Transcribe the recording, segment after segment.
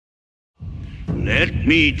Let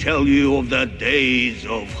me tell you of the days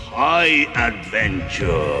of high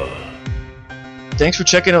adventure. Thanks for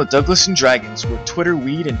checking out Douglas and Dragons, where Twitter,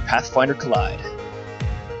 weed, and Pathfinder collide.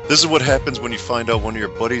 This is what happens when you find out one of your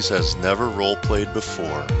buddies has never roleplayed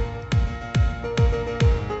before.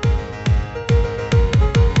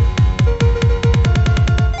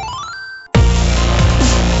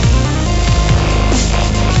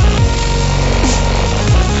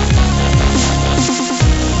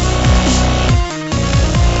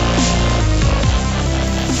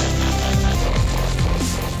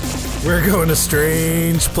 We're going to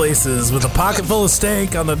strange places with a pocket full of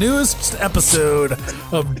stank on the newest episode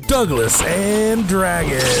of Douglas and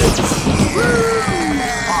Dragons.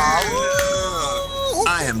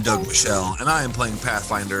 I am Doug Michelle, and I am playing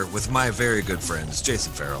Pathfinder with my very good friends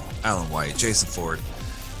Jason Farrell, Alan White, Jason Ford,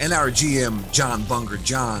 and our GM John Bunger.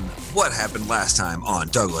 John, what happened last time on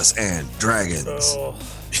Douglas and Dragons? Oh,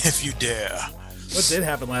 If you dare. what did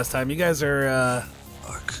happen last time? You guys are,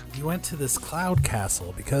 you went to this cloud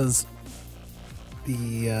castle because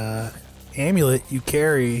the amulet you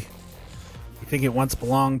carry, you think it once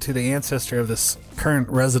belonged to the ancestor of this current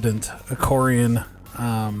resident, Acorian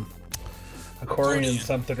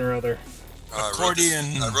something or other.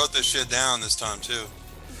 Accordion. I wrote this shit down this time too.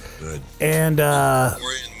 Good. And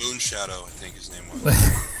Accordion Moonshadow, I think his name was.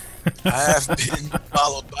 I have been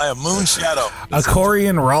followed by a moon shadow.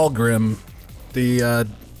 Acorian Ralgrim, the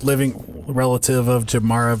living relative of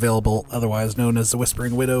Jamara Available, otherwise known as the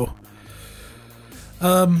Whispering Widow.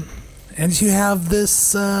 And you have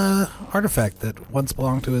this artifact that once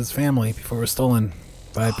belonged to his family before it was stolen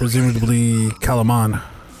by presumably Kalaman.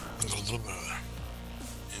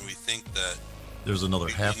 And we think that There's another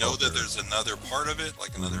half. we know out that there. there's another part of it,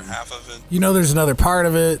 like another half of it. You know there's another part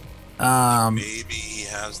of it. Maybe he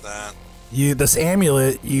has that. This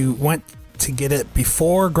amulet, you went to get it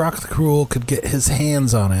before Grok the Cruel could get his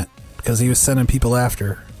hands on it because he was sending people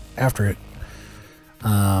after it.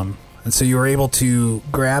 And so you were able to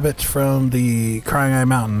grab it from the Crying Eye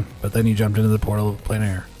Mountain, but then you jumped into the portal of plain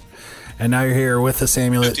air. And now you're here with this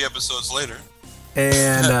amulet. 50 episodes later.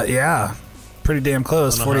 And, yeah, pretty damn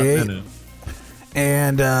close, 48.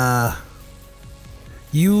 And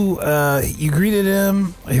you greeted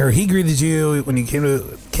him, or he greeted you when you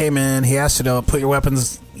came in. He asked you to put your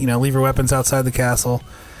weapons, leave your weapons outside the castle,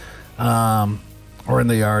 or in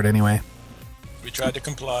the yard anyway. We tried to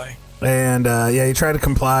comply. And you tried to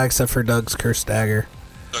comply except for Doug's cursed dagger.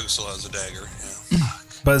 Doug still has a dagger. Yeah.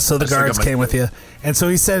 But so the guards came with you, and so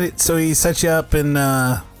he set you up in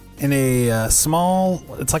a small.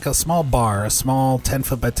 It's like a small bar, a small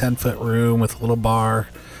 10-foot by 10-foot room with a little bar,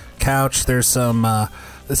 couch. There's some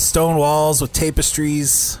stone walls with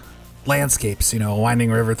tapestries, landscapes. A winding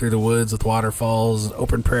river through the woods with waterfalls,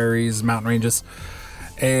 open prairies, mountain ranges,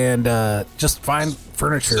 and just fine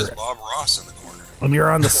furniture. It says Bob Ross in the corner. And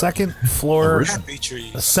you're on the second floor, Happy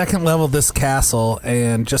trees. the second level of this castle,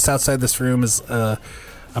 and just outside this room is a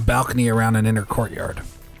balcony around an inner courtyard.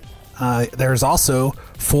 There's also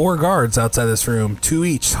 4 guards outside this room, 2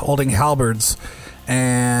 each, holding halberds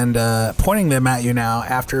and pointing them at you now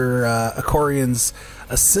after Acorian's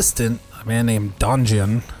assistant, a man named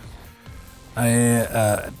Donjian,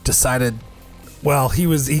 decided, well,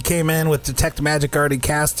 he came in with Detect Magic already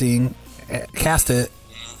cast,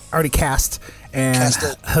 and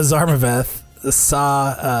Hazarmaveth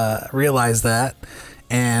realized that,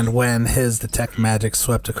 and when his Detect Magic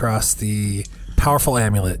swept across the powerful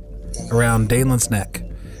amulet around Danelin's neck,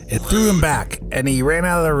 it threw him back, and he ran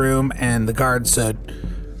out of the room, and the guard said,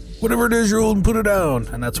 "Whatever it is, you're old, and put it down."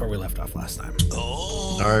 And that's where we left off last time.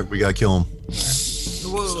 Oh. All right, we gotta kill him.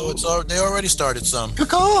 So they already started some.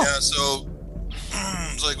 Yeah, so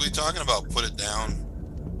it's like we talking about put it down.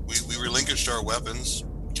 We relinquished our weapons.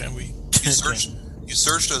 Can we? You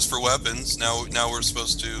searched us for weapons. Now we're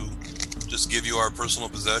supposed to just give you our personal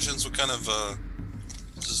possessions. What kind of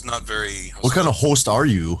this is not very. What kind of host are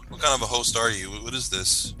you? What kind of a host are you? What is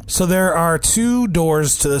this? So there are 2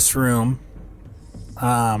 doors to this room,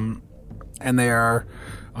 and they are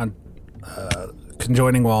on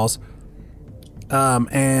conjoining walls.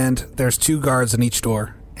 And there's 2 guards in each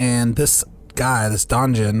door. And this guy, this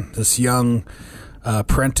Donjin, this young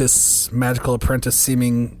magical apprentice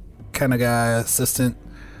seeming kind of guy, assistant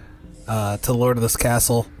to the lord of this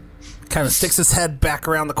castle, kind of sticks his head back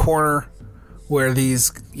around the corner where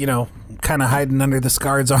these, kind of hiding under this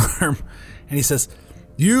guard's arm. And he says,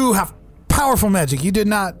 "You have powerful magic. You did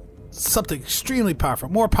not. Something extremely powerful.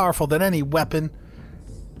 More powerful than any weapon.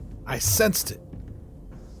 I sensed it.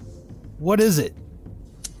 What is it?"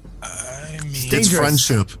 I mean, It's It's dangerous.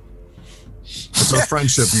 friendship. It's our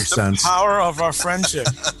friendship you sense. power of our friendship.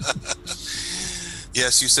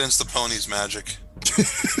 Yes, you sense the pony's magic.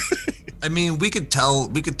 I mean, we could tell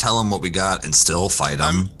him what we got and still fight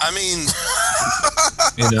him. I mean,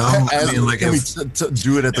 Can we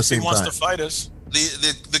do it at the If he same wants time? to fight us,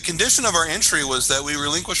 the condition of our entry was that we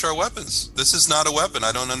relinquish our weapons. This is not a weapon.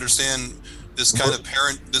 I don't understand this kind of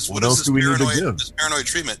what else do we need to give? This paranoid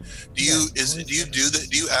treatment. Do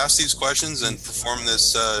you ask these questions and perform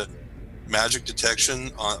this magic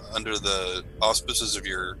detection under the auspices of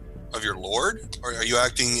your lord, or are you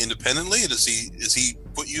acting independently? Is he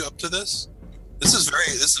put you up to this? This is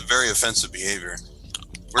very offensive behavior.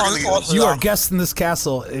 You are guests in this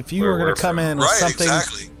castle. If you were going to come in with something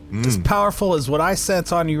as powerful as what I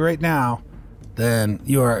sense on you right now, then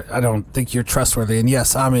I don't think you're trustworthy. And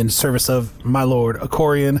yes, I'm in service of my lord,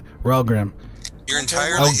 Akorian Relgrim. You're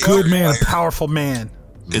entirely a good man, a powerful man.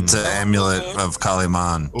 It's an amulet of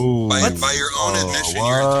Kaliman. By your own admission,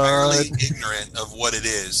 you're entirely ignorant of what it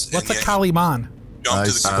is. What's a Kaliman? I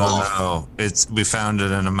don't know. We found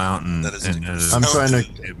it in a mountain. I'm trying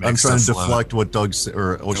to deflect what Doug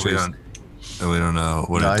or O'Shea. We don't know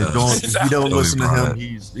what it does. If you don't listen to him,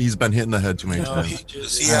 he's been hitting the head too many times.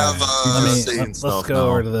 Does he have? Let's go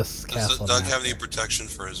over to this castle. Does Doug have any protection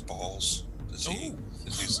for his balls?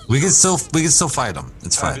 We can still fight him.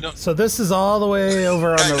 It's fine. So this is all the way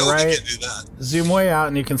over on the right. We can do that. Zoom way out,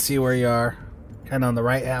 and you can see where you are, kind of on the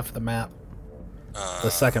right half of the map,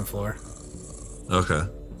 the second floor. Okay.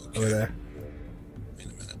 Over there. Wait a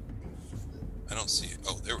minute. I don't see it.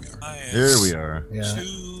 Oh, there we are. There we are. Yeah.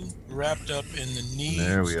 too wrapped up in the need.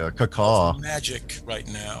 There we are. Cacaw. Magic right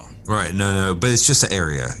now. Right. No. But it's just an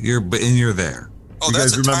area. You're there. Oh, You that's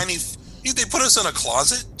guys a remember- tiny. They put us in a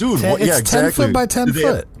closet. Dude, It's yeah, 10 exactly. foot by 10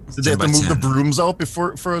 foot. Did they have to 10 by move the 10. brooms out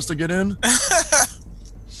for us to get in?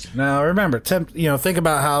 Now remember, think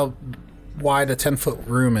about how wide a 10-foot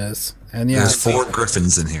room is, and There's 4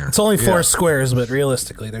 griffins in here. it's only 4 squares, but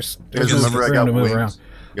realistically, there's You guys no remember I room got to move wings? around.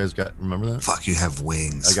 You guys remember that? Fuck, you have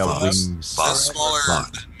wings. I got Fuck. wings. Fuck. That's smaller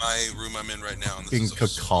Fuck. than my room I'm in right now. And Fucking this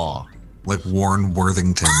is cacaw. Like Warren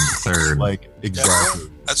Worthington III. Like, exactly.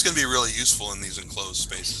 That's going to be really useful in these enclosed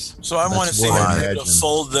spaces. So I want to see what I him able to imagine.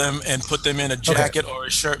 fold them and put them in a jacket or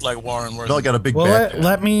a shirt like Warren Worthington. No, I got a big Well, backpack.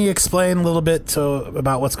 let me explain a little bit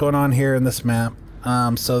about what's going on here in this map.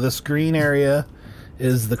 So this green area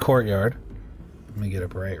is the courtyard. Let me get a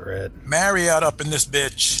bright red. Marriott up in this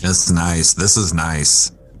bitch. That's nice. This is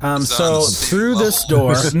nice. So through this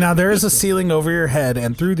door, now there is a ceiling over your head,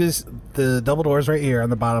 and through the double doors right here on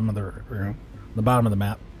the bottom of the room, the bottom of the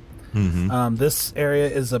map. Mm-hmm. This area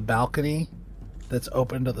is a balcony that's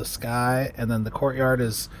open to the sky, and then the courtyard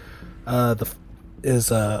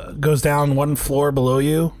goes down one floor below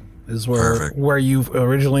you. Is where you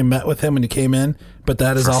originally met with him when you came in, but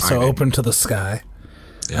that is also fighting. open to the sky.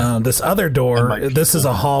 Yeah. This other door, this is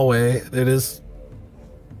a hallway. It is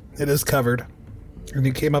covered, and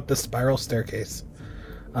you came up this spiral staircase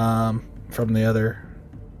from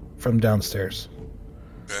downstairs.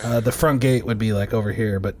 The front gate would be like over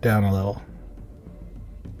here, but down a little.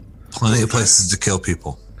 Plenty of places to kill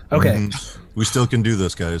people. Okay. Mm-hmm. We still can do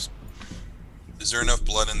this, guys. Is there enough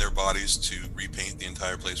blood in their bodies to repaint the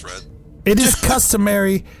entire place red? It is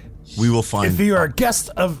customary We will find. if you are a guest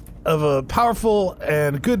of a powerful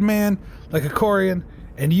and good man like a Corian,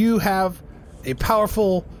 and you have a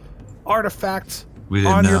powerful artifact We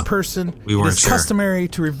didn't on know. your person, We it weren't is sure. customary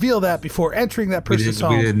to reveal that before entering that We person's didn't,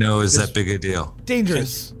 home. we didn't know it was It's that big a deal.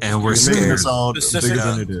 dangerous. And we're We're making scared. this out Specific- bigger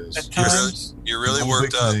than it is. At times, You're really One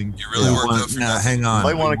worked big up. thing. You're really worked up for Now, that. hang on.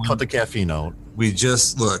 Might want to cut the caffeine out. We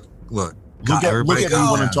just look. Look at Everybody me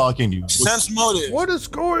calm when I'm down. talking to you. sense motive. What is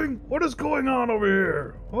going on over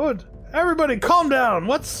here? What? Everybody, calm down.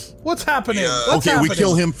 What's happening? Yeah. What's Okay, we happening?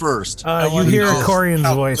 kill him first. You wanna hear know Corian's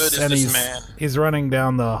how voice, good is and this man? he's running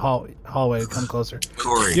down the hallway. Come closer.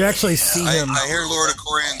 Corey. You actually see him. I hear Lord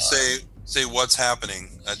Akorian say what's happening.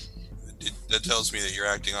 That tells me that you're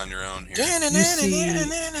acting on your own here. Are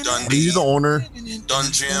Dundee, you the owner?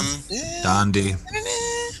 Dun Jim, Dondi.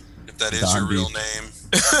 if that is your Dundee. real name.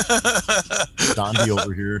 Dondi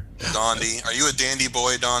over here. Dondi. Are you a dandy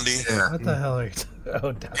boy, Dondi? Yeah. What the hell are you?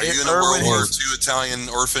 Oh, damn. Are you in a World War II Italian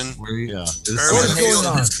orphan? Yeah. What's going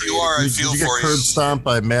on? If you are, I Did feel you get for curb you. stomped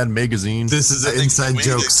by Mad Magazine? This is I an think inside we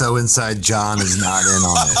joke, did. so inside John is not in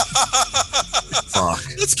on it. Fuck.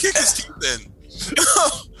 Let's kick his teeth in.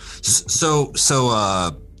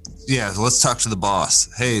 Yeah, let's talk to the boss.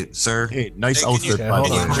 Hey, sir. Hey, nice Hey, can outfit, you- by hold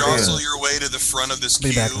the Can on. you way. jostle your way to the front of this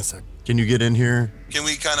Be queue? back in a sec. Can you get in here? Can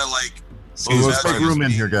we kind of like Well, let's imagine make room us in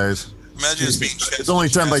being- here, guys. Imagine us being chest It's only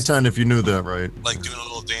to 10 by chest, 10 if you knew that, right? like doing a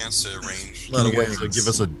little dance to arrange. Can you guys give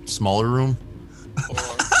us a smaller room? Or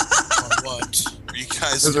what? Are you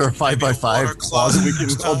guys? Is there a 5x5 closet we can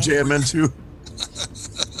all jam into?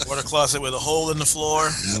 Water closet with a hole in the floor.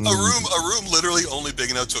 A room literally only big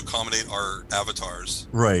enough to accommodate our avatars.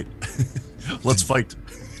 Right. Let's fight.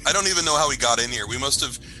 I don't even know how we got in here. We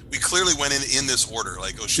clearly went in this order.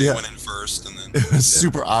 Like O'Shea went in first, and then It was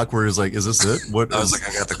super awkward. It's like, is this it? What? I was like,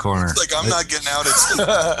 I got the corner. it's like I'm not getting out.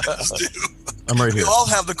 It's I'm right We here. all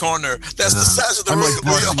have the corner. That's the size of the I'm room. like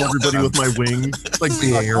We all blocking everybody have- with my wing. Like,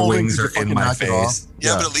 Yeah, your holding wings to are fucking in my knock it off. face.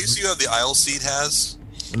 Yeah, but at least you have the aisle seat has.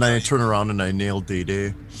 And then I turn around and I nail Day Day.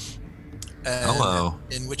 And Hello.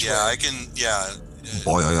 In which Yeah, way? I can. Yeah,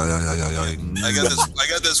 Boy, I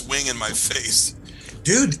got this wing in my face.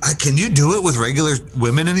 dude, can you do it with regular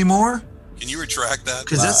women anymore? Can you retract that?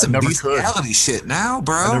 Because that's I some never could. bestiality shit now,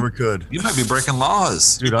 bro. I never could. You might be breaking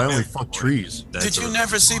laws. Dude, I only fuck trees. Did you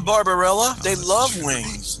never see Barbarella? They love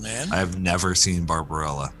wings, man. I've never seen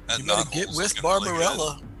Barbarella. That You gotta knot get hole's with looking really good.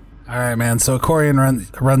 Barbarella. All right, man. So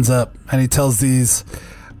Corian runs up and he tells these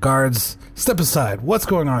guards, "Step aside. What's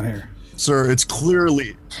going on here?" Sir, it's clear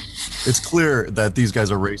that these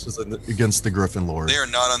guys are racist against the Griffin Lord. They are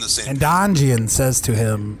not on the same. And Donjian says to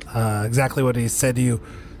him exactly what he said to you.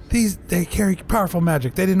 They carry powerful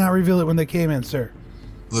magic. They did not reveal it when they came in, sir.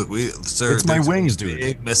 Look, sir, It's my there's wings, a dude.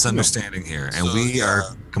 Big misunderstanding here, and So, we yeah, are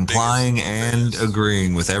complying biggest- and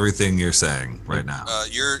agreeing with everything you're saying right now.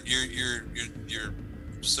 Your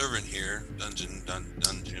servant here, dungeon,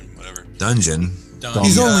 whatever. Dungeon.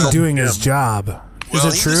 He's Yeah. only doing his job. Well,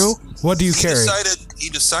 Is it he true? What do you He carry?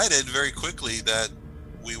 decided very quickly that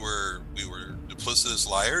we were duplicitous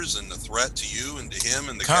liars and a threat to you and to him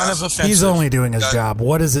and the Kind of castle. offensive. He's only doing his Yeah. job.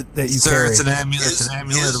 What is it that you Sir, carry? it's an amulet. His- It's an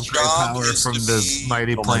amulet his of great job power is from to the be-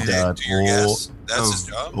 mighty Oh my planet. God. To your guests. That's his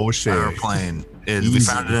job. O'Shea. Power plane. We Easy.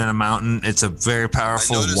 found it in a mountain. It's a very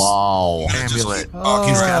powerful noticed- Wow. I'm gonna just amulet. keep talking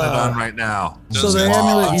He's right got it now. on right now. So the Doesn't-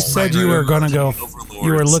 amulet you said you were going to go, Overlords.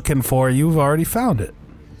 you were looking for, you've already found it.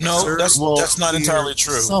 No, Sir, that's not entirely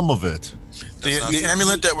true. Some of it. The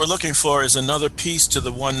amulet that we're looking for is another piece to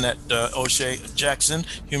the one that O'Shea Jackson,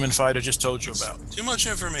 human fighter, just told you about. Too much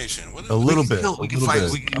information. What is, A little bit. we can a little fight.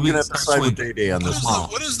 bit. We can I'm gonna have to start side with swinging. Day Day on this one.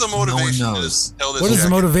 what is the motivation No one to knows. tell this What is the jacket?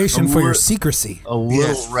 motivation for your We're- secrecy? A little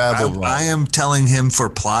Yes, rabble I am telling him for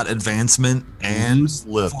plot advancement and Loose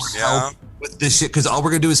lips. for Yeah. help with this shit. Because all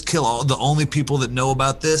we're gonna do is kill all the only people that know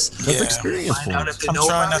about this. That's Yeah. experience Find out points. if they I'm know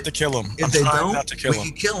trying about not it. to kill him. If I'm they trying don't, not to kill we him.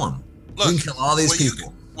 can kill them. Look, we can kill all these what you-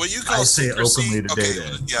 people. What you call I say secrecy? openly to okay,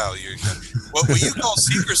 Day-Day. yeah, what you call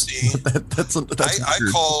secrecy? That's I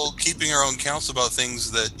weird. call keeping our own counsel about things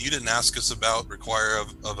that you didn't ask us about require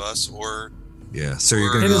of us, or Yeah, so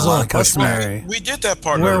you're gonna It do is a lot only of pushback. customary. We did that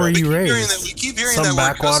part Where were already. you we raised? keep hearing Some that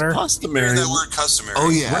backwater? word Customary. that word customary. Oh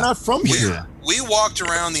yeah, We're not from here. We walked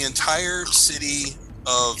around the entire city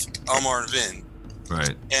of Almar Vin,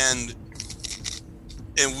 right. and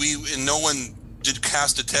no one did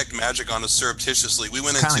cast detect magic on us surreptitiously. We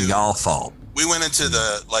went Kind of into y'all fault. we went into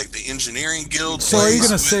the engineering guild. So are you place.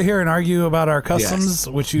 going to sit here and argue about our customs,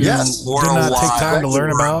 which you Yes. did not take time to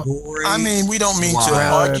learn about? I mean, we don't mean to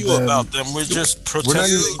Wow. argue Then- about them. We're just not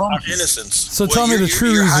protecting even from our here. innocence. So tell me the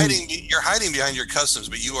true you're reason. You're hiding behind your customs,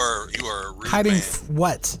 but you are a rude Hiding man.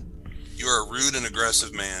 what? You are a rude and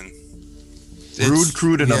aggressive man, Rude,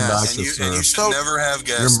 crude, and yes. obnoxious, and you sir. should never have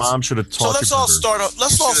guests. Your mom should have So taught let's you all better. start.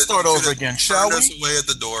 Let's all start over again, shall Turned us we? away at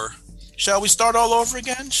the door. Shall we start all over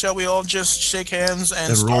again? Shall we all just shake hands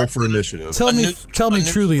and And roll start? for initiative. Tell me a new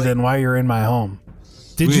truly plate. then why you're in my home.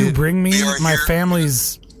 Did We- you bring me we are my here-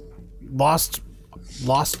 family's lost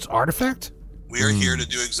artifact? We are here to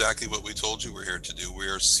do exactly what we told you we're here to do. We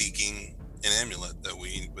are seeking an amulet that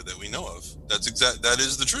we know of. That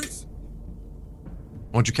is the truth.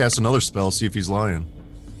 Why don't you cast another spell, see if he's lying?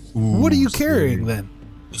 What are you Ooh, carrying then?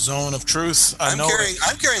 Zone of truth. I I'm know.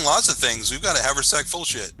 carrying lots of things. We've got a haversack full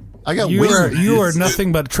shit. I got You wings. are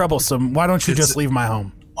nothing but troublesome. Why don't you just leave my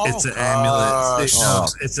home? It's an gosh. amulet. Oh,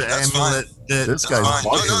 It's an that's amulet that. This guy's Fine. No,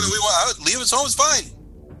 bugging. we want leave us home. It's fine.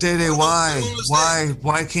 Day, why? Everyone was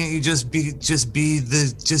Why can't you just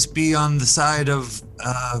be on the side of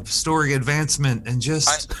story advancement and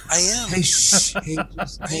just I am. hey shh hey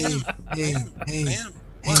just, hey I am. hey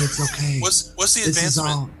What? it's okay. What's the This is advancement?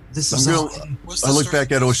 all. This I'm is all. gonna, What's I the look story?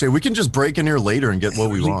 back at O'Shea. We can just break in here later and get what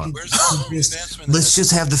we want. Where's the advancement? in Let's this?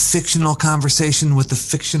 just have the fictional conversation with the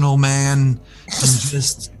fictional man,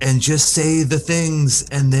 and just say the things,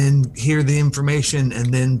 and then hear the information,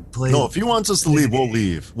 and then play. No, if he wants us to leave, we'll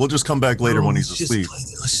leave. We'll just come back later when he's Let's just asleep.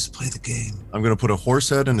 let's just play the game. I'm gonna put a horse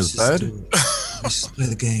head in his Let's just bed. do it. Let's just play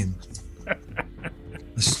the game.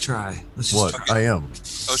 Let's just try. Let's just What? try. I am.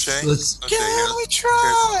 O'Shea? Let's- O'Shea, Can here. we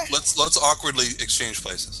try? Let's awkwardly exchange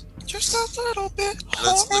places. Just a little bit.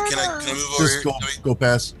 Can I move over Just here? go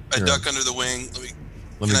past. I Here, duck under the wing.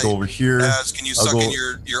 let me go over here.Az, can you I'll suck go- in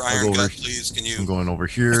your iron go over- gut, please? Can I'm you? going over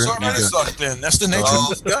here. It's You already go- sucked in. That's the nature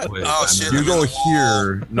Oh, of this gut. Wait, Oh shit! You I'm go in the wall,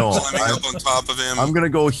 here. No, climbing up on top of him. I'm gonna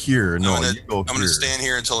go here. No, I'm gonna, you go I'm here. gonna stand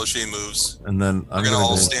here until O'Shea moves. And then I'm We're gonna gonna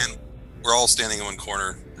all go, stand. We're all standing in one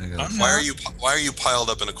corner. Why are you piled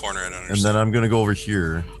up in a corner? I don't and understand. then I'm gonna go over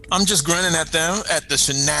here. I'm just grinning at them, at the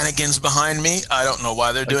shenanigans behind me. I don't know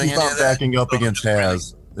why they're I doing keep any on of that. backing up against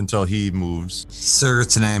Taz until he moves. Sir,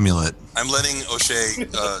 it's an amulet. I'm letting O'Shea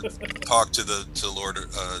talk to Lord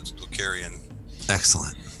Ocarian.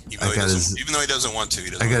 Excellent. Even though he doesn't want to, he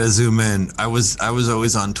doesn't. I gotta zoom in. I was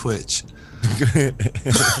always on Twitch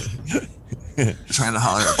trying to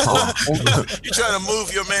holler at Paul. You're trying to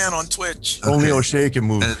move your man on Twitch. Only O'Shea can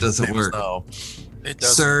move. And it doesn't Samus work. now. It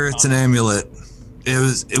doesn't. Sir, it's an amulet.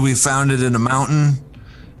 We found it in a mountain.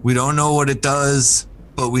 We don't know what it does,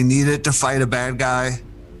 but we need it to fight a bad guy.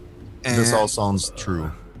 And This all sounds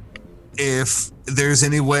true. if there's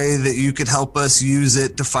any way that you could help us use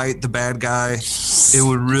it to fight the bad guy, it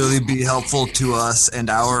would really be helpful to us and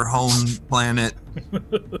our home planet.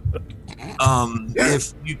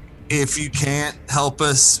 If you can't help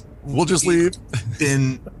us, We'll just leave.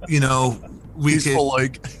 then we Peaceful,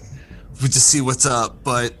 could we just see what's up.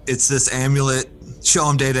 But it's this amulet. Show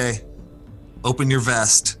him, Day. Open your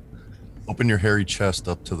vest Open your hairy chest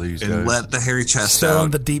up to these and guys. let the hairy chest Show him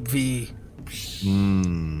out. the deep V.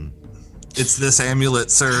 It's this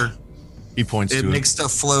amulet, sir. He points It to makes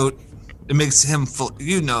stuff float. It makes him float.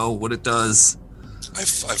 You know what it does. I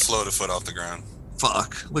float a foot off the ground.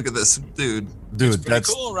 Fuck. Look at this, dude. it. Dude, Pretty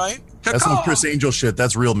that's cool, right? that's some Chris Angel shit.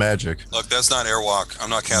 That's real magic. Look, that's not airwalk. I'm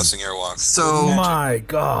not casting airwalk. So Oh my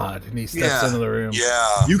God! And he steps Yeah. into the room.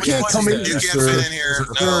 Yeah. You Which can't one come is in that? here, You can't sir. fit in here.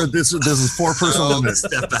 Sir, No. this is 4-person No. limit.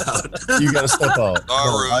 step out. You gotta step out. Our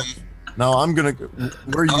No, room. now I'm gonna.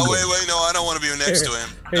 Where are you? Oh going? wait, no, I don't want to be next to him.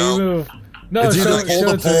 Here, No. you move. No, It's show, either hold show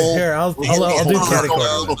the it to pole- here. I'll do catty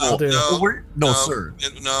corner. I'll do. No, sir.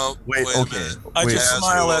 No. Wait, a okay. minute. I Wait, just Taz,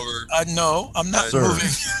 smile move at. over. No, I'm not Sir. moving.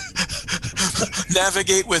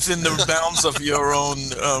 Navigate within the bounds of your own.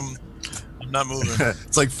 I'm not moving.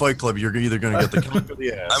 It's like Fight Club. You're either gonna get the kick or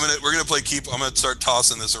the ass. We're gonna play keep. I'm gonna start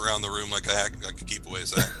tossing this around the room like I could keep away.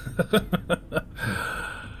 So.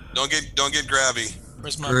 Don't get grabby.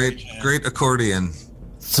 Where's my Great, rage hand? great accordion.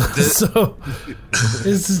 So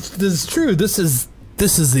this is true. This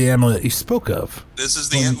is the amulet you spoke of. This is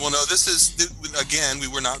the well. No, this is again. We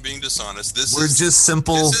were not being dishonest. We're just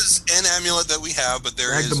simple This is an amulet that we have, but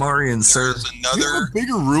there is Ragdamarians, sir. there's We have another. a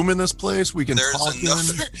bigger room in this place. We can There's talk in.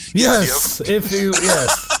 another. Yes, if you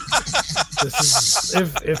this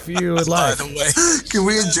is if you would By like. the way, Can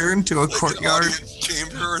we adjourn to a Like an courtyard? audience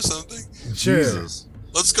chamber or something. Sure. Jesus.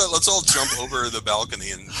 Let's go. Let's all jump over the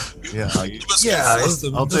balcony and Yeah. let's Yeah, go let's-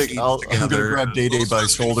 I'm gonna grab Day Those by of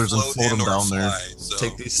his us can shoulders and float float him and/or down there. fly, so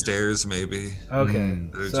Take these stairs, maybe. Okay.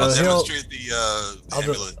 So let's he'll. demonstrate the I'll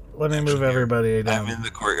amulet. just, let me move everybody I'm down. in the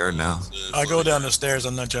courtyard now. I go down the stairs.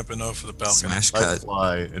 I'm not jumping over the balcony. Smash I cut.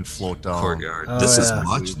 fly and float down. Courtyard. Oh, This yeah. is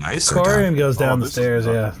much nicer. Corian goes down the this is stairs.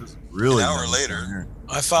 not- Yeah. this is Really? An hour nice later. down here.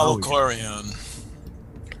 I follow Oh, yeah. Corian.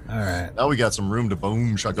 All right. Now we got some room to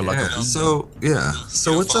boom shakalaka. Yeah. boom.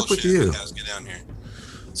 So what's up with you? Let's get down here.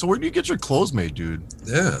 So where do you get your clothes made, dude?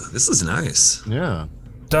 Yeah, this is nice. Yeah.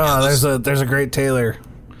 There's a great tailor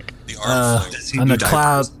The arm flare. Does he in do a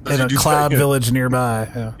cloud diapers? in a do cloud diapers? village nearby.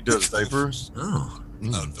 Yeah. He does diapers. Oh,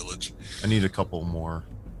 Cloud Village. I need a couple more.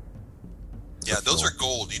 Yeah, those are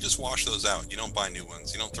gold. You just wash those out. You don't buy new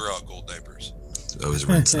ones. You don't throw out gold diapers. always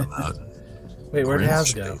rinse them out. Wait, where'd Rinse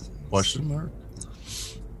Haz go? Question mark?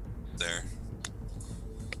 There.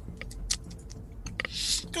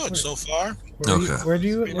 Good so far. Okay. Where'd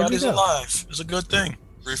you Everybody's go? alive. It's a good thing.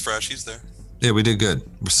 Refresh. He's there. Yeah, we did good.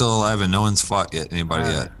 We're still alive, and no one's fought anybody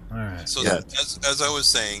yet. All right. So Yeah. as I was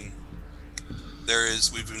saying,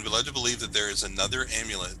 we've been led to believe that there is another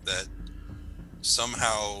amulet that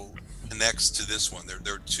somehow connects to this one. There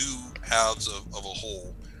are two halves of a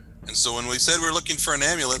whole. And so when we said we're looking for an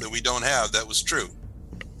amulet that we don't have, that was true.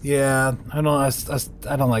 Yeah, I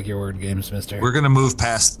don't like your word games, Mister. We're gonna move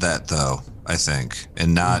past that, though. I think,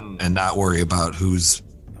 and not worry about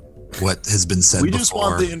what has been said. We before, just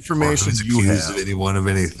want the or information who's you accused have. of anyone of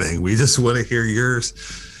anything. We just want to hear your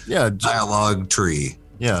Yeah. dialogue tree.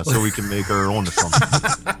 Yeah, so we can make our own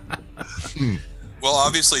assumptions. Well,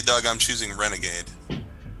 obviously, Doug, I'm choosing Renegade.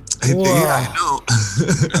 Whoa. Yeah, I know.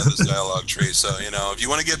 This dialogue tree. So, if you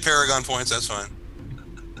want to get Paragon points, that's fine.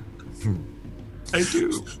 I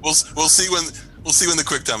do. We'll see when the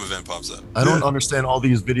QuickTime event pops up. I don't understand all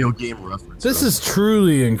these video game references. This is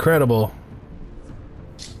truly incredible.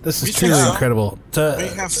 This We is think truly so. incredible. We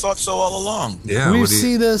have thought so all along. Yeah. We what do you-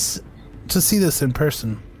 see this in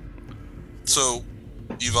person. So,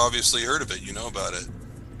 you've obviously heard of it. You know about it.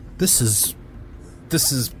 This is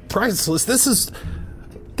priceless. This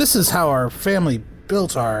is how our family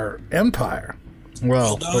built our empire.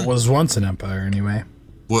 Well, done. it was once an empire anyway.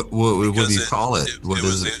 What do you Because call it? it What is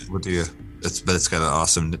was it? What do you? But it's got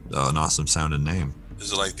an awesome sounding name.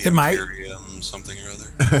 Is it like the It might. Imperium something or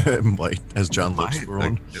other? Might, as John looks for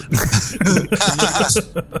one. We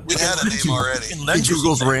had a name already. We can He lend you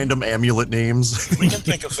Googles some things. random amulet names. We can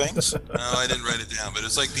think of things. No, I didn't write it down, but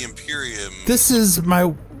it's like the Imperium. This is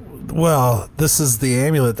the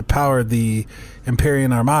amulet that powered the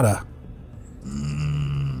Imperian Armada.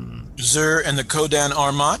 Zur and the Kodan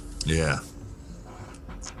Armat. Yeah.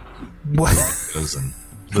 What? Goes in.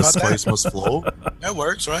 The spice must flow. That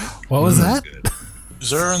works, right? What was that?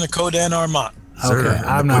 Zur and the Kodan Armat. Okay,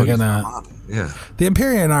 I'm not gonna. Yeah. The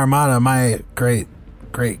Imperian Armada, my great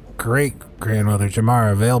grandmother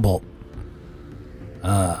Jamara Available.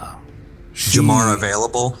 Jamar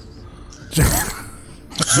available.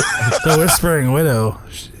 The Whispering Widow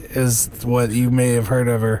is what you may have heard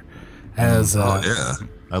of her as. Oh yeah.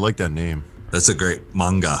 I like that name. That's a great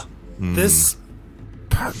manga. This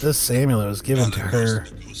amulet was given to her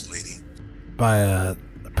Ghost lady. by a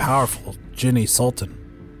powerful Jinni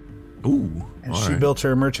Sultan, Ooh. and all she right. built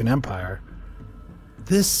her merchant empire.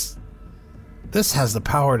 This has the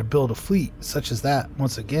power to build a fleet such as that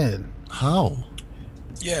once again. How?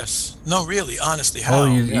 Yes. No, really, honestly, how? Oh,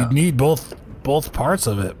 you need both parts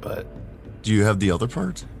of it, but Do you have the other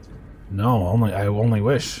part? no, I only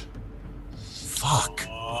wish. Fuck.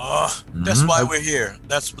 That's why we're here.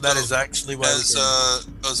 That is actually why As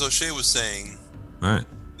we're here. as O'Shea was saying, Right.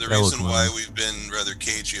 the That was reason why mine. we've been rather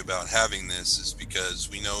cagey about having this is because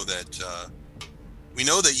we know that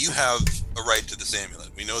you have a right to this amulet.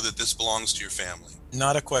 We know that this belongs to your family.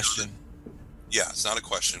 Not a question. Yeah, it's not a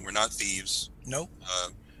question. We're not thieves. Nope.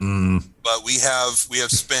 But we have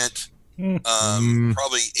spent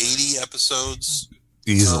probably 80 episodes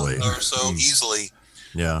Easily. or so easily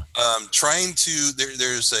Yeah. trying to.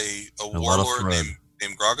 There's a lot of warlord thread.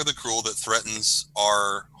 named Grogga the Cruel that threatens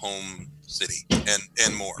our home city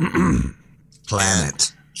and more.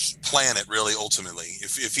 Planet. Planet, really, ultimately.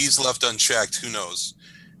 If he's left unchecked, who knows?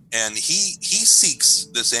 And he seeks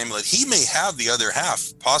this amulet. He may have the other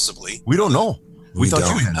half, possibly. We don't know. We thought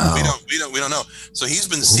don't you had. know. We don't know. So he's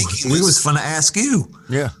been seeking We this. was fun to ask you.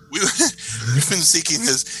 Yeah. We've been seeking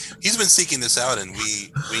this. He's been seeking this out, and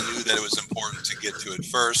we knew that it was important to get to it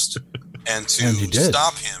first and to And you did.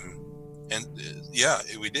 stop him. And yeah,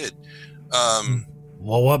 we did.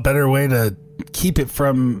 Well, what better way to keep it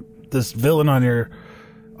from this villain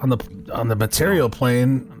on the material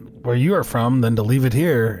plane where you are from than to leave it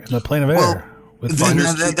here in the plane of air? With then-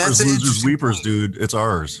 finders. that's an Losers, interesting weepers, point. dude. It's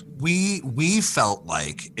ours. We felt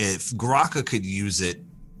like if Graka could use it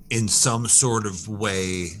in some sort of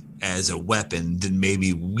way as a weapon, then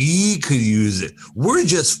maybe we could use it. We're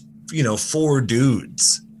just 4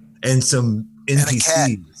 dudes and some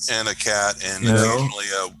NPCs And a cat, and You know, occasionally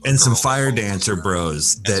a and some girl fire that- dancer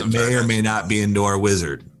bros that some may fire or may dancer. not be into our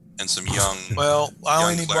wizard. and some young. Well, I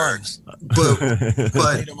only young need clerics. one. But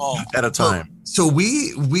Need them all. At a time. so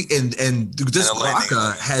we and this And a landing Graka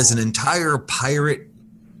line. has an entire pirate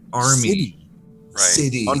army Right.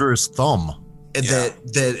 city Under his thumb.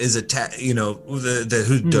 that is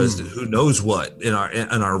who knows what in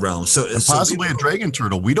our realm. So Possibly a dragon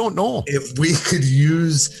turtle. We don't know. if we could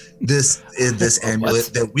use this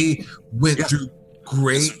amulet that we went Yeah. through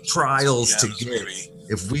great trials to Gems, get, maybe.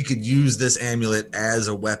 if we could use this amulet as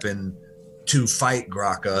a weapon to fight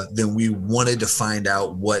Graka, then we wanted to find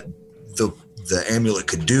out what the amulet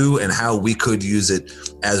could do and how we could use it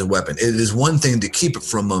as a weapon. It is one thing to keep it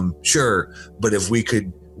from them, sure, but if we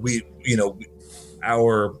could,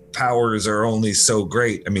 our powers are only so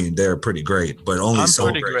great. I mean, they're pretty great, but only I'm so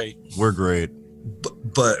pretty great. great. We're great.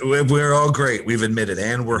 But we're all great. We've admitted,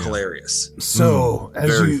 and we're hilarious. So,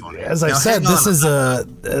 very funny. as I Now, said, hang this on.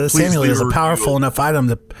 is this Please amulet leave is a a powerful review. enough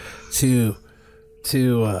item to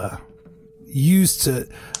use to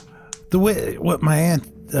the way what my aunt,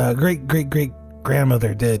 great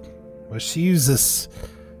grandmother did was she used this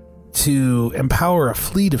to empower a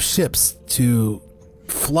fleet of ships to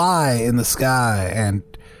fly in the sky and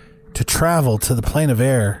to travel to the plane of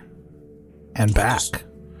air and back.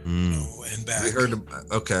 Oh, and back. We heard.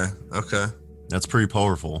 Okay. That's pretty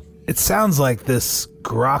powerful. It sounds like this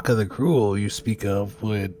Graka the Cruel you speak of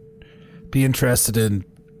would be interested in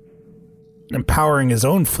empowering his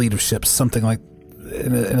own fleet of ships, something like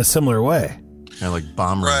in a similar way. kind of like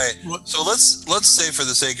bomber. Right. So let's say, for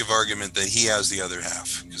the sake of argument, that he has the other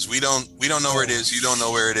half, because we don't know where it is. You don't know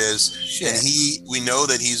where it is, and we know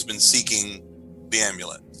that he's been seeking the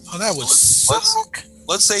amulet. Oh, that would suck.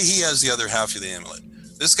 Let's say he has the other half of the amulet.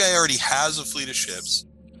 This guy already has a fleet of ships.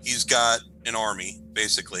 He's got an army,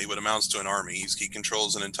 basically, what amounts to an army. He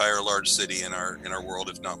controls an entire large city in our world,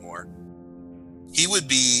 if not more. He would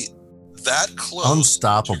be that close,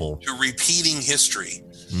 unstoppable, to repeating history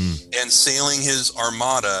and sailing his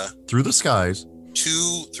armada through the skies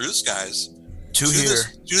to this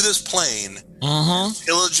plane,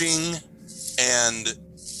 pillaging and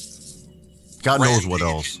God knows what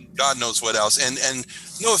else. God knows what else. And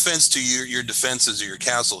no offense to your defenses of your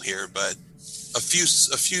castle here, but a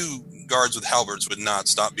few guards with halberds would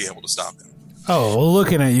not be able to stop him. Oh, well,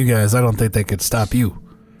 looking at you guys, I don't think they could stop you.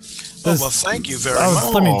 Well, thank you very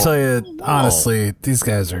much. Let me tell you, honestly, these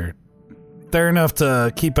guys they're enough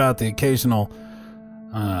to keep out the occasional,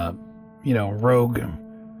 rogue,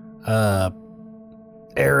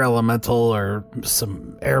 air elemental or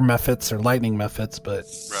some air methods or lightning methods, but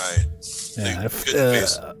right. Yeah,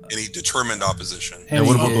 face any determined opposition. And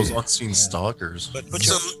what about those unseen stalkers? But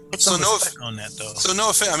so no effect on that though. So no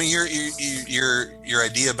offense. I mean, your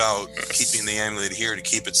idea about keeping the amulet here to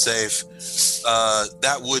keep it safe,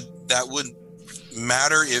 that would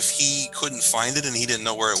matter if he couldn't find it and he didn't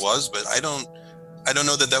know where it was. But I don't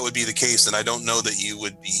know that would be the case, and I don't know that you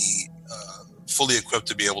would be fully equipped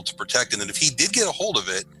to be able to protect it. And if he did get a hold of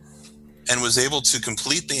it and was able to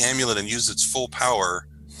complete the amulet and use its full power,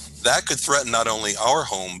 that could threaten not only our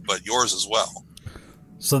home, but yours as well.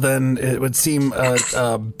 So then it would seem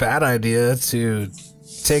a bad idea to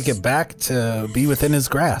take it back to be within his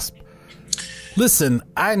grasp. Listen,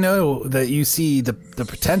 I know that you see the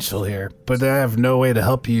potential here, but I have no way to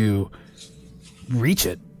help you reach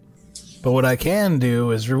it. But what I can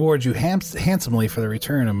do is reward you handsomely for the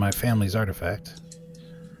return of my family's artifact.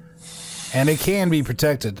 And it can be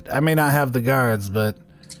protected. I may not have the guards, but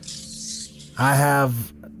I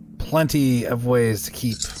have plenty of ways to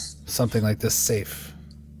keep something like this safe.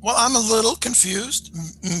 Well, I'm a little confused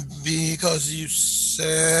because you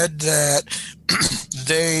said that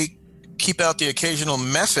they keep out the occasional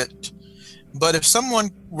method, but if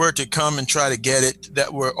someone were to come and try to get it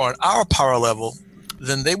that were on our power level,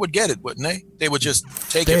 then they would get it, wouldn't they? They would just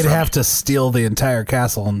take it. They'd have to steal the entire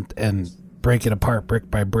castle and break it apart brick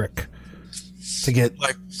by brick to get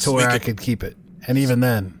to where I could keep it. And even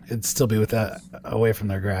then, it'd still be away from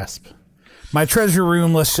their grasp. My treasure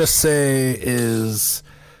room, let's just say, is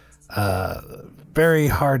very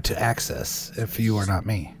hard to access if you are not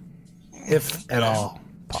me, if at all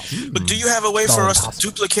possible. But do you have a way for us to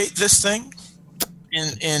duplicate this thing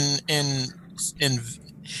in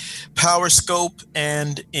power scope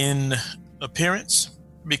and in appearance?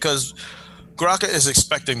 Because Graka is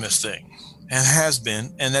expecting this thing and has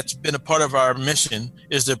been, and that's been a part of our mission,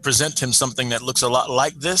 is to present him something that looks a lot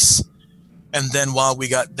like this, and then while we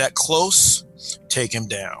got that close, take him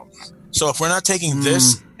down. So if we're not taking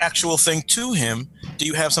this actual thing to him, do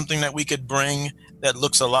you have something that we could bring that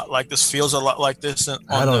looks a lot like this, feels a lot like this?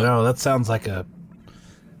 I don't know. That sounds like a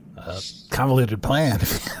convoluted plan.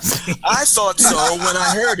 I thought so when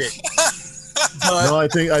I heard it. But no, I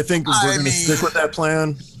think we're going to stick with that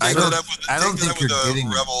plan. I don't think you're getting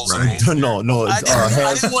rebels. Right. No. I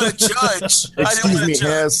didn't want to judge. Excuse me,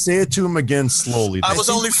 Haz, say it to him again slowly. I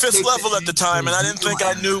was only 5th level at the time, and I didn't think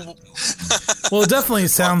I knew. Well, it definitely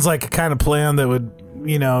sounds like a kind of plan that would,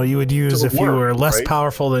 you would use if you were less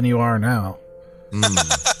powerful than you are now.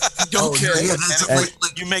 Don't care.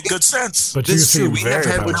 You make good sense. But that's true. We have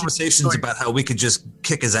had conversations about how we could just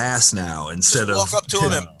kick his ass now instead of walk up to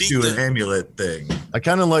him and beat do him. an amulet thing. I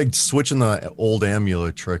kind of like switching the old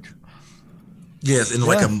amulet trick. Yeah, in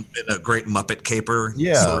a great Muppet caper.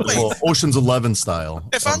 Yeah, well, Ocean's 11 style.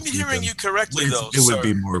 If I'm hearing you correctly, though, it would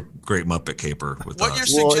be more great Muppet caper. With what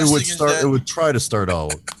us. you're suggesting is that it would try to start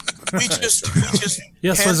out. We just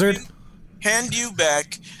yes, Lizard. Hand you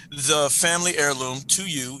back the family heirloom to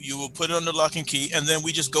you. You will put it under lock and key, and then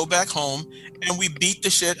we just go back home and we beat the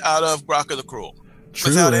shit out of Graka the Cruel.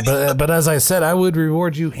 True, but as I said, I would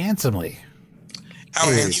reward you handsomely. For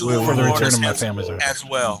the return of my family's as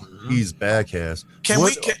well. He's back, Haz. Can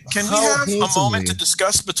we have a moment to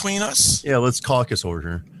discuss between us? Yeah, let's caucus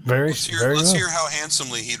order. Let's hear how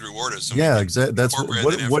handsomely he'd reward us. Yeah, exactly. That's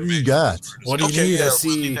what do you got? What do you need?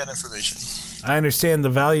 We'll need that information. I understand the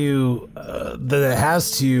value that it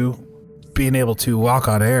has to you being able to walk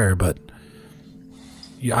on air, but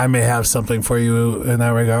I may have something for you in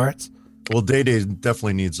that regards. Well, Day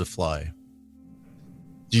definitely needs to fly.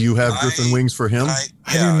 Do you have griffin wings for him?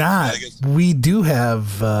 I do not. We do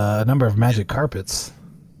have a number of magic carpets.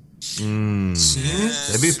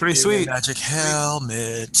 That'd be pretty sweet. Magic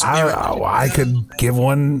helmet. I could give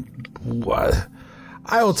one.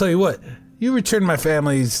 I will tell you what. You return my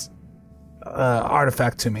family's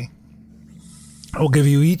artifact to me. I will give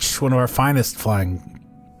you each one of our finest flying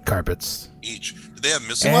carpets. Each. Do they have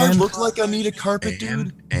missile Do I launch? look like I need a carpet,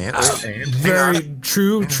 dude? And Very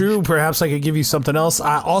true. Perhaps I could give you something else. We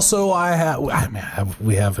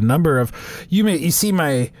have a number of. You see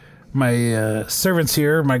my servants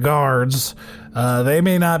here, my guards. They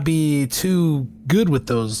may not be too good with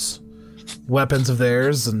those weapons of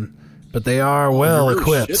theirs, but they are well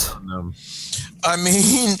equipped. I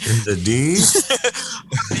mean, in the D.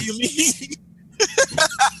 what do you mean?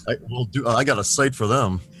 I got a sight for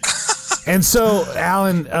them. And so,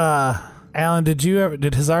 Alan, did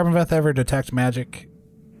Hazarmaveth ever detect magic?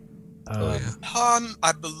 I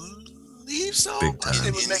believe so. I mean,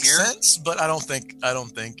 it would make sense, but I don't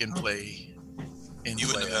think in play. You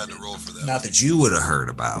wouldn't have had to roll for that. Not that you would have heard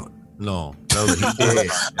about. No, that he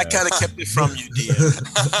did. I kind of kept it from you,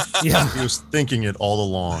 DM. Yeah, he was thinking it all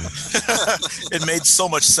along. It made so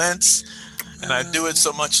much sense, and I do it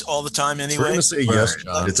so much all the time We're anyway. gonna say yes,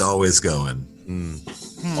 John. It's always going.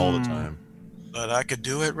 All the time. But I could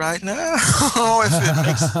do it right now if it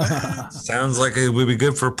makes sense. Sounds like it would be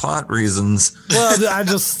good for plot reasons. well, We're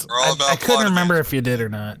all about I couldn't plot remember if you did or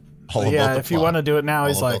not. All But yeah, about the if you plot. want to do it now, All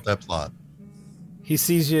he's about like, that plot. he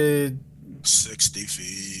sees you. 60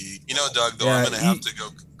 feet. You know, Doug, though, Yeah, I'm going to have to go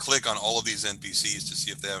click on all of these NPCs to see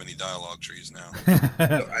if they have any dialogue trees now.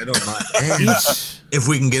 I don't mind. And if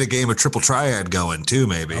we can get a game of Triple Triad going too,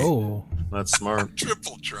 maybe. Oh, That's smart.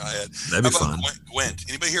 Triple Triad. That'd be How about fun. Gwent?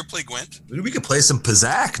 Anybody here play Gwent? We could play some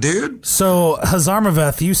Pizzac, dude. so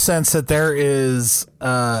Hazarmaveth, you sense that there is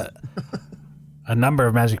a number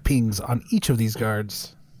of magic pings on each of these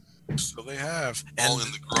guards. So they have. All And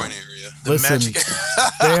in the groin area. the Listen, magic.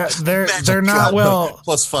 they're not well.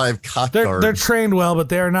 +5 cock They're guard. trained well, but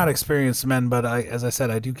they are not experienced men. But as I said,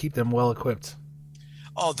 I do keep them well equipped,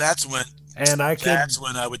 Oh, that's when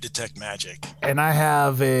I would detect magic. and I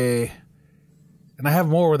have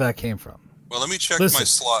more where that came from. Well, let me check my Listen,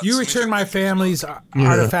 slots. you Let me return check my family's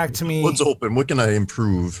artifact to me. What's open? What can I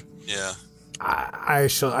improve? Yeah. I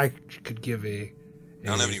could give I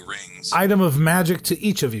don't have any rings. item of magic to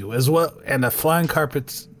each of you as well, and a flying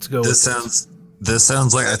carpet to go. This sounds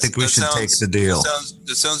like I think we should take the deal.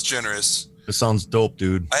 That sounds generous. This sounds dope,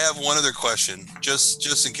 dude. I have one other question,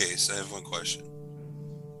 just in case. I have one question.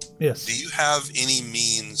 Yes. Do you have any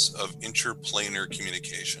means of interplanar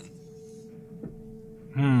communication?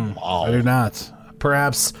 I do not.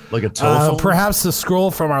 Perhaps Like a telephone? perhaps the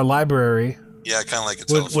scroll from our library Yeah, kind of like a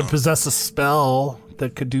telephone. would possess a spell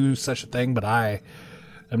that could do such a thing, but I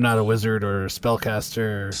am not a wizard or a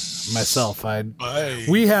spellcaster myself.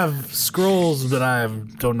 We have scrolls, but I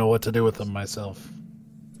don't know what to do with them myself.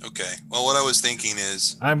 Okay. Well, what I was thinking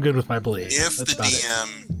is, I'm good with my blade. if That's the about it.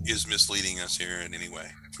 DM is misleading us here in any way,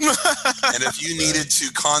 and if you needed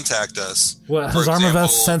to contact us, What for has Armaveth example-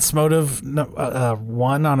 sense motive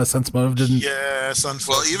one on a sense motive didn't? Yes, Well,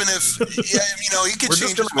 unfortunately. even if he could We're change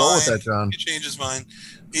just his gonna roll with mind. that, John. He could change his mind.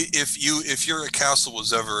 If your castle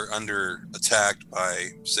was ever under attack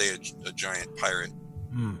by, say, a giant pirate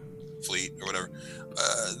fleet or whatever,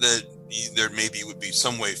 that there maybe would be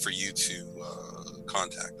some way for you to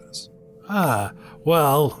contact us.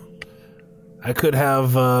 Well, I could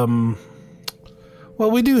have. Well,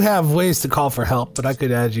 we do have ways to call for help, but I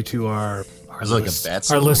could add you to our It's like a list, bat our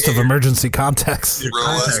signal. list of emergency contacts.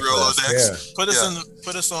 Rolodex. Put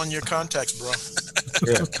us on your contacts, bro.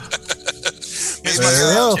 Here's Very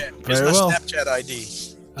my well. Snapchat. Here's Very my well. Snapchat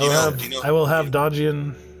ID. I will have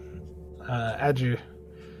Dodgian add you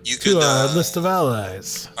You to could. our list of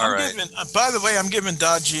allies. All right. By the way, I'm giving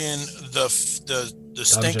Dodgian the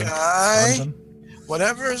stink Dodgian. eye, Dodgian.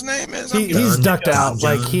 whatever his name is. I'm He's giving- ducked out.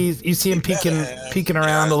 Like you see him peeking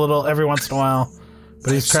around a little every once in a while,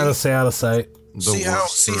 but he's trying to stay out of sight. See how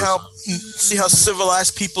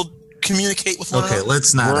civilized people communicate with one Okay, another.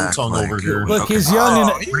 let's not Worm act tongue like over here. Look, Okay. he's young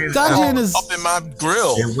Oh, and he's Dodgian is up in my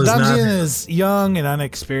grill. It was not Dodgian him. is young and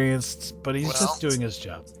unexperienced, but he's Well, just doing his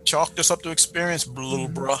job. Chalk this up to experience, little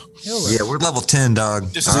bruh. Yeah, we're level 10,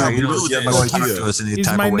 dog. This is how we you do don't this. want to talk to us any He's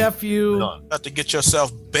type my of way. nephew. Got to get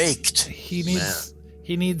yourself baked He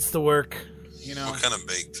needs the work. You know. What kind of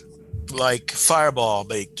baked? like Fireball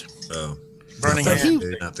baked. Oh. Burning But hand.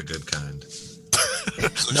 he- Not the good kind.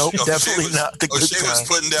 So Nope, O'Shea definitely was- not the good O'Shea was kind.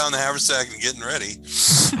 putting down the haversack and getting ready.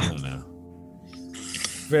 I don't know.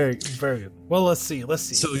 Very, very good. Well, let's see.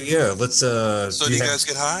 So yeah, let's So do you guys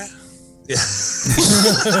get high? Yeah.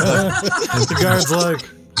 The guard's like,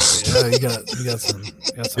 yeah, you got some.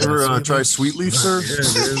 You ever try sweet leaf, sir?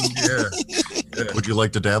 Yeah. Would you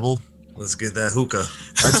like to dabble? Let's get that hookah.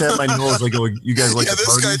 I tap my nose. I go, you guys like Yeah, to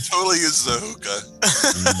this party? guy totally uses a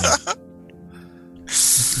hookah.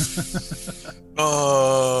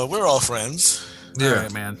 We're all friends. All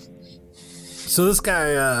right, man. So this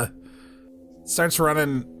guy starts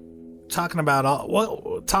running, talking about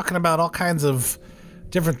all kinds of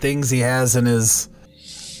different things he has in his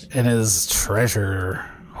treasure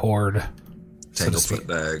hoard. Tanglefoot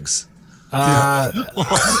bags.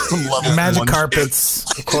 Magic carpets,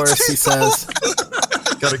 of course. He says.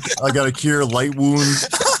 I got to cure light wound.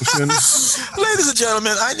 Ladies and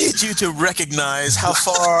gentlemen, I need you to recognize how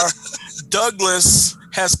far Douglas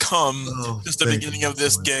has come since the beginning of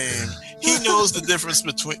this game. He knows the difference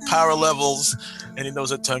between power levels, and he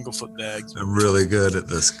knows that Tanglefoot bags. I'm really good at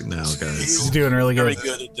this now, guys. He's doing really good.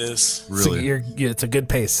 Very good at this. Really? It's a good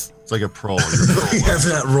pace. It's like a pro. You're a pro. Have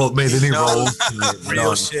that roll, made any roll.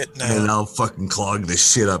 Real shit now. And I'll fucking clog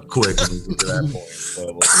this shit up quick when we get to that point.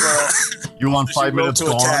 Well, You want As 5 you roll minutes to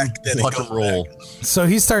gone? attack, then it Fucking goes roll. So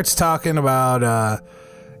he starts talking about,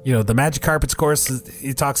 the magic carpets. Of course,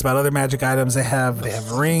 he talks about other magic items they have. They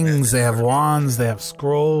have rings, they have wands, they have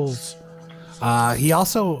scrolls. He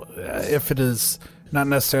also, if it is not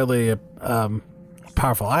necessarily a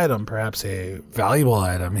powerful item, perhaps a valuable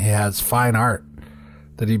item, he has fine art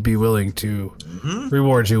that he'd be willing to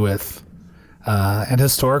reward you with, and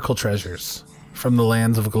historical treasures from the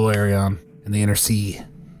lands of Golarion and the Inner Sea.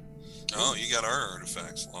 Oh, you got our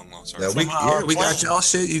artifacts, long lost Yeah, artifacts. we got y'all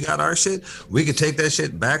shit. You got our shit. We could take that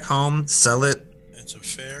shit back home, sell it, it's a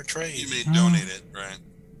fair trade. You may donate it, right?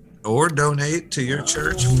 or donate to your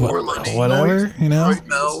church for money. Whatever, you know.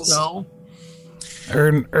 Bells.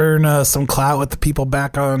 Earn some clout with the people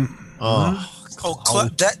back on.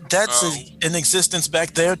 That's in existence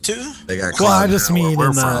back there too. They got Well, I clout just now where mean we're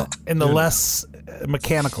in the from. less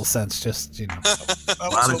mechanical sense. Just A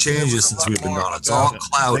lot of changes since we've been gone. It's all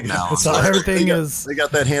clout now. it's all, everything is They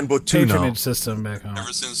got that handbook too now. patronage system back home.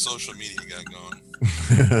 Ever since social media got going.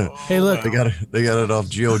 Hey, look, They got it off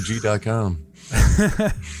GOG.com.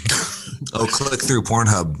 Oh, click through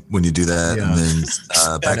Pornhub when you do that, Yeah. and then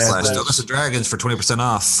backslash Douglas and Dragons for 20%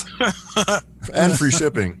 off. And free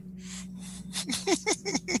shipping.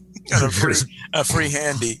 Got a free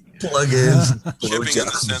handy. Plug in. Shipping in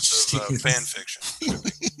the sense of fan fiction.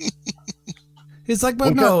 it's like,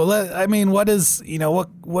 but no. What is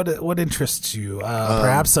what interests you?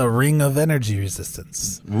 Perhaps a ring of energy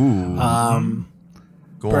resistance. Ooh.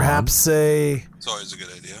 Go Perhaps It's always a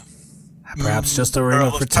good idea. perhaps just a ring Pearl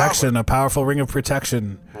of of protection, a powerful ring of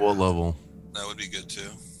protection. on. What level? That would be good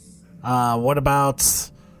too. What about?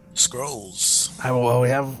 Scrolls. We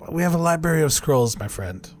have a library of scrolls, my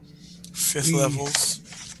friend. 5th levels.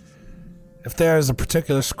 If there's a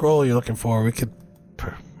particular scroll you're looking for, I'm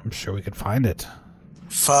sure we could find it.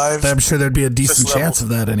 5. I'm sure there'd be a decent level. chance of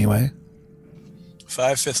that anyway.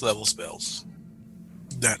 5 5th level spells.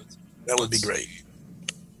 That would be great.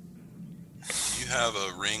 You have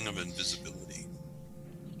a ring of invisibility.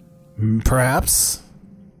 Perhaps.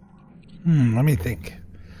 Let me think.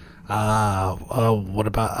 What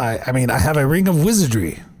about I have a ring of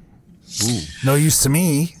wizardry. No use to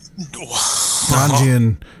me.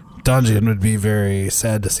 Dungeon would be very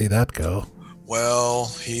sad to see that go. Well,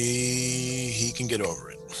 he can get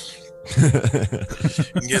over it. He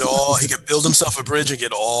can build himself a bridge and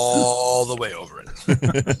get all the way over it.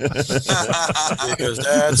 Because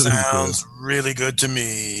that sounds really good to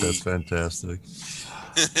me. That's fantastic.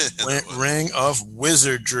 Ring of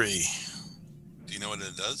Wizardry. Do you know what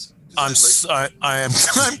it does? I'm He's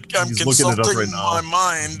looking it up consulting right now. my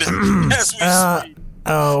mind as we speak.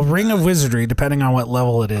 Ring of Wizardry, depending on what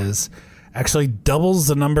level it is, actually doubles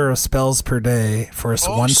the number of spells per day for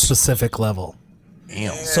one specific level.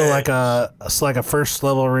 Damn. So like a first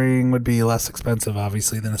level ring would be less expensive,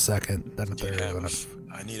 obviously, than a second, then a third. Then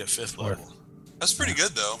I need a 5th level. That's pretty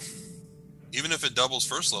good though. Even if it doubles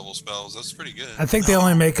first level spells, that's pretty good. I think they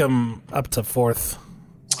only make them up to 4th,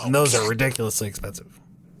 and those are ridiculously expensive.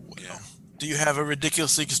 Yeah. Do you have a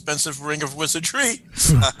ridiculously expensive Ring of Wizardry?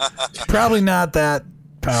 Probably not that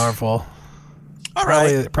powerful. All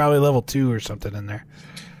right. Probably level 2 or something in there.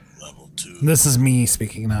 Level 2. This is me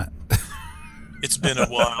speaking, not. It's been a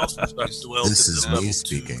while since I dwelt This in is the me level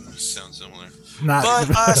speaking. Sounds similar. Not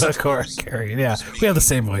But of course, Carrie. Yeah, we have the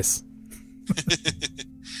same voice.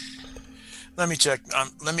 Let me check.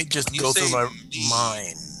 Let me just You go through say my me.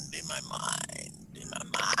 mind. In my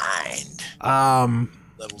mind.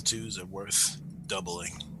 Level 2s are worth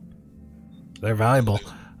doubling. They're valuable.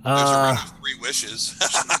 There's a ring of 3 wishes.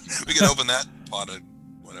 We can open that pot of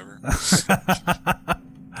whatever.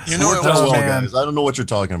 You know, it Well, was, guys, I don't know what you're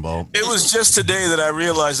talking about. it was just today that I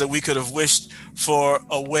realized that we could have wished for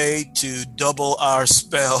a way to double our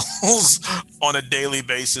spells on a daily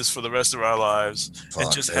basis for the rest of our lives, and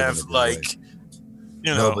Fuck, just that have would be like, you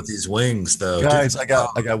No, know, but these wings though, Guys, dude.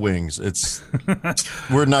 I got wings.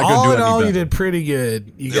 We're not All gonna in do all, any you better. did pretty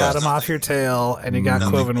good. You got them off your tail, and you got Nothing.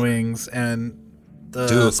 cloven wings, and the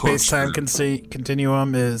Do a space-time corkscrew.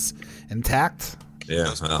 continuum is intact.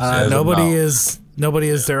 Yeah, well, Nobody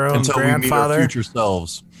is their own Until we meet our grandfather. future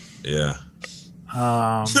selves. yeah.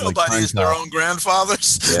 nobody is their Minecraft. own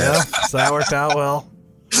grandfathers. Yeah, so that worked out well.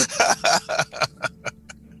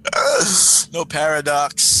 No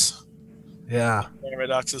paradox. Yeah,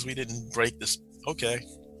 Paradoxes. We didn't break this. Okay.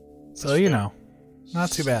 so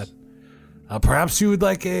not too bad. Perhaps you would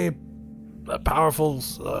like a powerful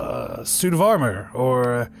suit of armor,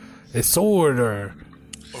 or a sword, or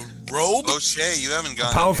A robe. O'Shea, you haven't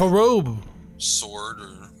got powerful robe. a sword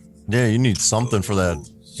or Yeah, you need something for that.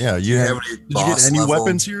 Yeah, you have have. any Did you get boss any level?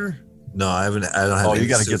 weapons here? No, I haven't. I don't have. Oh, any you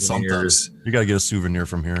got to get something. souvenirs. You got to get a souvenir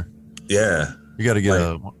from here. Yeah. You got to get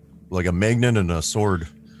a magnet and a sword.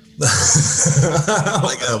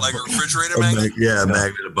 like a refrigerator magnet. Yeah, a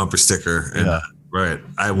magnet, a bumper sticker. And, Yeah. right.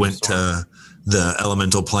 I went to the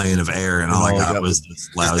elemental plane of air, and all I got was this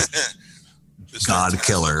loud This god fantastic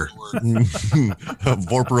killer. sword. A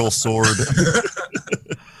Vorpal sword.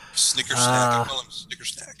 Snicker snack. I call him Snicker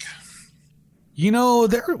snack.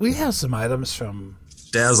 We have some items from.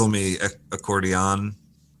 Dazzle me, accordion.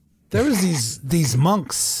 There was these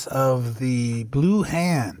monks of the Blue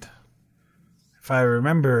Hand, if I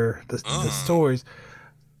remember the stories.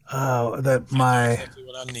 That my Exactly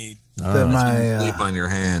what I need. Sleep on your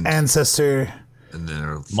hand, ancestor and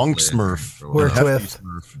then Monk Smurf. worked Hefty with.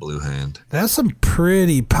 Smurf. blue hand. That's some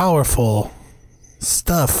pretty powerful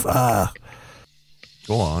stuff.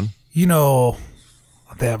 Go on.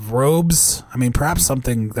 They have robes. I mean, perhaps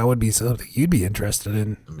something that would be something you'd be interested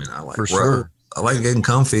in. I mean, I like For sure. I like getting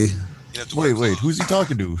comfy. You have to wear Wait, who's he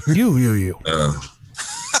talking to? You.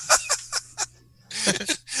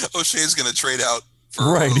 O'Shea's gonna trade out.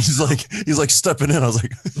 For Right, robes. he's like stepping in. I was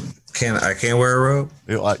like, I can't wear a robe?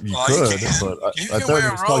 you Oh, could, you but can I thought wear he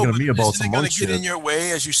a was talking robe, to me but about isn't some it monk Get shit. in your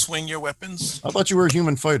way as you swing your weapons. I thought you were a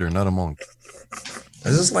human fighter, not a monk. I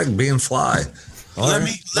just like being fly. Let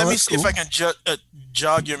me see if I can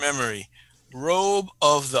jog your memory. Robe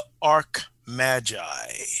of the Arc Magi.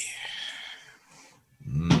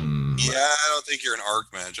 Yeah, I don't think you're an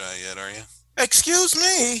Arc Magi yet, are you? Excuse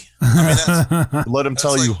me. I mean, that's, Let him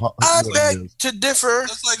tell like- you how, I what it beg is. to differ.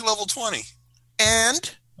 that's like level 20.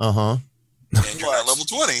 And Uh-huh. And you're not level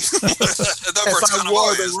 20. That part's kind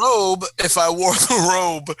of if I wore the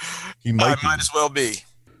robe, He I might be. might as well be.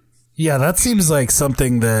 Yeah, that seems like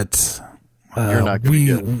something that You're not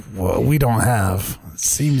gonna we don't have. It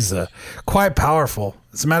seems quite powerful.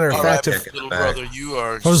 As a matter of fact, right, Little back. brother, you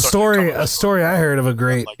are. a starting to come story I heard of a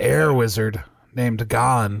great like air that. wizard named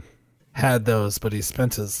Gon had those, but he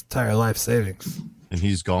spent his entire life savings. And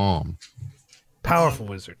he's gone. Powerful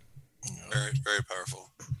wizard. Very, very powerful.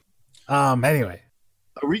 Anyway,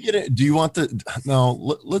 Are we gonna? Do you want the? No.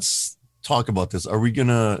 Let's talk about this. Are we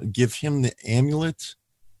gonna give him the amulet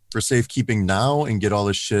for safekeeping now and get all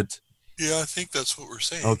this shit? Yeah, I think that's what we're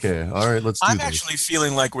saying. Okay. All right. Let's do I'm this. actually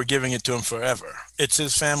feeling like we're giving it to him forever. It's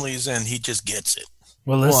his family's, and he just gets it.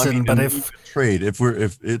 well, Well, I listen, mean, but and if we could trade, if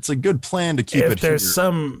it's a good plan to keep if it there's here.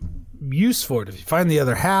 some use for it, if you find the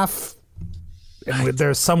other half, and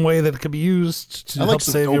there's some way that it could be used to I like help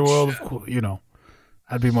some save your dope world,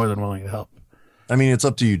 I'd be more than willing to help. I mean, it's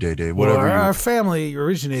up to you, Day Day. Whatever. Well, our you, family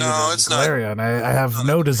originated No, in it's not. Galarian. I have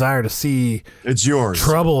no desire to see it's yours.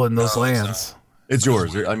 trouble in those No, it's lands. It's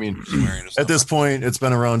yours. I mean, Wearing it. at this point, it's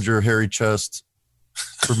been around your hairy chest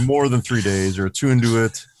for more than 3 days. You're attuned to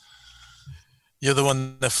it. You're the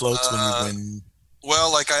one that floats when you win.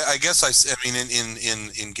 Well, like I guess I mean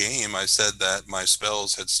in game I said that my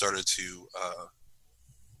spells had started to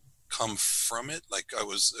come from it. Like it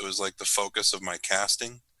was like the focus of my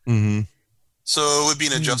casting. Mm-hmm. So it would be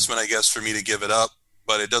an adjustment, I guess, for me to give it up.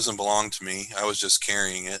 But it doesn't belong to me. I was just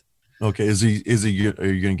carrying it. Okay. Are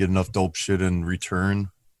you gonna get enough dope shit in return?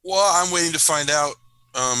 Well, I'm waiting to find out.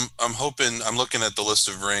 I'm hoping. I'm looking at the list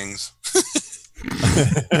of rings.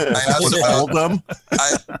 I asked What, all of them?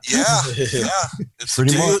 yeah. It's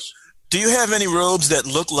Pretty Do you- much. Do you have any robes that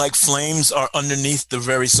look like flames are underneath the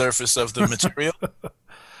very surface of the material?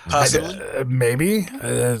 Possibly. Maybe,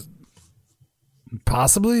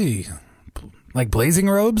 possibly, like blazing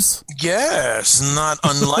robes. Yes, not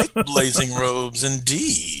unlike blazing robes,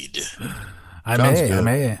 indeed. I John's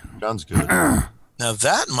may. good. John's good. Now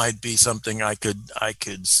that might be something I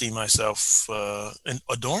could see myself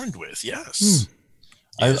adorned with. Yes.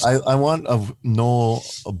 I want to know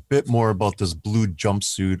a bit more about this blue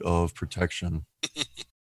jumpsuit of protection.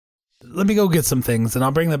 Let me go get some things, and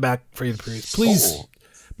I'll bring them back for you to peruse. Please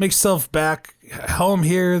make yourself back home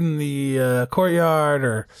here in the courtyard,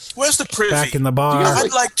 or where's the privy? back in the bar.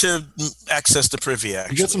 I'd like to access the privy.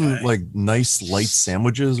 Actually, You got some like nice light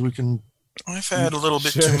sandwiches we can. I've had a little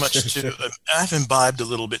bit too much too. I've imbibed a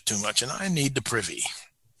little bit too much, and I need the privy.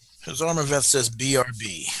 Because Armaveth says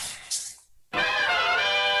BRB.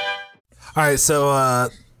 All right, so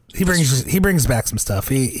he brings back some stuff.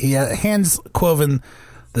 He hands Quoven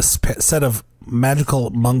this set of magical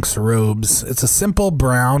monk's robes. It's a simple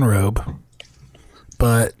brown robe,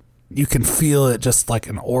 but you can feel it just like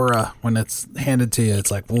an aura when it's handed to you. It's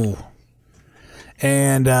like, ooh.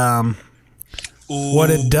 And what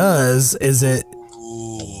it does is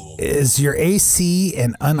your AC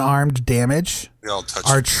and unarmed damage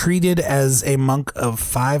are treated as a monk of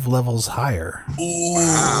 5 levels higher.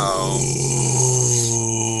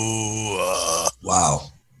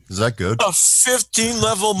 Wow. Is that good? A 15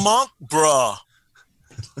 level monk, bruh.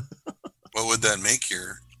 What would that make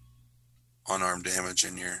your unarmed damage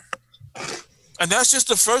in your? And that's just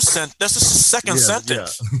the first sentence. That's just the second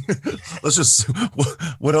sentence. Yeah. Let's just.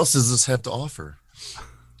 What else does this have to offer?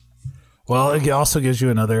 Well, it also gives you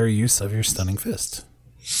another use of your stunning fist.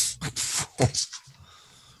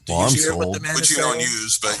 Well, I'm sold. Which you don't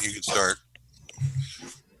use, but you could start.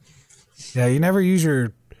 Yeah, you never use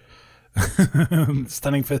your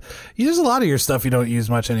stunning fist. You use a lot of your stuff you don't use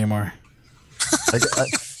much anymore.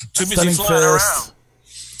 Too busy Stunning flying fist. around.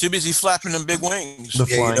 Too busy flapping them big wings. The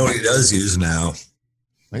Yeah, you know what he does use now?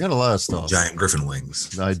 I got a lot of stuff. Giant griffin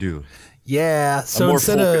wings. I do. Yeah, so more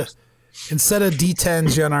instead focused. of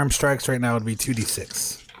D10s, your unarmed strikes right now would be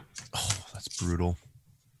 2D6. Oh, that's brutal.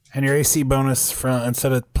 And your AC bonus from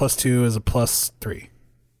instead of +2 is a +3.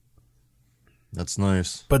 That's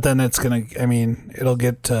nice. But then it's gonna. I mean, it'll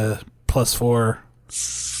get to +4.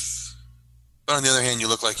 But on the other hand, you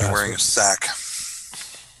look like you're wearing a sack.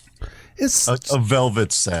 It's A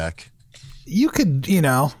velvet sack. you could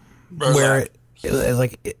wear it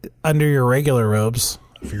like under your regular robes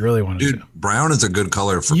if you really wanted Dude, to. brown is a good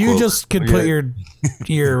color for You Quoven. just could put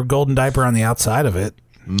your golden diaper on the outside of it.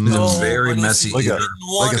 It's very messy. Like a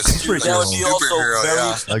superhero. That would be also Superhero, very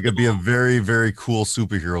yeah. I could be a very, very cool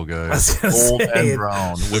superhero guy. was gonna Gold say and it.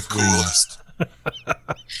 brown The with wings. coolest.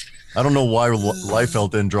 I don't know why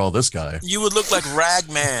Liefeld didn't draw this guy. You would look like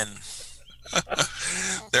Ragman.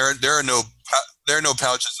 There are no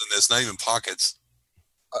pouches in this, not even pockets.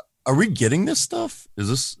 Are we getting this stuff? Is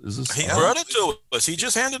this? He brought it to us. He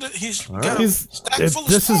just handed it. He's All got right. a stack full of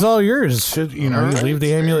This stuff. is all yours. Should you All right. leave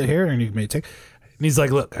the amulet here and you may take. And he's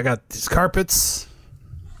like, "Look, I got these carpets.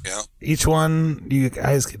 Yeah. Each one, you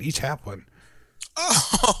guys could each have one."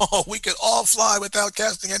 Oh, we could all fly without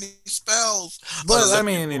casting any spells. But I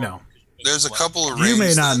mean, There's a couple of rings. you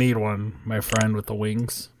may not that- need one, my friend with the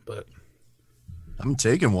wings, but I'm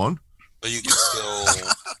taking one. But you can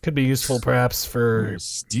still could be useful perhaps for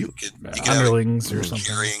Steal. you could have underlings or it something.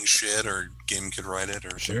 carrying shit, or Game could write it,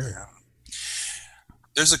 or Sure. something.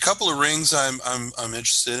 There's a couple of rings I'm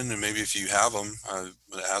interested in, and maybe if you have them, I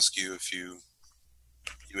would ask you if you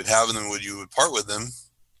would have them, would you would part with them?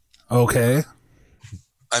 Okay.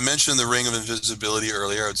 I mentioned the ring of invisibility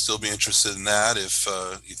earlier. I would still be interested in that if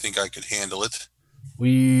you think I could handle it.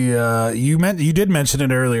 You did mention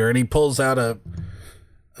it earlier, and he pulls out a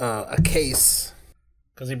case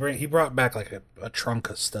because he brought back like a trunk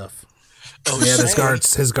of stuff. Oh, He had his say,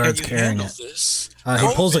 guards can you carrying handle it. this?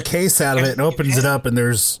 He pulls a case out of it and opens it up, and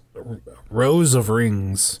there's rows of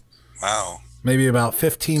rings. Wow. Maybe about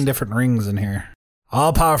 15 different rings in here.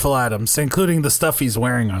 All powerful items, including the stuff he's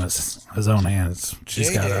wearing on his own hands. She's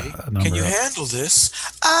got a number Can you of. handle this?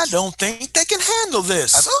 I don't think they can handle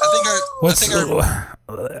this.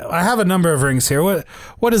 I have a number of rings here.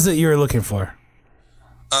 What is it you're looking for?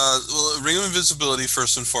 Well, ring of invisibility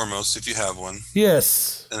first and foremost, if you have one.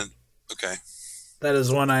 Yes, Okay. that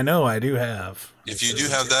is one I know I do have. If you do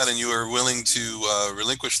have that and you are willing to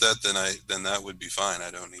relinquish that, then that would be fine.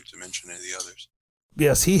 I don't need to mention any of the others.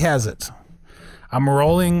 Yes, he has it. I'm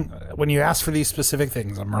rolling when you ask for these specific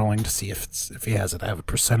things. I'm rolling to see if he has it. I have a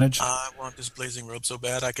percentage. I want this blazing robe so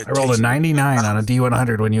bad I could. I rolled a taste it. 99 on a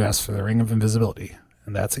D100 when you asked for the ring of invisibility,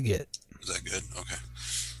 and that's a get. Is that good? Okay.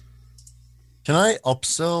 Can I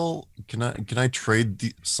upsell? Can I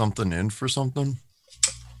trade something in for something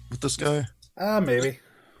with this guy? Maybe.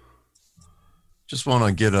 Just want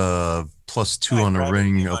to get a +2 on the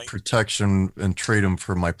ring of protection and trade him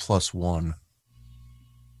for my +1.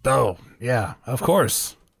 Oh, yeah, of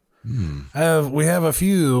course. We have a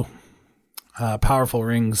few powerful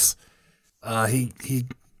rings. He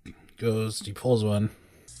pulls one.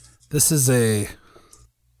 This is a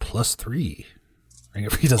 +3 ring.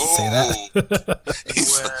 If he doesn't say that.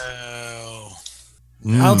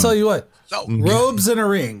 Well, I'll tell you what. so Robes and a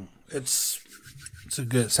ring. It's a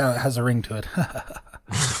good sound. It has a ring to it.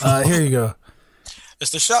 Here you go.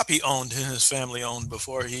 it's the shop he owned and his family owned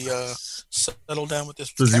before he settled down with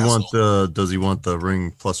this. Does he castle. want the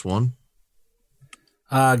ring +1?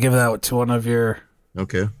 Give that to one of your.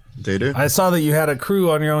 Okay. Data. I saw that you had a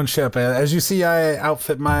crew on your own ship. As you see, I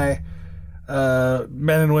outfit my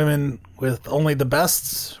men and women with only the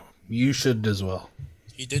best. You should as well.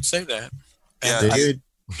 He did say that. Yeah, And Data.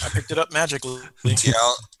 I picked it up magically. Yeah,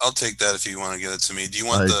 I'll take that if you want to give it to me. Do you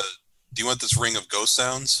want this ring of ghost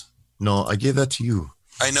sounds? No, I gave that to you.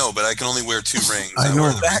 I know, but I can only wear 2 rings. I know.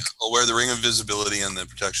 I'll wear the ring of visibility and the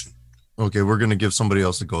protection. Okay, we're gonna give somebody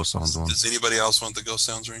else the ghost sounds one, Does anybody else want the ghost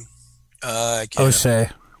sounds ring? I can't. O'Shea.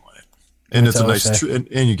 and it's a That's nice O'Shea.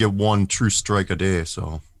 and you get 1 true strike a day,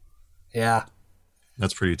 so Yeah.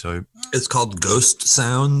 that's pretty tight. It's called Ghost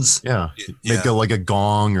Sounds. Yeah, Yeah. make it like a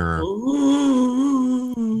gong or.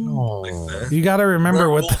 Like that. You got to remember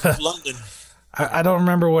what Werewolf the. of London. I don't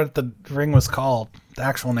remember what the ring was called. The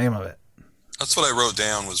actual name of it. That's what I wrote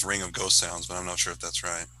down was ring of ghost sounds, but I'm not sure if that's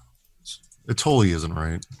right. It totally isn't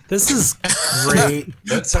right. This is great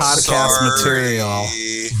podcast material.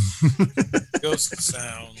 Ghost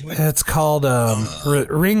sound. It's called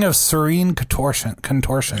Ring of Serene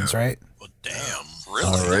Contortions, right? Well, damn. Really?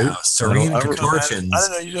 All right. Now, Serene I don't- Contortions I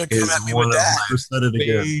don't know. You're gonna is come at me one with of that. my Said it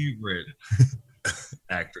again. favorite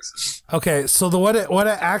actresses. Okay, so what it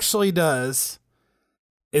actually does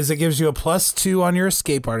is it gives you a +2 on your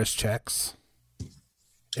escape artist checks.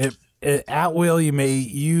 It at will you may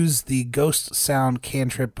use the ghost sound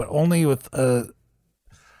cantrip, but only with the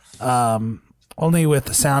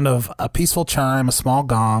sound of a peaceful chime, a small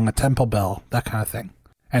gong, a temple bell, that kind of thing.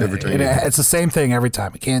 And Every time. it's the same thing every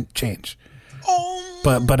time. It can't change.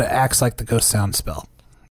 But it acts like the ghost sound spell.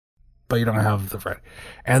 But you don't have the friend.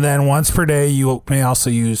 And then once per day, you may also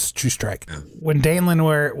use True Strike. When Danelin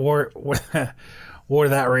wore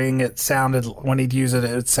that ring, it sounded, when he'd use it,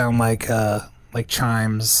 it would sound like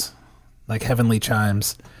chimes, like heavenly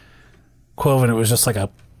chimes. Quoven, it was just like a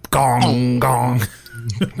gong, gong.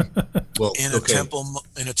 Well, In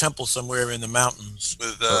a temple somewhere in the mountains.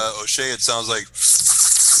 With O'Shea, it sounds like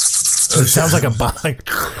It sounds like a like,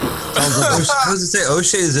 I was going to say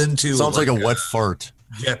O'Shea is into Sounds like a wet fart.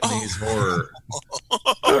 Japanese horror,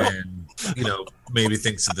 and maybe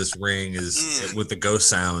thinks that this ring is with the ghost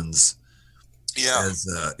sounds yeah. as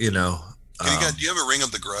Do you have a ring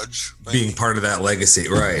of the grudge? being part of that legacy,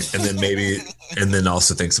 right? And then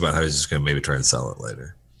also thinks about how he's just going to maybe try and sell it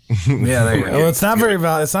later. yeah, there you go. Well, it's not very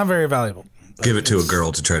valuable. Give it to a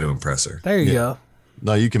girl to try to impress her. There you go.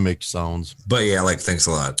 No, you can make sounds. But yeah, thanks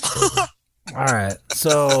a lot. All right,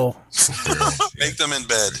 so Make them in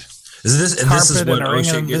bed. Is this Carpet what and a ring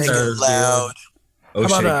O'Shea of gets Make out it of loud.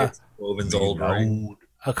 O'Shea How about gets Woven's old ring.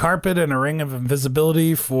 a carpet and a ring of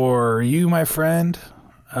invisibility for you, my friend.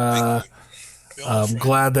 I'm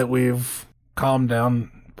glad that we've calmed down,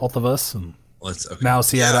 both of us, and Let's okay. now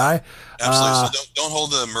see eye to eye. Absolutely. So don't hold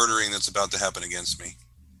the murdering that's about to happen against me.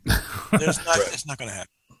 It's not going to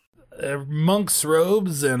happen. Monk's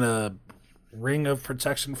robes and a ring of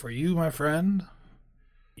protection for you, my friend.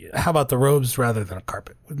 How about the robes rather than a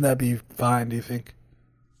carpet? Wouldn't that be fine, do you think?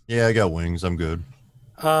 Yeah, I got wings. I'm good.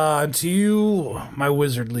 And to you, my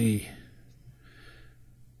wizardly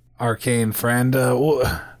arcane friend,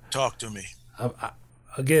 Talk to me.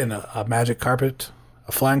 again, a magic carpet,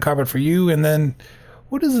 a flying carpet for you, and then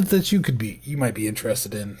what is it that you might be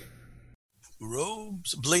interested in?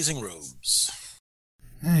 Robes, blazing robes.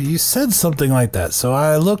 Yeah, you said something like that, so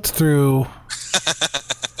I looked through.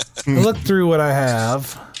 What I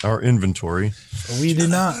have. Our inventory. We do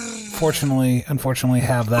not, unfortunately,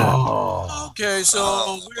 have that. Okay,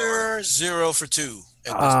 so we're 0 for 2.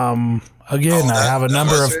 Again, I have a that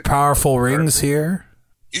number of wizard? powerful rings here.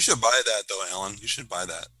 You should buy that though, Alan. You should buy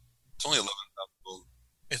that. It's only 11,000 gold.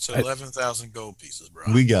 It's 11,000 gold pieces, bro.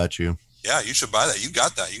 We got you. Yeah, you should buy that. You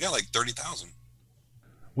got that. You got like 30,000.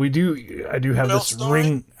 I do have What this else,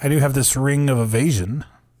 ring. I do have this ring of evasion.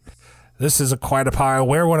 This is quite a power. I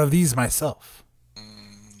wear one of these myself.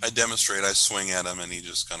 I demonstrate. I swing at him, and he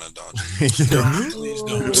just kind of dodges. Please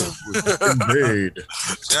don't. Indeed.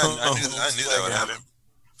 Yeah, I knew that would happen.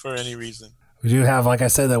 For any reason. We do have, like I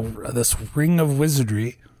said, this ring of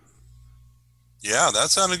wizardry. Yeah, that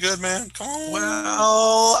sounded good, man. Come on.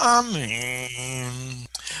 Well, I mean,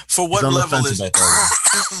 For what He's on the level fence is about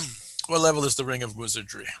that what level is the Ring of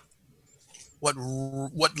Wizardry? What ring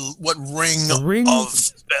The ring of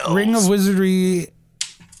spells? Ring of Wizardry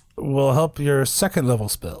will help your second level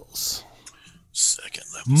spells. Second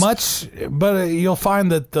level. But you'll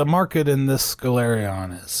find that the market in this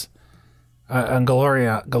Galarian is, and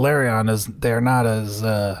Galarian is, they're not as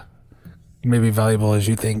maybe valuable as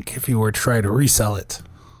you think if you were to try to resell it.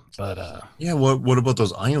 But Yeah, what about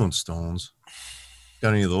those Ion Stones?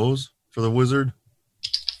 Got any of those for the wizard?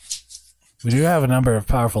 we do have a number of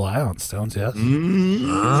powerful Ion Stones, yes. Do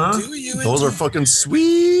you Those are fucking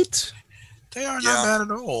sweet. They are not Yeah. bad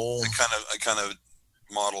at all. I kind of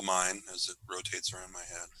model mine as it rotates around my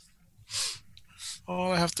head.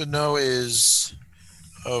 All I have to know is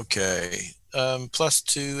okay.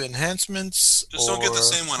 +2 enhancements. Just don't get the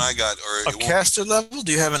same one I got, or A it won't, caster level?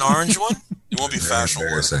 Do you have an orange one? it won't be fashionable.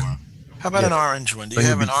 Embarrassing. How about an orange one? Do you Then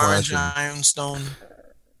have you'd an be orange clashing. iron stone?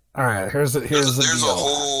 All right, here's the There's a deal.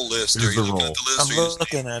 whole list. Are Here's you the looking roll. at the list? I'm or you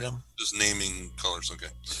looking at them. just naming colors?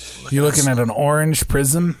 Okay. You looking at an orange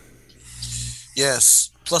prism? Yes,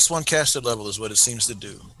 +1 caster level is what it seems to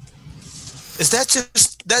do. Is that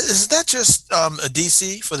just a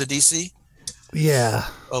DC for the DC? Yeah.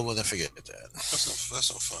 Oh well, then forget that.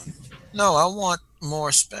 That's no fun. No, I want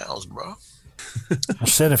more spells, bro. Well,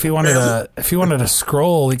 shit, if you wanted a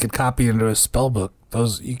scroll, you could copy into a spell book.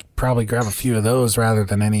 Those you could probably grab a few of those rather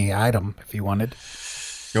than any item if you wanted.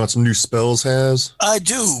 You want some new spells, Has? I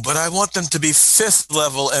do, but I want them to be 5th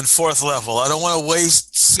level and 4th level. I don't want to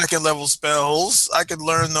waste 2nd level spells. I could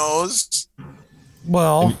learn those.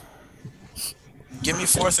 Well, Give me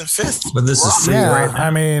 4th and 5th. But this is free yeah, right now.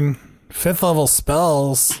 I mean, 5th level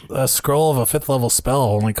spells, a scroll of a 5th level spell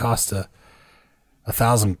only costs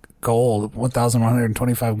 1,000 gold,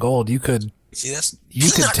 1,125 gold. You could See, that's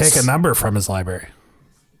take peanuts. a number from his library.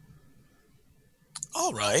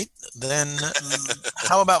 All right, then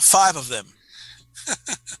how about 5 of them?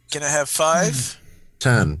 Can I have 5?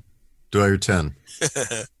 10. Do I hear 10?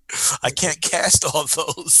 I can't cast all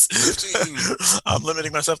those. 15. I'm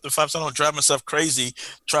limiting myself to 5 so I don't drive myself crazy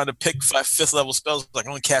trying to pick 5 5th level spells. I can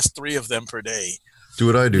only cast 3 of them per day. Do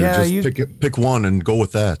what I do. Yeah, Just pick one and go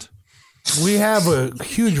with that. We have a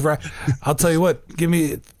huge. I'll tell you what. Give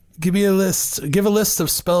me a list. Give a list of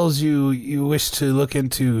spells you wish to look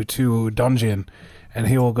into to Dungeon, and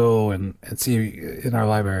he will go and see in our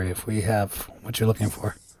library if we have what you're looking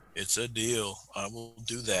for. It's a deal. I will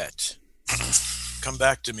do that. Come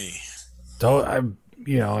back to me.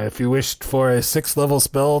 If you wished for a 6th level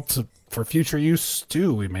spell for future use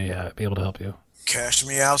too, we may be able to help you. Cash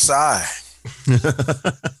me outside.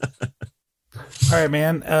 All right,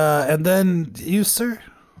 man. And then you, sir,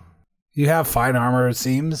 you have fine armor, it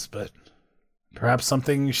seems, but perhaps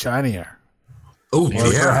something shinier, Oh, or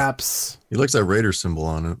yeah. perhaps, He likes that Raider symbol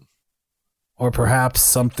on it. or perhaps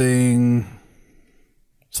something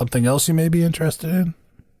else you may be interested in.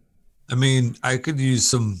 I mean, I could use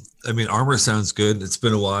some. I mean, armor sounds good. It's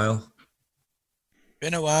been a while.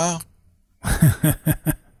 Been a while.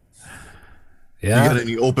 You Yeah. got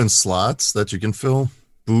any open slots that you can fill?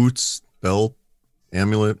 Boots, belt,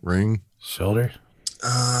 amulet, ring? Shoulder.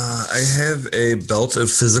 I have a belt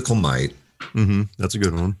of physical might. Mm-hmm. That's a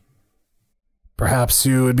good one. Perhaps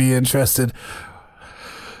you would be interested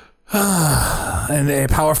in a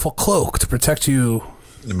powerful cloak to protect you.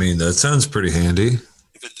 I mean, that sounds pretty handy.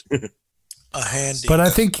 A handy. But I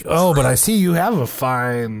think, but I see you have a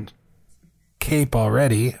fine cape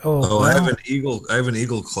already. Oh, I well, have an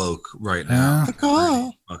eagle cloak right now.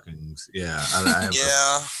 Oh. Fucking yeah. I have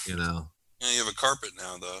Yeah. you know. Yeah, you have a carpet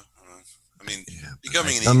now, though. I mean, Yeah,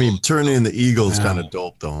 becoming an I mean, eagle- turning in the eagle's Yeah. kind of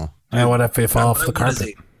dope, though. yeah, what if it fall off the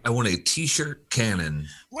carpet? I want a t-shirt cannon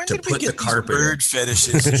when to did we put the get these carpet bird in.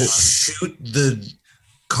 fetishes? Shoot the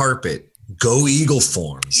carpet. Go eagle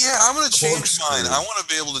form. Yeah, I'm going to change Corkscrew. mine. I want to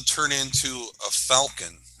be able to turn into a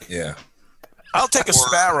falcon. Yeah. I'll take a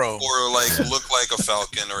sparrow. Or like look like a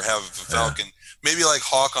falcon or have a falcon. Maybe like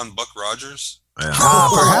Hawk on Buck Rogers. Yeah.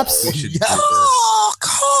 Perhaps. We should do that.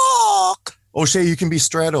 Hawk. O'Shea, you can be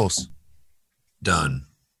Stratos. Done.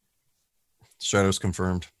 Stratos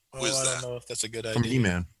confirmed. Who is I that? don't know if that's a good From idea.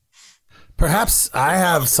 E-Man. Perhaps I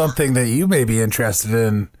have something that you may be interested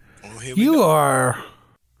in. Oh, here we You go. are.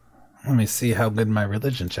 Let me see how good my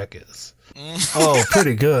religion check is. Oh,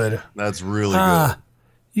 pretty good. That's really Ah,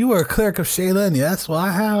 you are a cleric of Shaylin, yes? Well,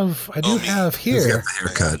 I do me. have He's here. got the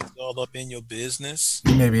haircut. It's all up in your business.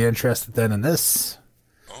 You may be interested then in this.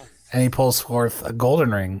 Oh. And he pulls forth a golden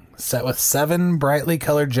ring set with 7 brightly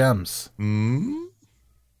colored gems. good. Mm?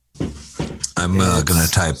 I'm gonna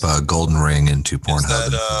type golden ring into Is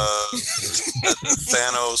Pornhub. that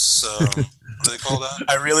Thanos What do they call that?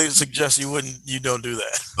 I really suggest you don't do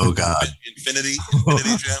that. Oh God. Infinity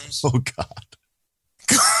gems. Oh God.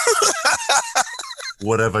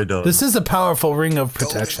 What have I done? This is a powerful ring of Golden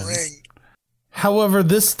protection. ring. However,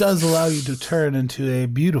 this does allow you to turn into a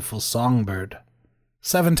beautiful songbird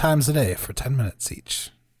 7 times a day for 10 minutes each.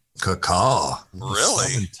 Caw. Really?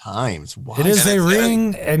 7 times. Wow. It is And a it's-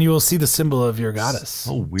 ring, and you will see the symbol of your goddess.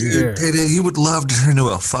 So weird. Here. Payday, you would love to turn into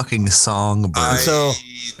a fucking songbird. I So-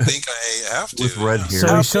 think I have to. With red hair. So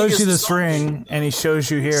How he shows big you is the this ring, and he shows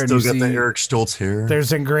you here, Still and got you the see Eric Stoltz hair.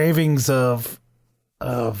 there's engravings of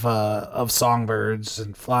songbirds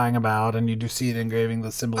and flying about, and you do see it engraving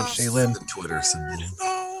the symbol of Shaylin. The Twitter symbol.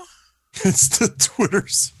 Oh, It's the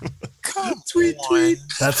Twitters. come Tweet, on. tweet.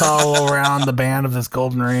 That's all around the band of this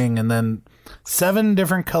golden ring, and then 7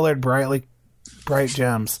 different colored bright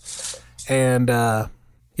gems, and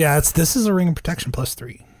this is a ring of protection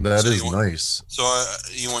 +3. That So is you want- nice. So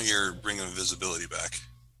you want your ring of invisibility back?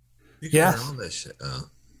 You can Yeah. wear all this shit.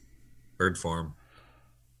 Bird form.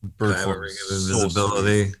 Bird I have a form ring is of so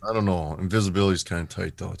invisibility. sweet. I don't know. Invisibility's kind of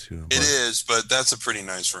tight though too. It but- is, but that's a pretty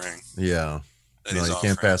nice ring. Yeah. That No, he's you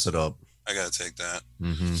can't offering. pass it up. I gotta take that.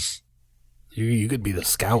 Mm-hmm. You could be the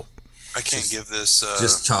scout. I can't give this.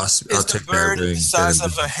 Just toss. I'll Is the take that bird ring. the size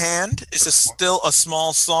of a hand? Is it still a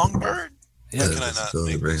small songbird? Yeah. Can I not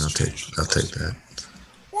make ring. this I'll change? take that.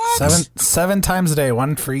 What? 7 times a day,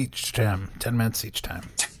 1 for each gem, 10 minutes each time.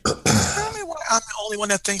 Tell me why I'm the only one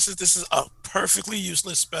that thinks that this is a perfectly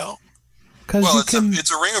useless spell. Because Well, you it's can.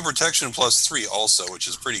 a ring of protection +3 also, which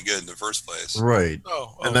is pretty good in the first place. Right.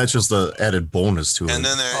 Oh, And that's just the added bonus to it. And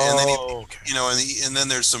then okay. and then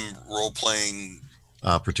there's some role playing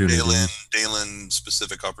Opportunity. Dalen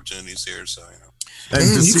specific opportunities here. So And Man,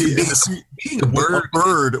 to you see, could be- and to see Being a bird, a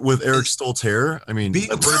bird with Eric Stoltz hair. I mean,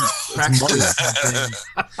 being a bird is that's practically money. the same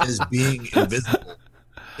thing as being invisible.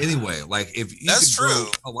 Anyway, like if you that's could go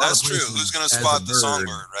true. a lot of That's true. places Who's going to as spot a the bird,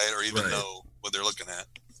 songbird, right? Or even Right. know what they're looking at?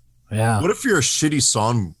 Yeah. What if you're a shitty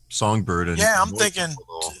songbird? And Yeah, I'm thinking.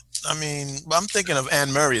 I'm thinking of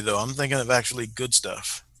Anne Murray though. I'm thinking of actually good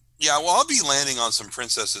stuff. Yeah, well, I'll be landing on some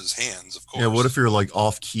princesses' hands, of course. Yeah. What if you're like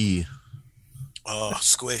off key? Oh,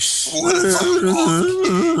 squish. What if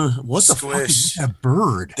I'm What the fuck is Squish. that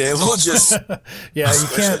bird? They will just. Yeah, you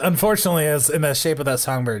can't. Unfortunately, as in the shape of that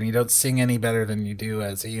songbird, you don't sing any better than you do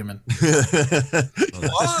as a human.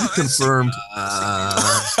 Confirmed.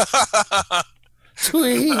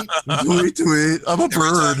 Tweet. Tweet, tweet. I'm a Every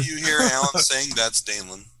bird. time you hear Alan saying, that's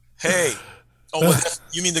Dalen. Hey. Oh, what,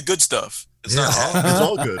 you mean the good stuff? It's not Yeah. Alan. It's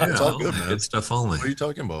all good. It's all good, man. Good stuff only. What are you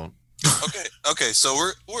talking about? Okay. So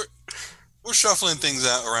we're shuffling things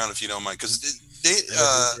out around if you don't mind, because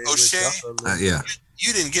O'Shea, Yeah,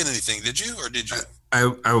 you didn't get anything, did you, or did you?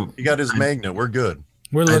 I He got his magnet. We're good.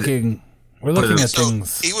 We're looking. We're looking at So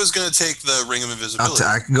things. he was going to take the ring of invisibility.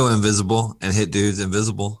 I can go invisible and hit dudes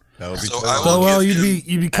invisible. That would be So cool. I will So well, give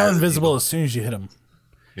you'd become as invisible as soon as you hit him.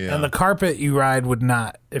 Yeah. And the carpet you ride would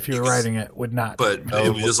not, if you were riding it, would not. But Oh,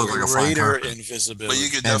 it would just look like a flying Greater carpet. invisibility. But you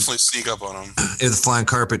could definitely sneak up on him. If the flying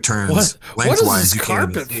carpet turns what is lengthwise, this you can't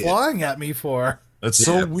even carpet see it. flying at me for? That's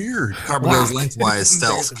Yeah. so weird. Carpet goes lengthwise,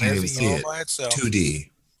 stealth, There's can't even everything see all it. by itself. 2D.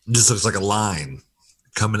 It just looks like a line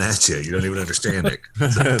coming at you. You don't even understand it.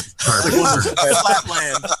 That's Carpet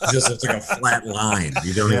Flatland. just looks like a flat line.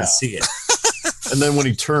 You don't Yeah. even see it. And then when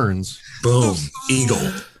he turns, Boom.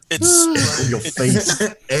 Eagle. It's in your face,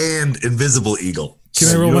 And invisible eagle. Can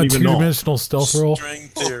I You roll don't my even know. two-dimensional stealth roll? string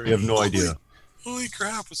theory. you have no idea. Holy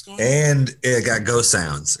crap, what's going on? And it got ghost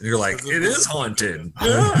sounds. And you're like, it is haunted.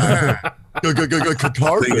 Yeah. Go, go, go, go, So you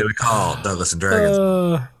carpet. get a call, Douglas and Dragons.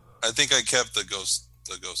 I think I kept the ghost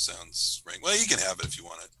sounds ring. Well, you can have it if you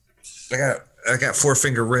want it. I got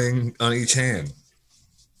 4-finger ring on each hand.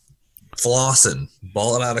 Flossing,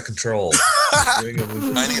 balling out of control.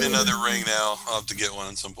 I need another ring now. I'll have to get one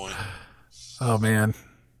at some point. Oh man.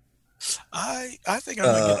 I think I'm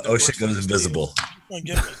gonna get the Ocean first one goes this invisible game. I'm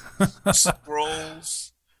gonna get it.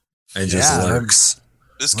 Scrolls. and just Yeah, lurks.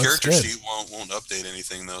 This That's character good. sheet won't update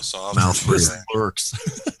anything though, so I'll Mouth have to do Just that. lurks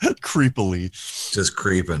creepily. Just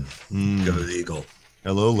creeping. Mm. Goes eagle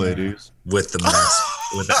Hello, ladies. with the mask,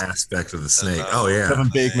 with the aspect of the snake. Oh yeah, Kevin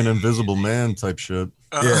Bateman, Invisible Man type shit.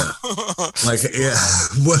 yeah. Like yeah.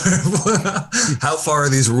 How far are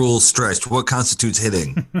these rules stretched? What constitutes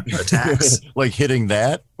hitting? Attacks. Like hitting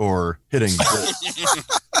that or hitting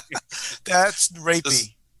this. That's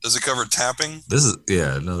rapey. Does it cover tapping? This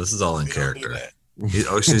is all in We don't do character. that.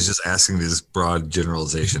 Ocean's just asking these broad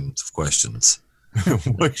generalizations of questions.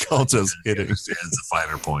 What counts as hitting? Understands the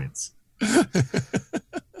finer points. We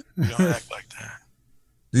don't act like that.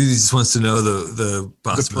 He just wants to know the The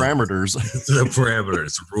possibilities. parameters. The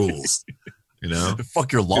parameters, rules. You know,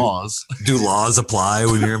 Fuck your laws. do laws apply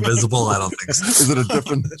when you're invisible? I don't think so. Is it a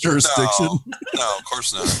different jurisdiction? No, of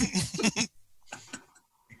course not.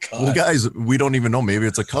 Well, guys, we don't even know. Maybe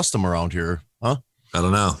it's a custom around here, huh? I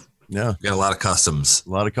don't know. Yeah, We got a lot of customs. a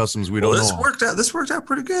lot of customs we Well, don't this know. worked out. This worked out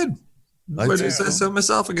pretty good. I I think just so. say so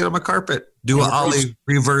myself and get on my carpet. Do Yeah, an ollie,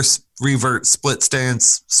 reverse, revert, split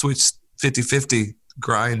stance, switch 50-50,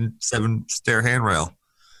 grind, 7-stair handrail.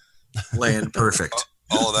 Land perfect.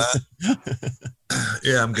 All of that.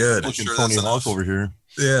 Yeah, I'm good. I'm Fucking sure Tony that's Hawk enough. over here.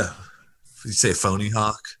 Yeah. You say phony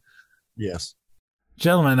hawk? Yes.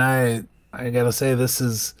 Gentlemen, I gotta say this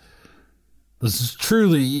is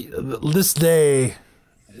truly this day.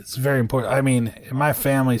 It's very important. I mean, in my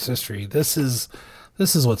family's history, this is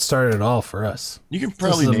what started it all for us. You can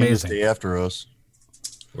probably is name this amazing. day after us.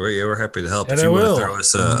 We're happy to help. And if I you want will. to throw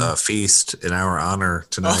us a feast in our honor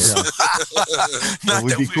tonight. Not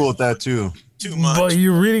We'd that be we- cool with that too. Too much. But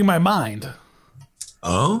you're reading my mind.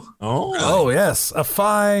 Oh? Oh, Oh yes, a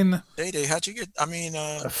fine Day, how'd you get? I mean,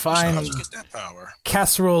 fine- how'd you get that power?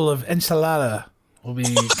 casserole of enchilada will be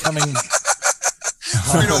coming.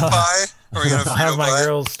 Frito pie? Are we gonna I'll have Frito my pie?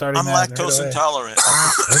 girls starting I'm that lactose right away. intolerant.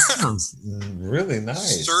 That sounds really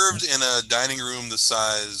nice. Served in a dining room the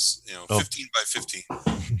size, Oh. 15 by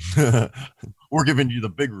 15. we're giving you the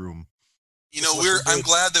big room. You know, I'm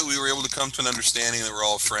glad that we were able to come to an understanding that we're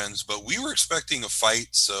all friends, but we were expecting a fight,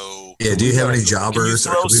 so Yeah, do you have any jobbers?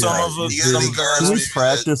 throw Or do we some like- of us- you got any Some guards? Can we maybe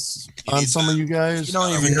practice you on need some to- of you guys? You don't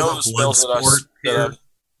we even have know a the spells that blood sport I here.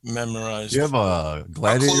 memorized. Do you have a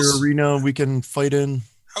gladiator close? arena we can fight in?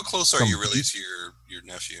 How close are Some you really beef? to your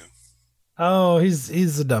nephew? Oh,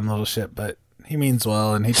 he's a dumb little shit, but he means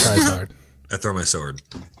well and he tries hard. I throw my sword.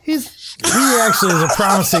 He actually is a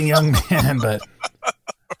promising young man, but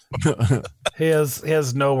he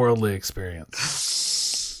has no worldly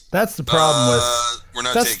experience. That's the problem with. We're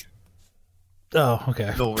not that's- taking. Oh,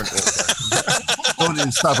 okay. No, don't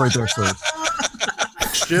even stop right there, sir.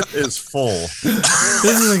 Ship is full.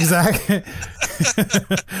 This is exactly.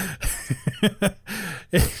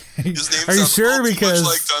 His name Are you sounds sure? all too much Because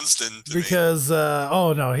like Dunstan to me.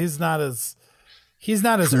 oh no, he's not as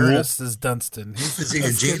earnest as Dunstan. Is he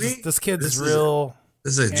a genie? This kid's This is real.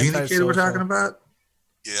 This is a genie kid we're Antisocial. talking about?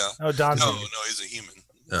 Yeah. Oh, Dante. No, he's a human.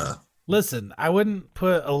 Listen, I wouldn't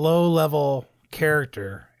put a low level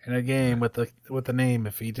character in a game with a name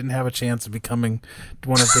if he didn't have a chance of becoming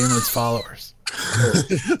one of Damon's followers. But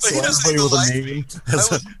he doesn't Everybody even with a like. name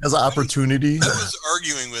has an opportunity. I was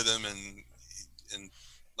arguing with him and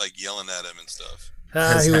like yelling at him and stuff.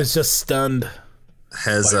 He was just stunned.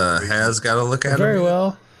 Has got to look at Very him?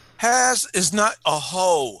 well. Has is not a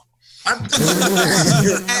hoe.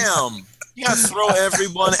 Damn. You gotta throw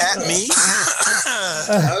everyone at me?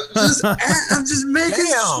 I'm just making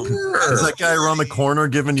Damn. sure. Is that guy around the corner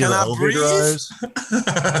giving you Can the I elevator breathe? eyes? We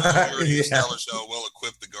already established how well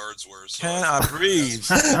equipped the guards were. So Can I breathe?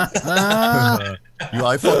 You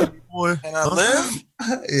iPhone boy? Can I live?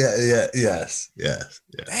 Yes.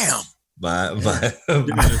 Damn. My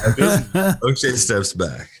O'Shea steps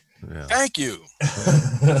back. Thank you.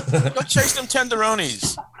 Go chase them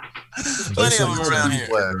tenderonis. There's plenty of them around here.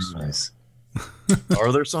 Nice.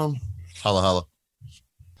 Are there some? Holla holla.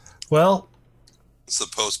 Well, it's the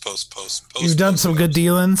post. you've done some good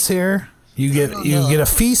dealings here. You get a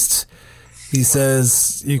feast. He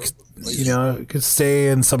says you could stay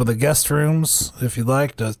in some of the guest rooms if you'd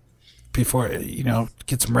like to before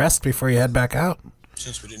get some rest before you head back out.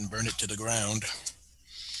 Since we didn't burn it to the ground.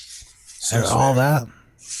 And all that.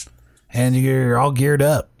 And you're all geared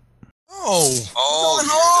up. Oh, All going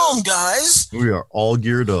home, guys. We are all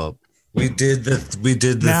geared up. We did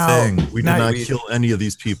the Now- thing. We did Now not you- kill any of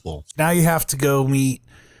these people. Now you have to go meet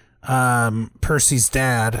Percy's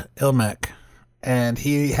dad, Ilmek, and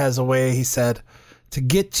he has a way, he said, to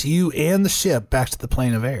get you and the ship back to the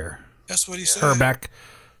plane of air, That's what he said. or back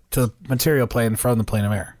to the material plane from the plane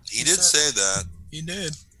of air. He did say that. He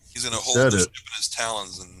did. He's going to hold Said the it. ship in his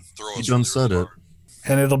talons and throw He us. done really said it. hard.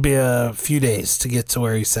 And it'll be a few days to get to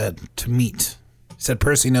where he said to meet. He said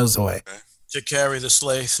Percy knows the way. To carry the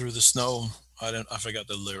sleigh through the snow. I forgot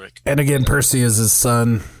the lyric. And again, Percy is his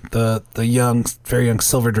son, the young, very young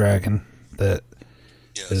silver dragon that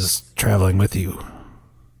Yes. is traveling with you.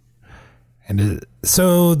 And do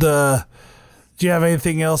you have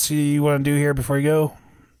anything else you want to do here before you go?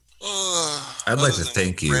 I'd like other to than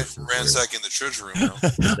thank you. Ransacking the treasure room now.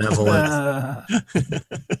 Benevolent.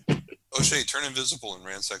 O'Shea, turn invisible and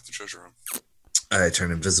ransack the treasure room. I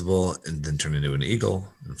turn invisible and then turn into an eagle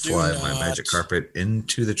and fly my not. magic carpet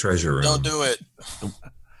into the treasure room. Don't do it.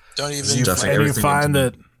 Don't even. Stuffing And you everything find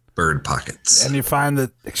into that bird pockets.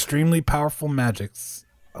 extremely powerful magics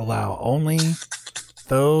allow only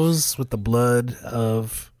those with the blood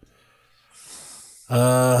of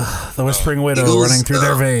the Whispering Widow Eagles? running through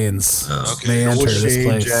their veins may enter this O'Shea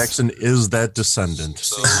place. Jackson is that descendant.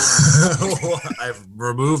 So I've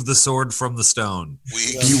removed the sword from the stone. we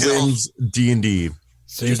He kill, wins D&D.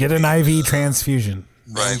 So you get an IV transfusion.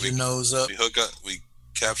 right? Bend your nose up. We hook up. We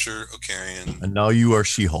capture Okarian. And now you are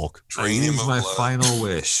She-Hulk. I Drain him use of my blood. final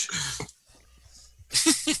wish.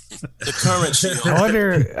 The current shield.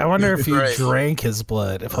 I wonder if you Right. drank his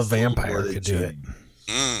blood, if a vampire could do it.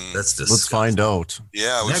 Mm, That's disgusting. Let's find out.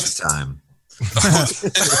 yeah, we Next should. time.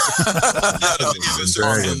 That'll give us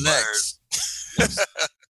all Dragon. the next.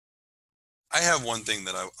 I have one thing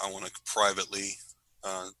that I want to privately,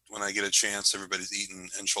 when I get a chance, everybody's eating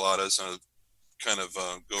enchiladas, I'll kind of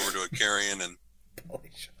go over to a carrion and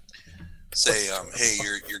say, hey,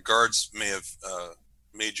 your guards may have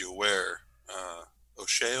made you aware.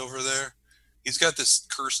 O'Shea over there, he's got this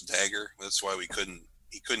cursed dagger. That's why he couldn't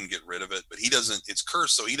get rid of it. But he doesn't. It's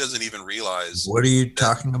cursed, so he doesn't even realize What are you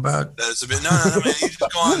talking about? that it's a bit. No,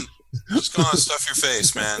 man. You just go on, stuff your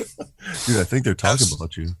face, man. Dude, I think they're talking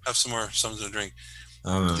about you. Have something to drink.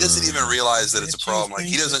 Oh, He doesn't even realize that it's a problem. Like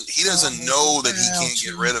he doesn't know that he can't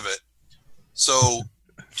get rid of it. So,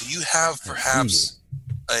 do you have perhaps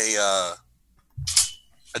a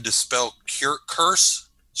dispel curse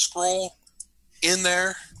scroll in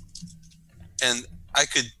there? And I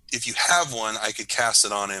could, if you have one, I could cast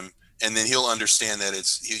it on him, and then he'll understand that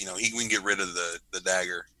we can get rid of the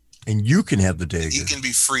dagger. And you can have the dagger. He can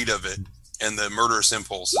be freed of it, and the murderous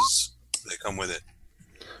impulses that come with it.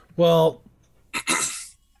 Well,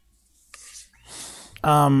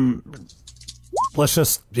 let's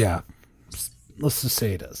just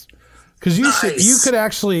say it is, because you could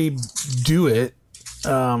actually do it.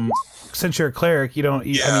 Since you're a cleric, I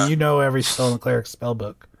mean, you know every spell in the cleric spell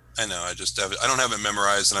book. I know. I just have it. I don't have it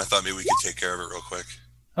memorized, and I thought maybe we could take care of it real quick.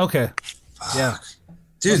 Okay. Yeah.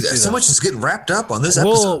 Dude, Let's do so that. much is getting wrapped up on this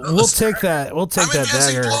episode. We'll take that. We'll take I'm that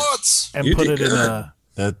advancing dagger plots. and You put did it good.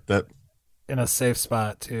 in a safe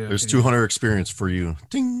spot too. There's 200 experience for you.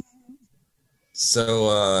 Ding.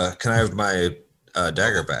 So, can I have my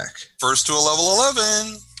dagger back? First to a level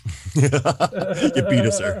 11. You beat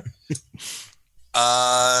us there.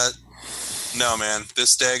 No, man.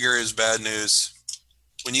 This dagger is bad news.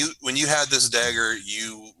 When you had this dagger,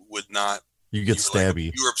 you would not. You get were like-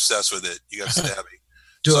 stabby. you were obsessed with it. You got stabby.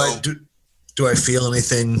 Do I feel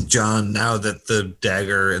anything, John? Now that the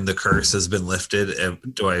dagger and the curse has been lifted,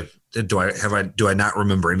 do I not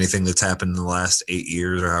remember anything that's happened in the last 8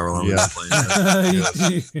 years or however long we've been playing? You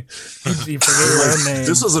forget your own name.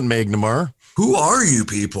 This isn't Magnamar. Who are you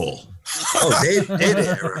people? Oh, they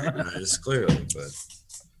didn't recognize clearly, but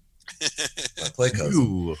I play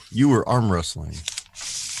cousin. You were arm wrestling.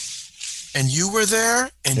 And you were there?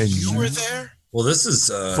 And you were there? Well, this is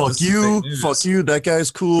Fuck this is you. fake news. Fuck you. That guy's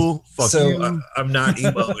cool. Fuck So you. I'm not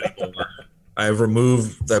emo anymore. I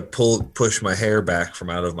push my hair back from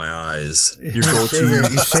out of my eyes. Your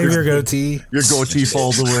goatee. You shave your goatee. Your goatee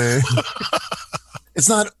falls away. It's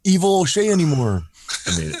not evil O'Shea anymore.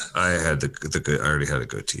 I mean, I had I already had a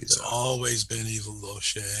goatee. It's Though. always been evil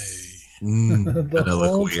O'Shea. I know,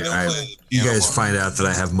 look, you guys Piano find out that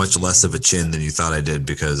I have much less of a chin than you thought I did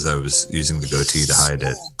because I was using the goatee to hide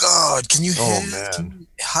it. Oh God! Can you man.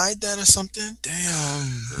 hide that or something?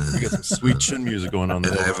 Damn. You got some sweet chin music going on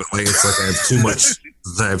there. And I have, it's like I have too much.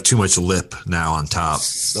 I have too much lip now on top.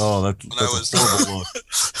 Oh, When I that's was- a horrible look.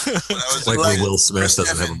 When I was Like Like when Will Smith Chris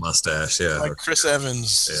doesn't have a Evans. mustache. Yeah. Like Chris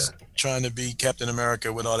Evans trying to be Captain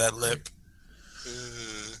America with all that lip.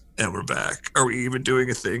 And we're back. Are we even doing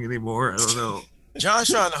a thing anymore? I don't know. John's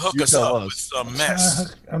trying to hook You us tell up us. with some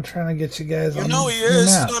mess. I'm trying to get you guys. You on know he the is.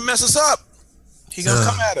 map. He's gonna mess us up. He gonna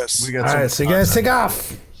come at us. We got All right, so you guys take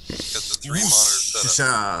off. got the 3 monitors set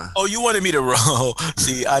up. Sha. Oh, you wanted me to roll?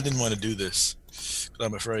 See, I didn't want to do this because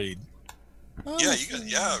I'm afraid.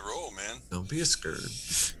 Yeah, roll, man. Don't be a scared.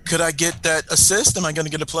 Could I get that assist? Am I going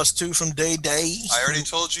to get a +2 from Day? I already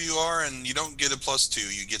told you are, and you don't get a +2.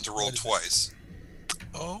 You get to roll twice.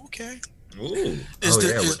 Oh, okay. Ooh. Is Oh, the,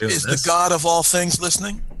 yeah, we're is, doing is the this. God of all things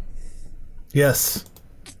listening? Yes.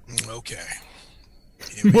 Okay.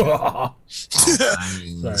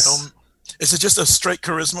 Nice. Is it just a straight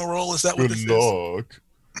charisma roll? Is that what this Good is? luck.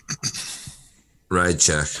 Ride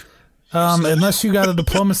check. Unless you got a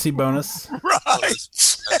diplomacy bonus. Right.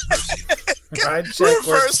 Ride check works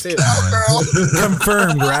Reverse too. cowgirl.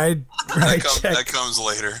 Confirmed. Ride check That comes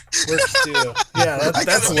later. works too. Yeah, I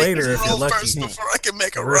that's gotta make later this if you're roll lucky. first before I can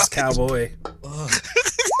make a Reverse ride. cowboy.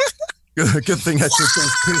 Good thing I took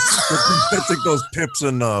those pips. Good thing I took those pips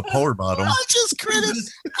in power bottom. I just critted.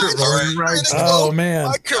 Oh man!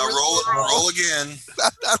 Roll again.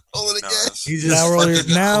 I'm not rolling again.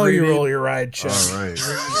 Now you roll your ride check. All right.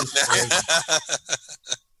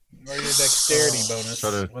 Or your dexterity bonus.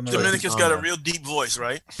 Dominicus got a real deep voice,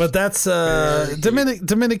 right? But that's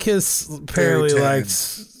Dominicus apparently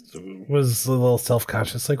was a little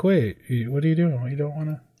self-conscious. Like, wait, what are you doing? You don't want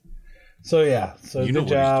to. So yeah, so You know good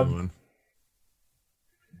what job. he's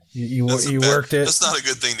doing. You worked it. That's not a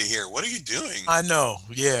good thing to hear. What are you doing? I know,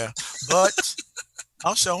 yeah, but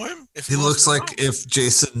I'll show him. If He looks like if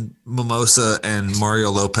Jason Mimosa and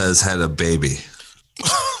Mario Lopez had a baby.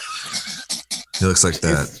 He looks like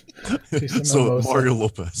that. So Mario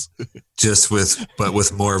Lopez, but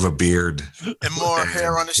with more of a beard and more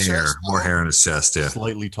hair on his chest. More hair on his chest. Yeah,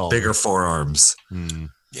 slightly taller, bigger forearms.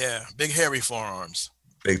 Yeah, big hairy forearms.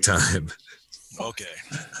 Big time. Okay,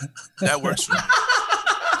 that works for me.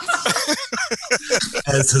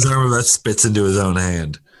 As his armor spits into his own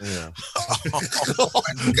hand. Yeah,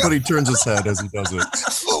 but he turns his head as he does it.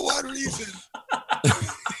 For what reason?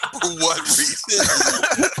 For what reason?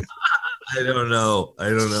 I don't know.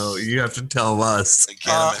 You have to tell us.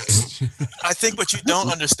 I think what you don't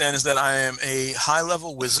understand is that I am a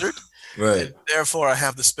high-level wizard. Right. And therefore, I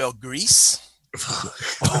have the spell grease.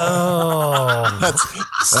 Oh, that's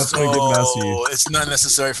gonna get messy. It's not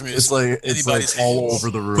necessary for me. It's like all over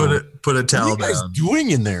the room. Put a towel down. What are you guys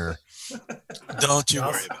doing in there? Don't you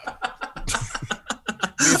worry about it.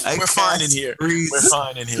 We're fine in here. We're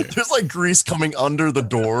fine in here. There's like grease coming under the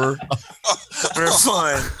door. We're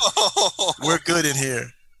fine. We're good in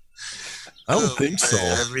here. I don't think so.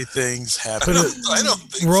 Everything's happening. I don't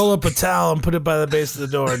think roll up a towel and put it by the base of the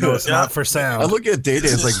door. No, it's not for sound. I look at Data.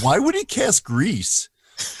 It's like, why would he cast grease?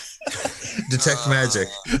 Detect magic.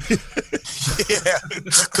 Yeah.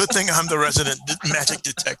 Good thing I'm the resident magic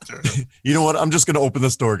detector. You know what? I'm just going to open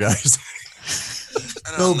this door, guys.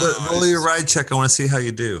 No, but roll your ride check. I want to see how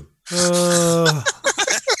you do. I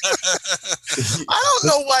don't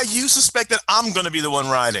know why you suspect that I'm going to be the one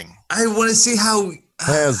riding. I want to see how.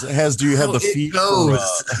 Do you have the feet? Whoever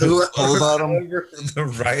the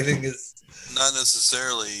riding is not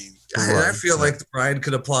necessarily. I feel like the ride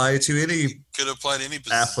could apply to any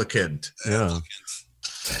applicant. Yeah.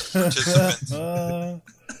 Participant.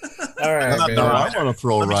 All right, I want to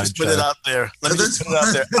throw a ride. Just put it out there. Let me just put it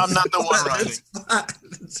out there. I'm not the one riding.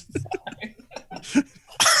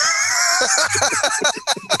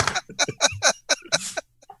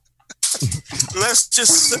 Let's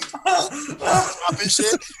just dropping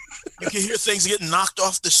shit. You can hear things getting knocked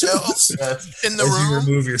off the shelves in the room. You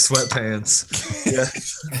remove your sweatpants.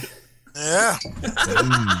 Yeah.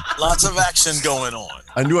 Lots of action going on.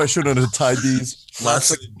 I knew I shouldn't have tied these.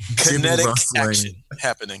 Lots of kinetic action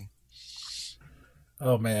happening.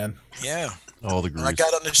 Oh man. Yeah. All the grease. When I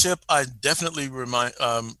got on the ship, I definitely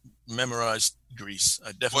memorized Grease.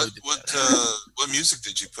 I definitely did that. What music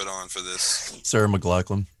did you put on for this? Sarah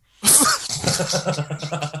McLachlan.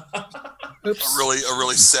 A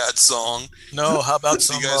really sad song. No, how about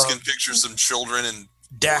some? You guys can picture some children and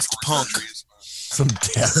Daft Punk. Some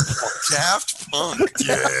Daft Punk.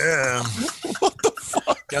 Yeah. What the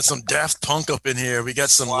fuck? Got some Daft Punk up in here. We got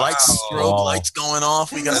some strobe lights going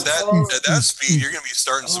off. We got at that speed, you're gonna be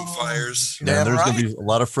starting some fires. Yeah, there's gonna be a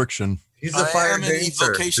lot of friction. He's a fire dancer. I am an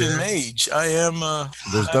evocation mage. I am.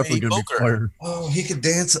 There's definitely gonna be fire. Oh, he could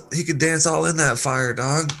dance. He could dance all in that fire,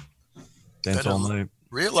 dog. Dance all night.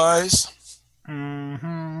 Realize.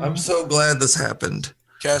 I'm so glad this happened.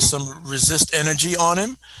 Cast some resist energy on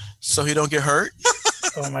him, so he don't get hurt.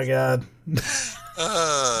 Oh my god.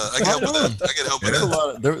 I can help with that. I can help with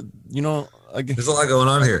that. There's a lot going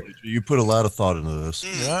on here. You put a lot of thought into this.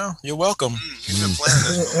 Yeah, you're welcome. You've been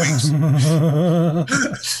planning this for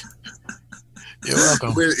weeks. You're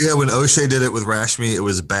welcome. When O'Shea did it with Rashmi, it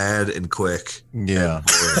was bad and quick. Yeah.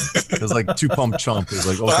 It was like two pump chump. It was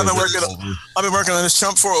like, okay, I've been working on this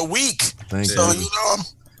chump for a week. Thank so, you.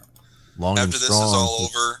 Long after this is all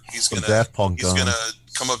over, he's gonna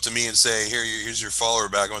come up to me and say, here's your follower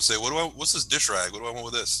back. I'm gonna say, what's this dish rag? What do I want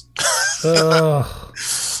with this?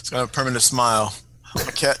 It's got a permanent smile.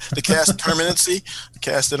 The cast permanency,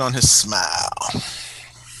 cast it on his smile.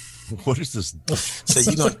 What is this? So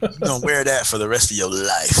you're gonna wear that for the rest of your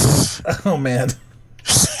life. Oh man.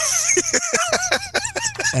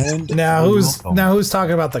 And now who's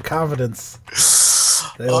talking about the confidence?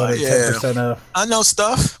 They wanted 10% off. I know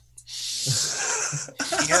stuff.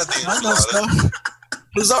 I know stuff.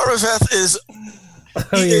 Zareveth is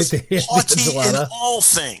haughty in all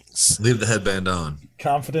things. Leave the headband on.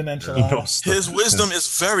 Confident enchilada. His wisdom is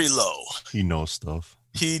very low. He knows stuff.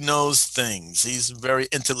 He knows things. He's very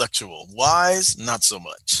intellectual. Wise, not so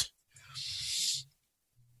much.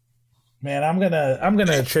 Man, I'm gonna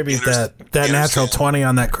attribute that natural 20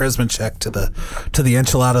 on that charisma check to the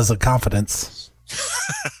enchiladas of confidence.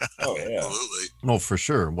 Oh yeah, Absolutely. No, for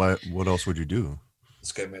sure. What else would you do?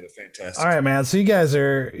 this guy made a fantastic. All right, man. So you guys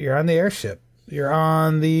you're on the airship. You're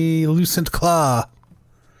on the Lucent Claw,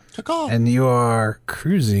 and you are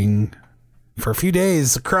cruising for a few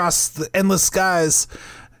days across the endless skies,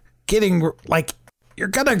 getting like you're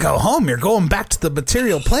gonna go home. You're going back to the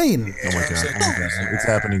material plane. Oh my god. It's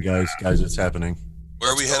happening, guys. Guys, it's happening.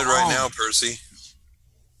 Where are we headed right now, Percy?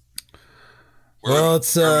 Well,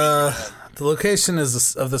 it's the location of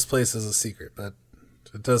this place is a secret, but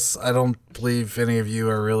I don't believe any of you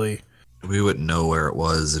are really. We wouldn't know where it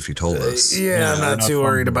was if you told us. Yeah, I'm not too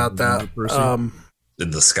worried about that. In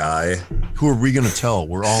the sky. Who are we going to tell?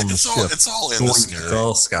 We're all in the ship. It's all in Going the sky. It's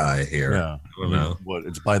all sky here. Yeah. I don't know. What?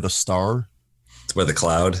 It's by the star? It's by the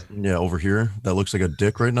cloud. Yeah, over here. That looks like a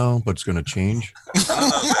dick right now, but it's going to change. I don't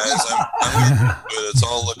know, guys. But it's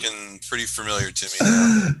all looking pretty familiar to me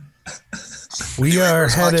now. We are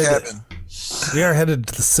Where's my headed. cabin? We are headed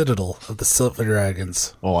to the Citadel of the Silver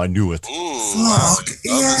Dragons. Oh, I knew it. Ooh, wow.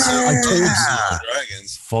 I told you.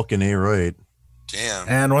 Dragons. Fucking A right. Damn.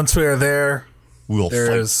 And once we are there, We'll there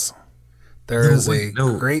fight. is wait, a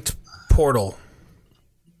no. great portal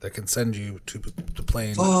that can send you to the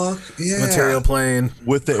plane, Fuck yeah. material plane.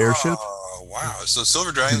 With the airship? Oh, wow. So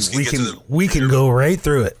Silver Dragons can We get to the can go right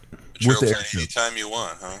through it. material with the plane airship. anytime you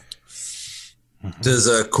want, huh? Does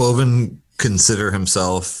Quoven consider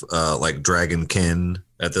himself like Dragonkin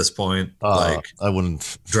at this point? Like I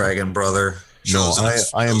wouldn't. Dragon Brother? No, Chosen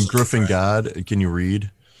as- I am chosen Griffin as dragon. God. Can you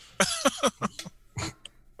read?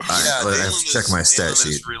 I Dalen have to check my stat Dalen sheet.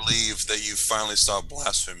 is relieved that you finally stopped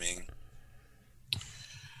blaspheming.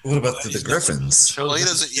 What about the Griffins? Well, he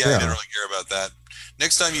doesn't. Yeah, Yeah. I didn't really care about that.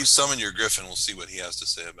 Next time you summon your Griffin, we'll see what he has to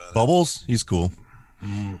say about it. Bubbles? He's cool.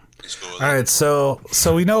 He's cool with All it. right, so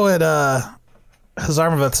we know what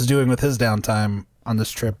Hazarmaveth is doing with his downtime on this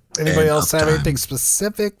trip. Anybody And else have uptime. anything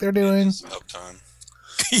specific they're doing? It's uptime.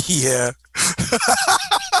 Yeah.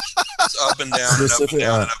 It's up and down and up and Specific,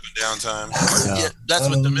 down and up and down time. Yeah, that's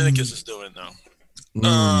what Dominicus is doing now.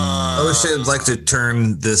 I wish I'd like to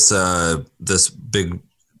turn this this big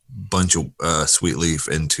bunch of sweet leaf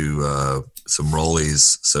into some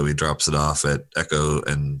rollies, so he drops it off at Echo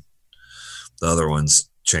and the other one's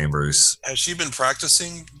chambers. Has she been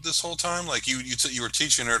practicing this whole time? Like you were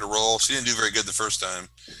teaching her to roll. She didn't do very good the first time.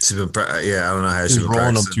 She's been, I don't know how He's she's been rolling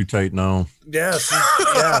them practicing. too tight now. Yes.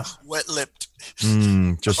 Yeah. Wet-lipped.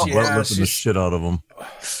 Just Oh, yeah, wet lipping the she's- shit out of them.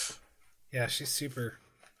 Yeah, she's super.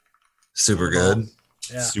 Super good.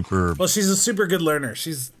 Yeah. Super. Well, she's a super good learner.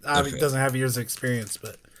 She's Okay. doesn't have years of experience,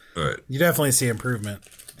 but All right. you definitely see improvement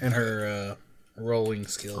in her rolling I'm gonna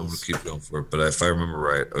skills. keep going for it, but if I remember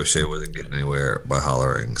right, O'Shea wasn't getting anywhere by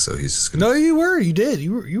hollering, so he's just gonna. No, you were. You did.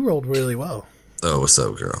 You rolled really well. Oh, what's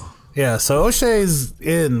up, girl? Yeah. So O'Shea's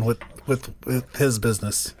in with his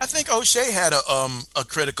business. I think O'Shea had a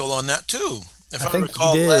critical on that too. If I I, think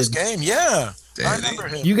recall he last did. game, yeah. I Damn. remember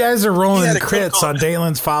him. You guys are rolling He had a crits critical. on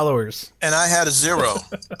Dalen's followers. And I had a 0.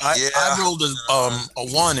 I Yeah. rolled a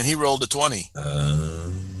 1 and he rolled a 20.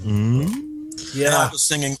 And I Yeah. was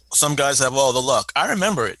singing Some Guys Have All the Luck. I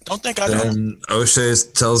remember it. Don't think I don't. Then O'Shea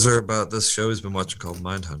tells her about this show he's been watching called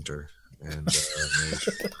Mindhunter, and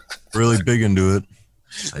Really big into it.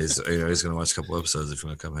 he's gonna watch a couple episodes if you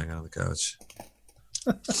want to come hang out on the couch.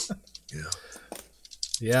 Yeah.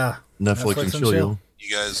 Yeah. Netflix and chill, yo.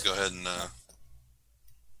 You guys go ahead and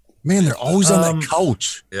Man, they're always on Um, that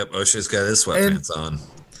couch. Yep. O'Shea's got his sweatpants on.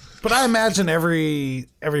 But I imagine every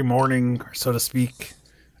morning, so to speak,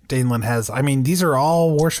 Daneland has. I mean, these are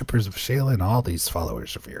all worshippers of Shaylin. All these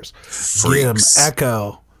followers of yours. Jim, Freaks.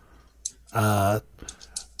 Echo,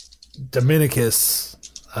 Dominicus,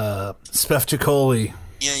 Spefticoli.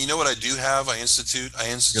 yeah, you know what I do have? I institute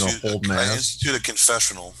hold mass. a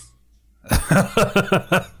confessional.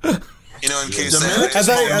 You know, in case I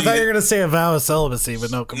thought you were gonna say a vow of celibacy,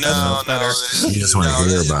 but no, no, confessional's better. You just wanna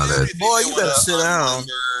hear about it. Boy, you better sit down.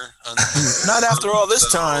 Not after all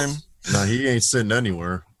this time. No, he ain't sitting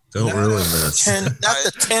anywhere. Don't ruin this. 10, not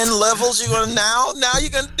the 10 levels you're going to now you're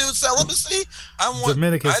going to do celibacy?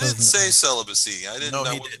 Dominicus I didn't doesn't- say celibacy. I didn't No, know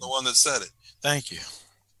he I wasn't didn't. the one that said it. Thank you.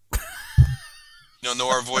 You don't know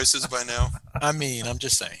our voices by now? I mean, I'm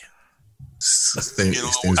just saying. Things You know,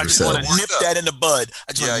 things I were just said. want to nip that in the bud.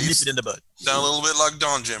 I just Yeah, want to you nip s- it in the bud. Sound a little bit like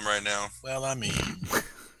Don Jim right now. Well, I mean,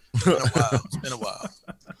 it's been a while. It's been a while.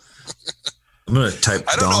 I'm gonna type.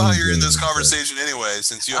 I don't know how you're in this Dong conversation anyway,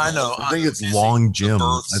 since you have I know. I think it's Long Jim.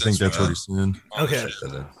 birth I think that's what he's certificate. saying. Okay.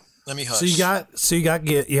 Jim. Let me hush. So you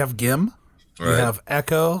have Gim, you Right. have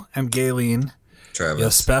Echo and Galen, you have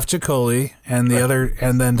Travis. Spef Chacoli, and the other,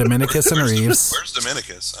 and then Dominicus and Reeves. Where's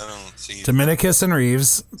Dominicus? I don't see. Dominicus and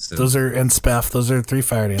Reeves, those are, and Spef, those are 3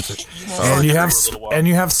 fire dancers. And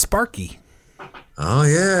you have Sparky. Oh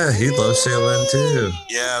yeah, he loves Shaolin too.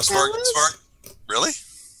 Yeah, Spark. Really?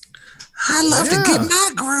 I love to get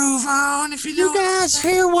my groove on. If you guys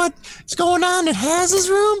hear what's going on in Haz's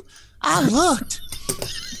room? I looked.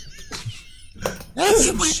 That's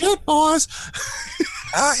some shit, boys.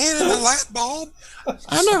 I hit a light bulb.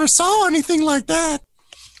 I never saw anything like that.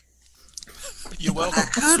 You're welcome.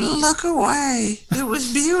 couldn't look away. It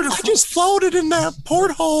was beautiful. I just floated in that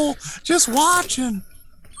porthole, just watching.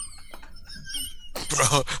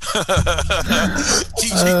 Bro.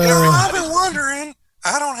 I've been wondering.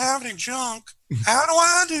 I don't have any junk. How do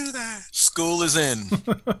I do that? School is in.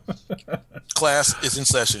 Class is in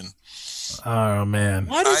session. Oh man.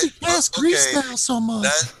 Why does he cast grease okay. now so much?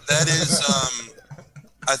 That is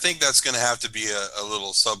I think that's going to have to be a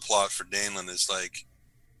little subplot for Danelin. Is like,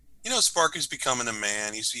 Sparky's becoming a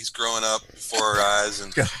man. He's growing up before our eyes,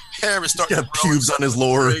 and Hair is starting to Got grow pubes in on his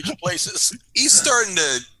lower. strange places. he's starting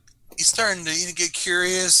to get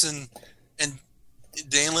curious, and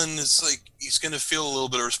Danelin is like, he's going to feel a little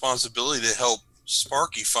bit of responsibility to help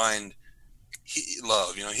Sparky find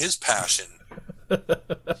love, his passion.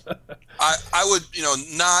 I would,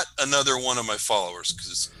 not another one of my followers,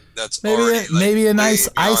 because that's Maybe a nice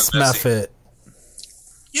way beyond ice messy. Muffet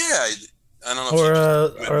Yeah, I don't know. or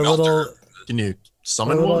if a little Can you a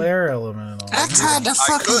summon little one? air element. I tried to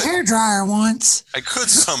fuck a could. hairdryer once. I could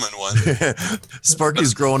summon one.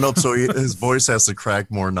 Sparky's growing up, so his voice has to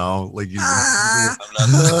crack more now. Like he's,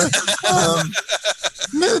 I'm not.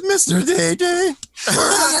 Mr. Day Day,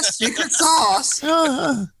 Secret sauce.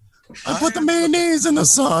 I put the mayonnaise in the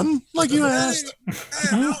sun, like you asked.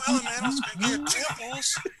 Hey, no elementals can get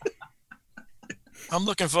pimples. I'm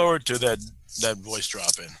looking forward to that voice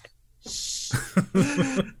dropping.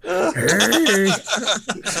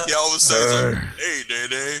 Yeah, all of a sudden, it's like, hey, Day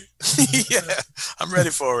Day. Yeah, I'm ready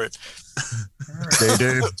for it. Day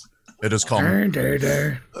Day, it is coming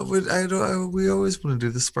We always want to do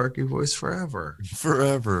the Sparky voice forever.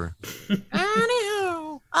 forever.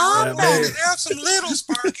 I'm ready to have some little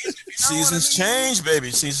Sparkies. If you know Seasons what I mean. change,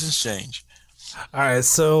 baby. Seasons change. All right,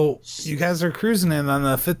 so you guys are cruising in on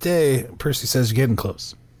the 5th day. Percy says you're getting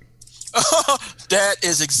close. That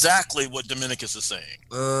is exactly what Dominicus is saying.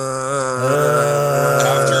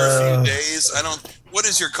 After a few days, what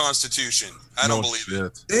is your constitution? I don't believe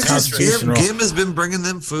it. Gim has been bringing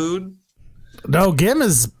them food. No, Gim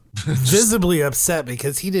is visibly upset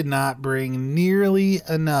because he did not bring nearly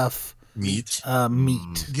enough Meat.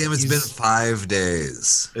 meat. Gim, it's been 5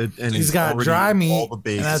 days. And He's got already dry all meat, the and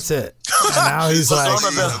base. that's it. And now he's like,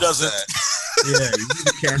 Son of a doesn't. Yeah, you need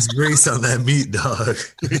to cast grease on that meat, dog.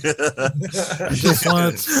 I just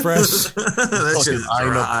want fresh. That Fucking shit's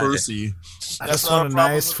Ina dry. Percy. I just not want a a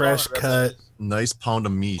problem nice with fresh Robert, cut, Nice pound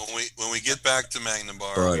of meat. When we get back to Magnum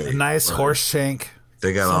Bar, Right. a nice horse shank.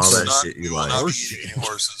 They got all we will that not, shit we you will like. not be eating any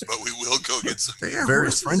horses, but we will go get some. Yeah, Very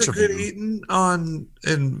horses French are of good you. eating on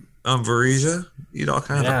Varesia. Eat all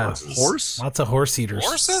kinds Yeah. of horses. Horse? Lots of horse eaters.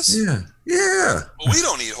 Horses? Yeah. Well, we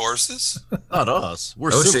don't eat horses. Not us. We're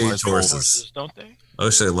O'Shea civilized eats people. horses. Don't they?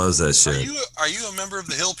 O'Shea loves that Are shit. you a member of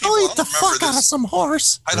the Hill People? I'll I eat don't the remember fuck out of this. some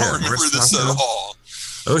horse. I don't Yeah, remember horse this taco. at all.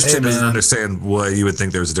 O'Shea Hey, doesn't man. understand why you would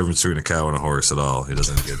think there was a difference between a cow and a horse at all. He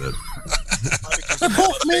doesn't get it. They're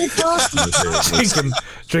both made for us.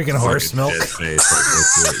 Drinking horse milk. Dead face, like,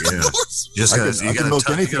 that's it, yeah. Just I gotta, can, I can milk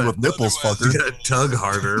anything with nipples, You fucker. gotta tug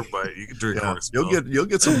harder, but you can drink Yeah, horse milk. you'll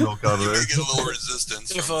get some milk out of You there. may get a little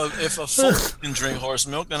resistance. If a folk can drink horse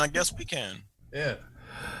milk, then I guess we can. Yeah.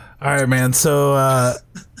 All right, man. So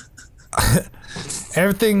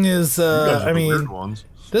everything is. I mean, ones.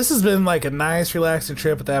 this has been like a nice, relaxing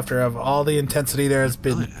trip. But after of all the intensity, there has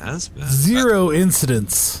been It has been. 0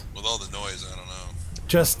 incidents. With all the noise, I don't know.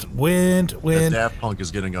 Just wind. Daft Punk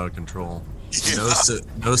is getting out of control. No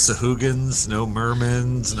Sahugans, no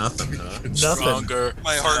mermans, nothing. Huh? Nothing. Stronger.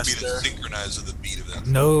 My heartbeat faster. is synchronized with the beat of that.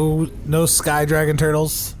 No sky dragon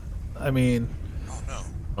turtles. I mean, Oh no.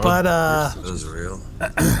 but That was real.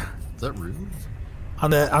 Is that real? on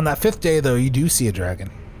that 5th day though, you do see a dragon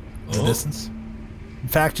in the distance. In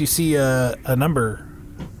fact, you see a number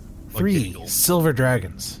 3 silver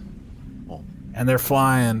dragons, and they're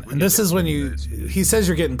flying. And this is when he says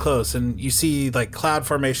you're getting close, and you see like cloud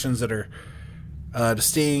formations that are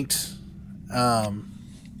distinct.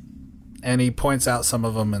 and he points out some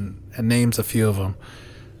of them and names a few of them.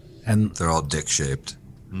 And they're all dick-shaped.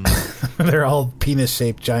 They're all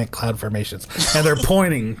penis-shaped giant cloud formations. And they're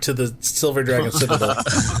pointing to the Silver Dragon Citadel.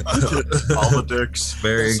 All the dicks.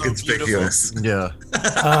 Very conspicuous. Yeah.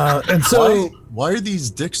 And so... Why are these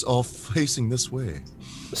dicks all facing this way?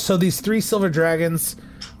 So these 3 silver dragons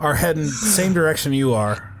are heading same direction you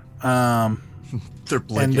are. They're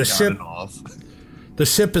blinking on and off. The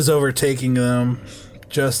ship is overtaking them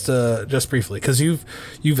just briefly because you've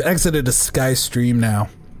exited a sky stream now,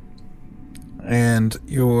 and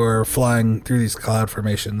you're flying through these cloud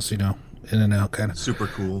formations, in and out, kind of super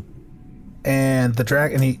cool. And the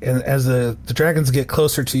dragon, and as the dragons get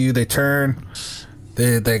closer to you, they turn,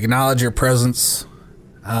 they acknowledge your presence,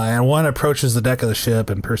 and one approaches the deck of the ship,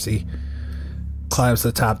 and Percy climbs to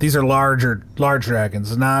the top. These are large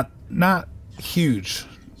dragons, not huge,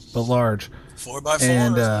 but large. 4x4s.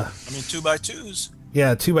 And 2x2s.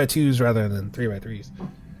 Yeah, 2x2s rather than 3x3s.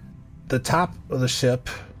 The top of the ship,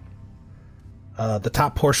 the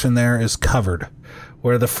top portion there is covered,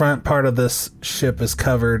 where the front part of this ship is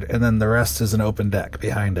covered, and then the rest is an open deck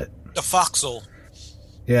behind it. The forecastle.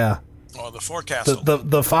 Yeah. Or the forecastle.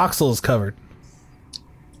 The forecastle is covered.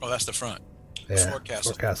 Oh, that's the front. Yeah,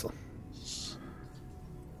 forecastle.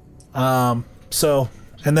 So,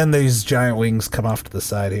 and then these giant wings come off to the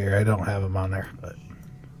side here. I don't have them on there, but.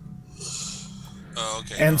 Oh,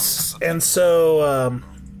 okay. And so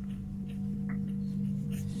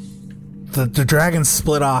the dragons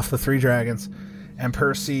split off, the 3 dragons, and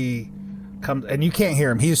Percy comes, and you can't hear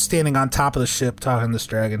him. He's standing on top of the ship talking to this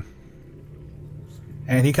dragon,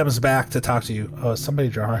 and he comes back to talk to you. Oh, is somebody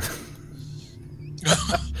drawing?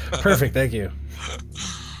 Perfect, thank you.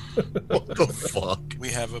 What the fuck? We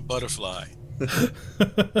have a butterfly.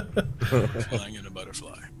 Flying in a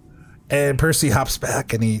butterfly. And Percy hops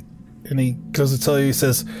back, and he goes to tell you. He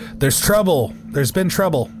says, "There's trouble. There's been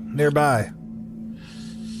trouble nearby.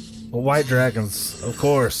 Well, white dragons, of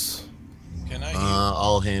course." Can I?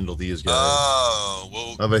 I'll handle these guys. Oh,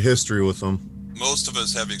 well, I have a history with them. most of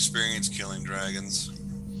us have experience killing dragons.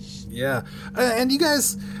 Yeah, and you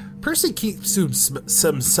guys, Percy keeps to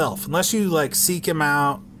himself unless you like seek him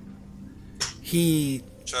out.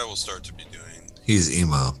 Which I will start to be doing. He's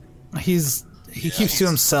emo. He keeps to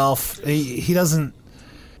himself. He doesn't.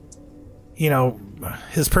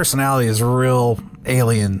 His personality is real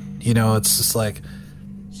alien. It's just like,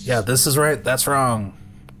 yeah, this is right, that's wrong,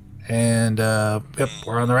 and yep,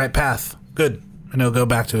 we're on the right path. Good. And he'll go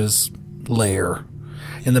back to his lair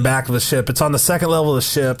in the back of the ship. It's on the second level of the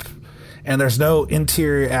ship, and there's no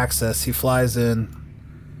interior access. He flies in.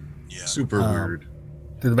 Yeah. Super weird.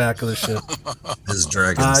 Through the back of the ship. His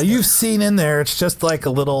dragons. You've seen in there. It's just like a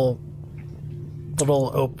little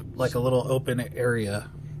open area,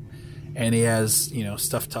 and he has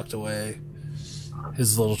stuff tucked away.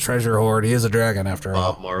 His little treasure hoard. He is a dragon after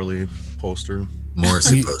all. Bob Marley poster.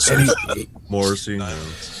 Morrissey poster. Morrissey.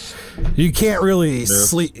 You can't really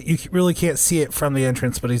sleep. You really can't see it from the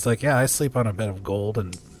entrance, but he's like, yeah, I sleep on a bed of gold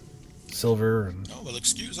and silver and Oh, well,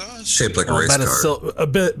 excuse us. Shaped like a race car.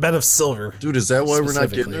 bed of silver. Dude, is that why we're not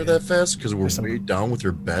getting Specifically, there that fast? Because we're weighed down with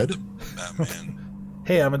your bed? Batman.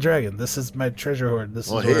 Hey, I'm a dragon. This is my treasure hoard. This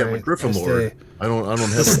Oh, is hey, where I'm a I Griffin stay. Lord. I don't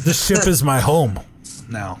have The ship is my home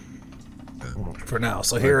now. For now,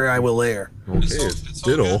 so here I will lair. It's Okay, all good,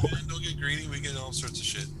 ditto. man. Don't get greedy. We get all sorts of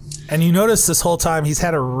shit. And you notice this whole time he's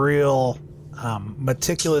had a real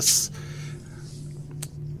meticulous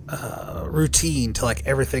routine to like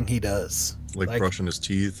everything he does. Like brushing his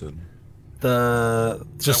teeth and The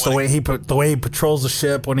way he patrols the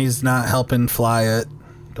ship when he's not helping fly it,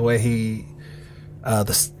 the way he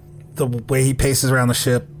the way he paces around the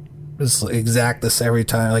ship is exact this every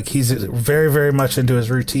time. Like he's very, very much into his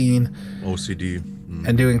routine, OCD.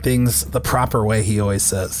 and doing things the proper way. He always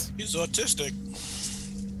says He's autistic.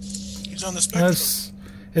 He's on the spectrum.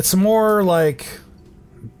 it's more like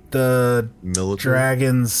the Military.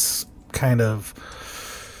 dragons kind of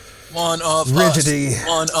One of rigidity. us.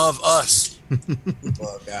 One of us.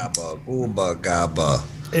 Gabba, booba, gabba.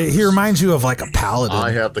 He reminds you of like a paladin. I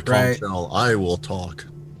have the right? conch shell. I will talk.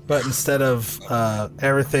 But instead of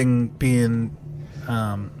everything being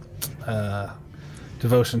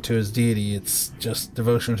devotion to his deity, it's just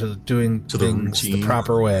devotion to doing To the things the routine.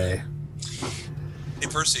 proper way. Hey,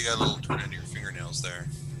 Percy, you got a little dirt under your fingernails there.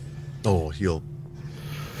 Oh, he'll.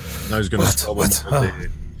 Now he's gonna tell them What? all Oh. day.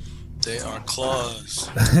 They are claws.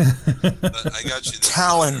 But I got you this.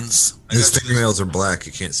 Talons. I His got you this, fingernails are black.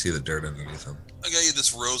 You can't see the dirt underneath them. I got you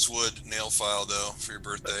this rosewood nail file though for your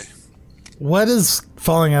birthday. What is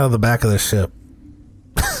falling out of the back of the ship?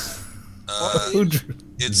 Uh, Who drew-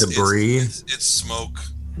 it's Debris? It's smoke.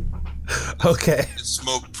 Okay. It's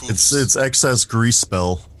smoke poops. It's excess grease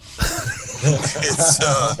spell. It's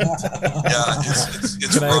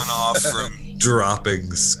runoff from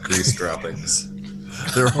Droppings, grease droppings.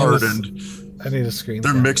 They're hardened. I need a screen.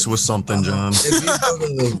 They're mixed with something, John. If you go to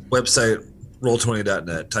the website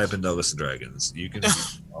roll20.net, type in Douglas and Dragons, you can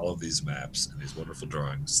see all of these maps and these wonderful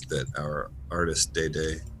drawings that our artist Day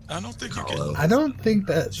Day. I don't think you can. I don't think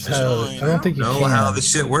that's how. I don't think you know can. how this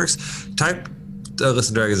shit works. Type Douglas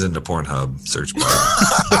and Dragons into Pornhub search bar.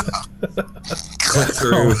 Click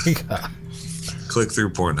through. Oh my God. Click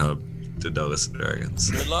through Pornhub to Douglas and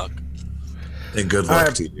Dragons. Good luck. And good All luck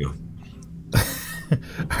right. to you.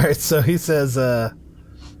 All right, so he says,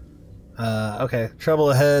 okay,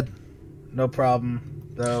 trouble ahead, no problem,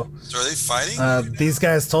 though. So are they fighting? These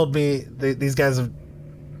guys told me, these guys have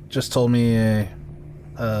just told me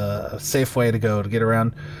a safe way to go to get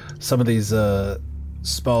around some of these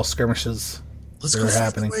small skirmishes Let's that go are fight the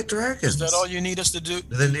happening. White Dragons. Is that all you need us to do?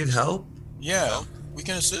 Do they need help? Yeah, we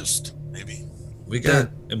can assist. Maybe. We got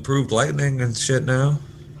improved lightning and shit now.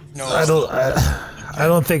 No, I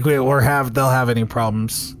don't think they'll have any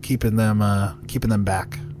problems keeping them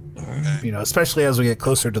back. Okay. You know, especially as we get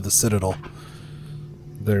closer to the Citadel.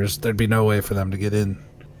 There'd be no way for them to get in.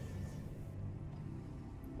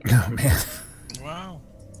 Oh man. Wow.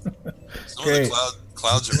 Some Great. of the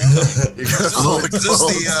clouds are becoming.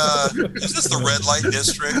 Is this the red light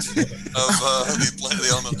district of the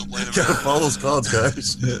elemental plane of Gotta Earth? follow those clouds,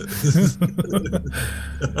 guys.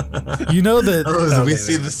 You know that We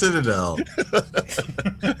see the Citadel.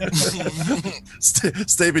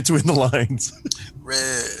 Stay between the lines.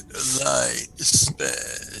 Red light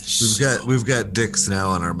special. We've got dicks now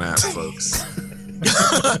on our map, folks.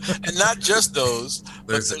 And not just those,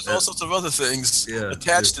 but There's all sorts of other things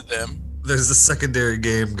attached to them. There's a secondary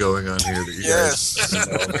game going on here that you Yes.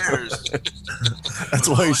 guys. That's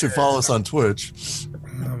why you should follow us on Twitch.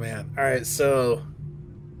 Oh man. All right, so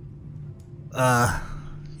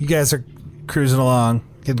you guys are cruising along,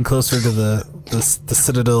 getting closer to the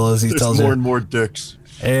Citadel as he There's tells more you. and more dicks.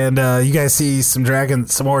 And you guys see some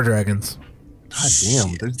more dragons. God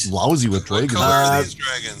damn, they're lousy with What dragons. color are these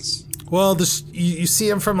dragons? Well, you see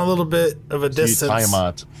them from a little bit of a distance.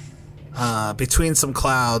 Tiamat. Between some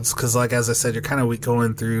clouds, because like as I said, you're kind of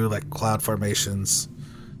going through like cloud formations,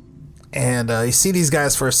 and you see these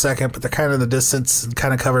guys for a second, but they're kind of in the distance and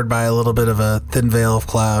kind of covered by a little bit of a thin veil of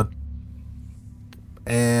cloud.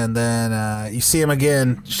 And then you see them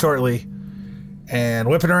again shortly, and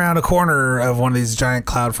whipping around a corner of one of these giant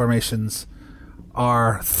cloud formations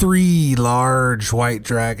are 3 large white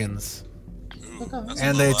dragons,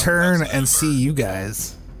 and they turn and see you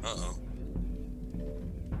guys. Uh-oh.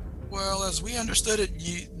 Well, as we understood it,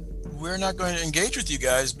 we're not going to engage with you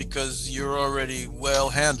guys because you're already well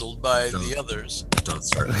handled by the others. Don't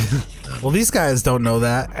start. Well, these guys don't know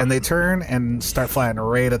that, and they turn and start flying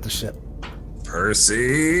right at the ship.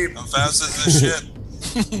 Percy, How fast is this ship?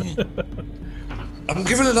 I'm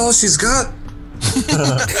giving it all she's got.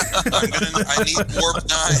 I need warp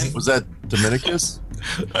 9. Was that Dominicus?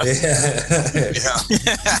 Yeah.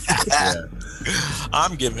 Yeah.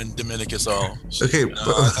 I'm giving Dominicus all. Okay.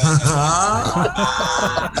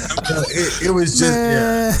 It was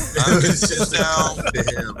just I'm gonna sit down.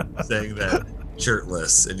 him saying that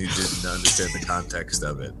shirtless, and you didn't understand the context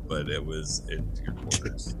of it, but it was in your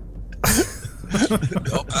quarters.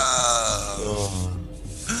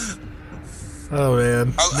 Oh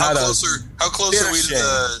man! How close are we to shame.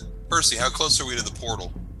 the Percy? How close are we to the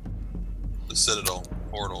portal? The Citadel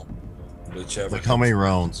portal. Whichever. Like how many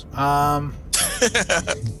rounds?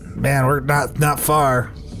 Man, we're not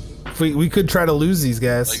far. We could try to lose these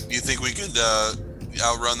guys. Like, do you think we could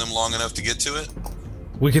outrun them long enough to get to it?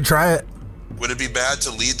 We could try it. Would it be bad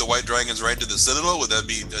to lead the White Dragons right to the Citadel? Would that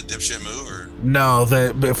be a dipshit move? Or No,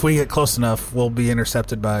 if we get close enough, we'll be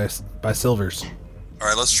intercepted by Silvers. all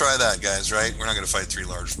right, let's try that, guys. Right? We're not going to fight 3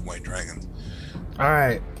 large White Dragons. All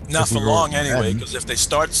right. Not If for we were long anyway, men. because if they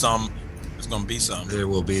start some, there's going to be some. There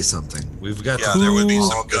will be something. We've got Yeah, there would be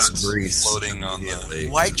some all this guts grease floating on the. immediately.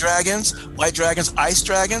 White dragons, ice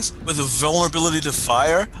dragons with a vulnerability to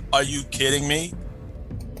fire. Are you kidding me?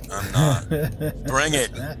 I'm not. Bring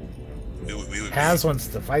it. We would Haz wants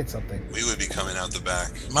to fight something. we would be coming out the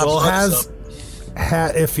back. My Well, blood is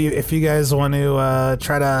Haz, up. if you guys want to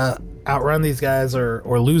try to outrun these guys or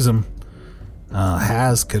lose them,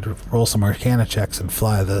 Haz could roll some Arcana checks and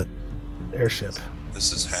fly the airship.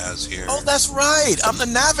 This is Haz here. Oh, that's right. I'm the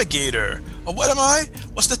navigator. Oh, what am I?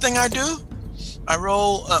 What's the thing I do? I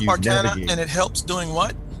roll You Arcana, navigate. and it helps doing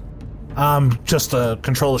what? Just to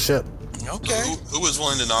control the ship. Okay. Who was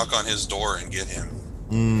willing to knock on his door and get him?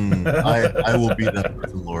 person. I will be that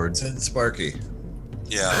person, Lord. Send Sparky.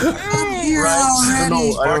 Yeah. I don't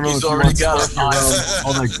know Sparky's if he already wants got to walk around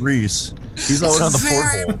all that grease. He's always on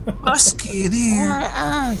the porthole. Musky in here.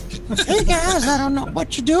 Hey guys, I don't know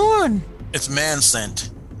what you're doing. It's man scent.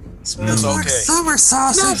 Smells okay. like summer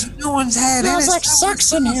sausage. No one's had it. Smells like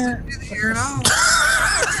sex in here. Here at all.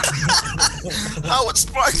 How would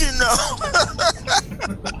Sparky know?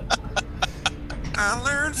 I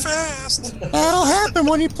learned fast. That'll happen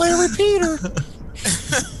when you play a repeater.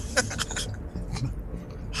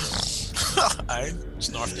 I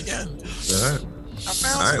snarfed again. All right. I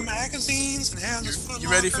found All some right. magazines and had this foot You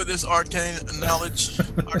ready locker. for this arcane knowledge?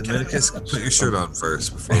 Leviticus, put your shirt on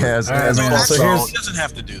first. Before As All right, man, plus so here's- out, He doesn't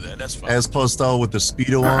have to do that. That's fine. as plus out with the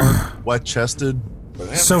speedo on, wet chested.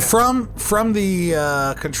 So from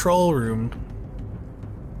the control room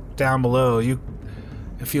down below,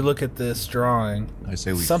 if you look at this drawing, I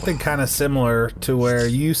say we something kind of similar to where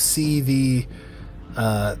you see the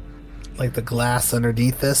like the glass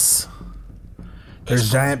underneath this.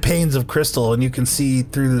 There's giant panes of crystal, and you can see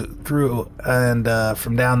through, and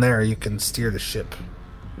from down there you can steer the ship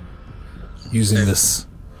using this,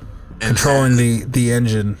 controlling the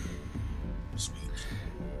engine.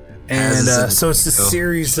 And so it's this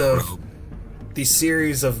series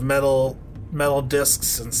of metal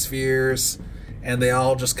discs and spheres, and they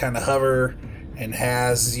all just kind of hover. And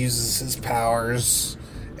Haz uses his powers,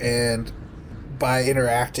 and by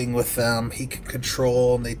interacting with them, he can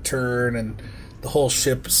control, and they turn, and the whole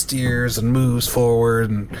ship steers and moves forward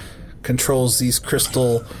and controls these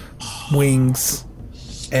crystal wings.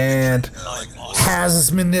 And Haz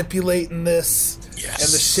is manipulating this, and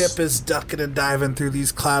the ship is ducking and diving through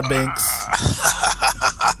these cloud banks.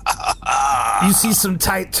 You see some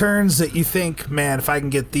tight turns that you think, man, if I can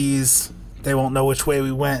get these, they won't know which way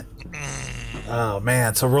we went. Oh,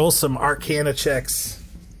 man. So roll some Arcana checks.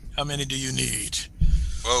 How many do you need?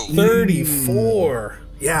 Whoa. 34.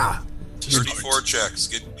 Yeah. 34 checks.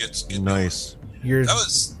 Get nice. You're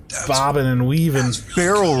that's bobbing and weaving.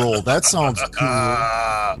 Barrel roll. That sounds cool.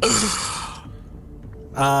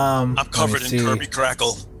 I'm let me covered in see. Kirby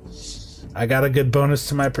Crackle. I got a good bonus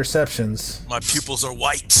to my perceptions. My pupils are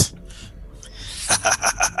white.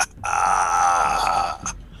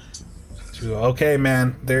 Okay,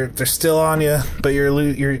 man. They're still on you, but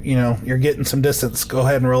you're getting some distance. Go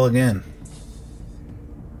ahead and roll again.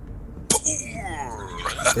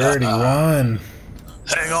 31.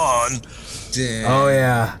 Hang on. Damn. Oh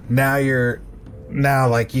yeah. Now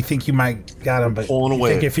like you think you might got him, but Pulling you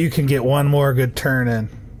away. think if you can get one more good turn in.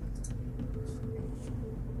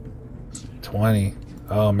 20.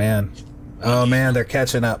 Oh man. Oh man, they're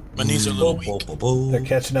catching up. My knees are a little weak. They're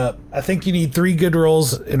catching up. I think you need 3 good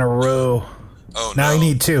rolls in a row. Oh, Now no. you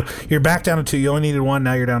need 2. You're back down to 2. You only needed 1.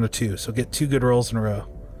 Now you're down to 2. So get 2 good rolls in a row.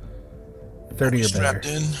 30 or better. Strapped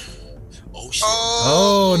in. Oh, shit.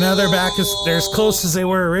 Oh, now they're back. They're as close as they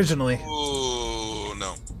were originally. Oh,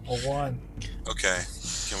 no. A 1. Okay.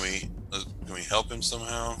 Can we help him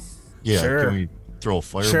somehow? Yeah, Sure. can we throw a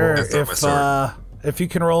fireball? Sure. I throw my sword. If you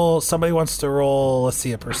can roll, somebody wants to roll. Let's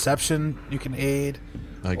see, a perception. You can aid,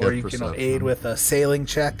 I got or you perception. can aid with a sailing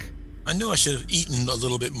check. I knew I should have eaten a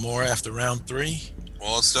little bit more after round 3.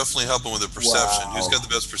 Well, let's definitely help him with a perception. Who's got the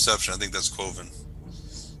best perception? I think that's Quoven.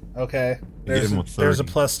 Okay. You get him with There's a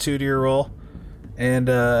 30. +2 to your roll, and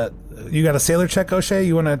you got a sailor check, O'Shea.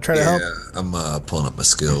 You want to try to help? Yeah, I'm pulling up my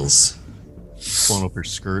skills. Pulling up her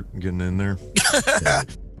skirt and getting in there.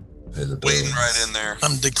 Waiting right in there.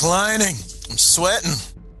 I'm declining. I'm sweating.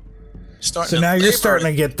 Starting So to now you're labor. starting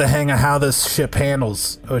to get the hang of how this ship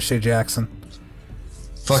handles, O'Shea Jackson.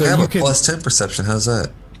 Fuck, So I have you a can- +10 perception. How's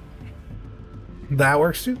that? That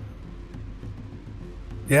works too.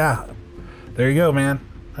 Yeah, there you go, man.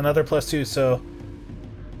 Another +2. So,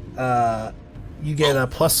 you get a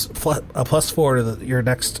 +4 to your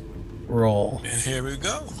next roll. And here we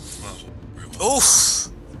go. Oof.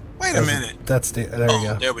 Wait a minute. There you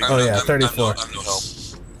go. There we go. Oh yeah, I'm 34. no help.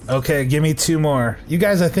 Okay, give me 2 more. You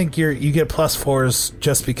guys, I think you get +4s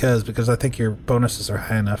just because I think your bonuses are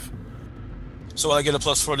high enough. So I get a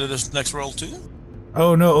 +4 to this next roll too?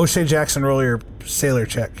 Oh no, O'Shea Jackson, roll your sailor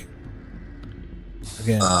check.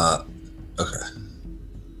 Again. Okay.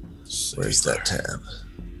 Where's that tab?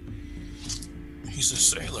 He's a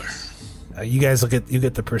sailor. You guys you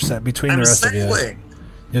get the percent between the rest of you.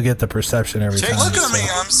 You'll get the perception every time. Look at me,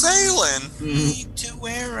 I'm sailing. To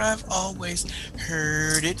where I've always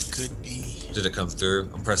heard it could be. Did it come through?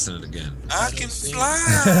 I'm pressing it again. I can see it.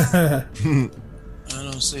 fly. I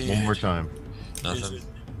don't see One it. more time. Nothing.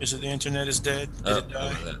 Is it the internet is dead? Did it die?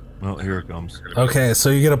 over that. Well, here it comes. Okay, so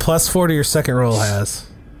you get a +4 to your second roll, Has.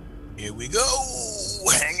 Here we go.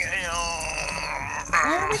 Hang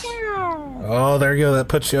Oh, there you go. That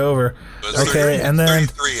puts you over. But it's Okay, and then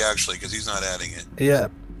 33 actually, because he's not adding it. yeah,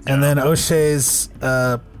 and then O'Shea's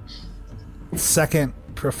second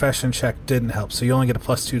profession check didn't help, so you only get a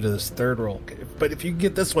 +2 to this third roll. But if you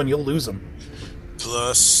get this one, you'll lose him.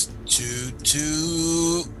 +2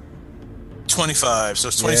 to 25, so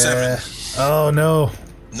it's 27. Yeah. Oh no,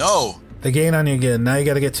 No, they gain on you again. Now you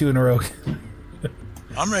got to get 2 in a row.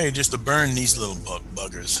 I'm ready just to burn these little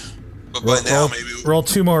buggers. But by now, maybe Roll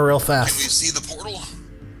 2 more real can fast. we see the portal?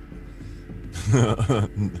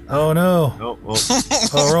 Oh no. Oh, well,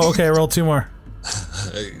 Oh, roll 2 more.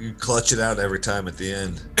 You clutch it out every time at the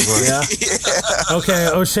end. Yeah. Okay,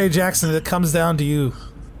 O'Shea Jackson, it comes down to you.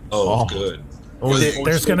 Oh, good.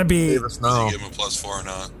 There's going to be save us now. Give him a +4 or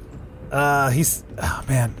not?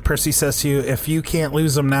 Percy says to you, if you can't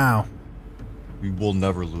lose them now, We will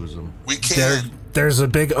never lose him. We can. there's a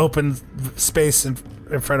big open space in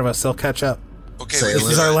front of us. They'll catch up. Okay, Say we it This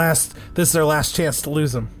can- is our last chance to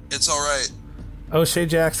lose them. it's all right. O'Shea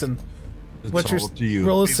Jackson, It's what's your all up to you.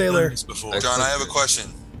 roll a We've sailor? done this before. John, I have a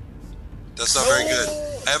question. That's not very good.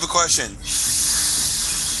 I have a question.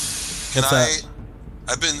 Can What's that?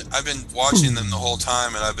 I've been watching them the whole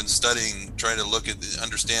time, and I've been studying, trying to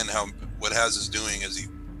understand what Haz is doing as he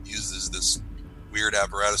uses this weird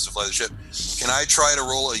apparatus to fly the ship. Can I try to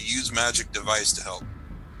roll a use magic device to help?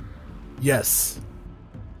 Yes.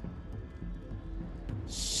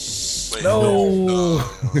 Wait, No.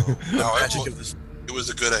 No, Magic of this. it was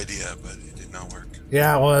a good idea, but it did not work.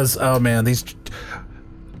 Yeah, it was. Oh man,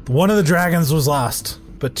 one of the dragons was lost,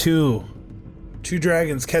 but two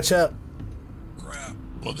dragons catch up. Crap.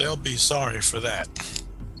 Well, they'll be sorry for that.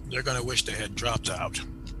 They're going to wish they had dropped out.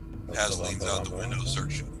 Haz leans out the window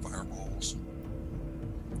searching fireballs.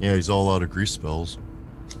 Yeah, he's all out of grease spells.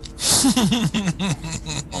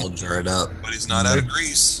 All jarred up. But he's not out of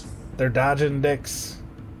grease. They're dodging dicks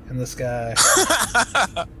in the sky.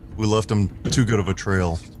 We left him too good of a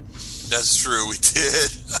trail. That's true, we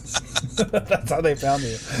did. That's how they found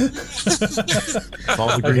you.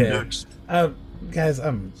 All the green Okay. dicks. Guys,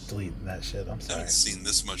 I'm deleting that shit. I'm I sorry. haven't seen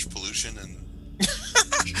this much pollution and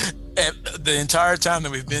And the entire time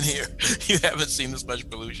that we've been here, you haven't seen this much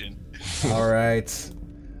pollution. All right,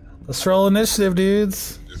 let's roll initiative,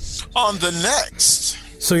 dudes. On the next,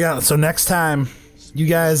 So next time, you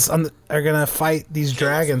guys are gonna fight these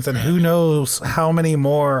dragons, and who knows how many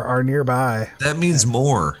more are nearby. That means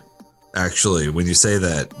more. Actually, when you say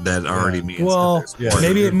that already means. Well, that there's more.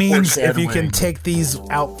 maybe it means if you Foreshadowing. can take these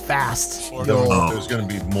out fast, No, you'll there's going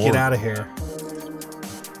to be more. get out of here.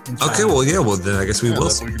 in time. Okay, well, yeah, well, then I guess we Yeah, will that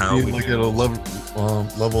see we how could we be like at a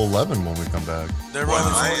level 11 when we come back. they're Well,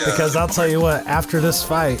 running. Because I'll tell you what, after this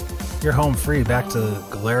fight, you're home free back to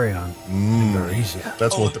Galarion. Eurasia.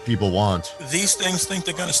 That's what the people want. These things think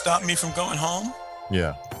they're going to stop me from going home?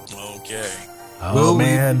 Yeah. Okay. Oh Will we-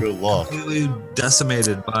 man. Good luck. completely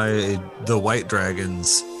decimated by the white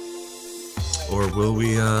dragons, or will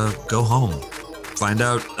we go home? Find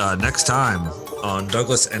out next time on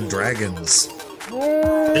Douglas and Dragons.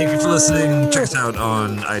 Thank you for listening. Check us out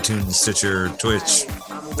on iTunes, Stitcher, Twitch,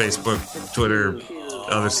 Facebook, Twitter,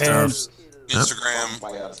 other stuff. Instagram.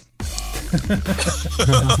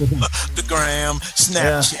 The gram,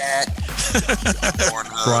 Snapchat.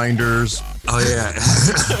 Pornhub. Grinders. Oh yeah.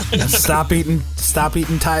 Stop eating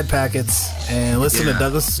Tide packets and listen to Yeah.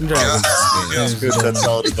 Douglas and Dragons. Good. That's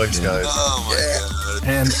solid advice, guys. Oh my god.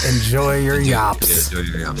 And enjoy your yops. Yeah,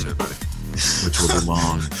 enjoy your yaps, everybody. Which will be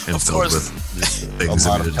long and Of filled course. with things A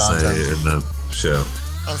lot that we of didn't say content. in the show.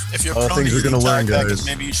 If you're Other prone to things we're eating gonna learn, Tide packets, guys.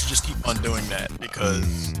 maybe you should just keep on doing that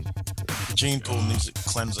because the gene pool needs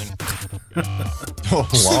cleansing. Oh,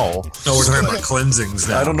 wow. No, we're talking about cleansings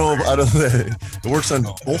now. I don't know. It works on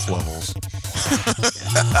both levels.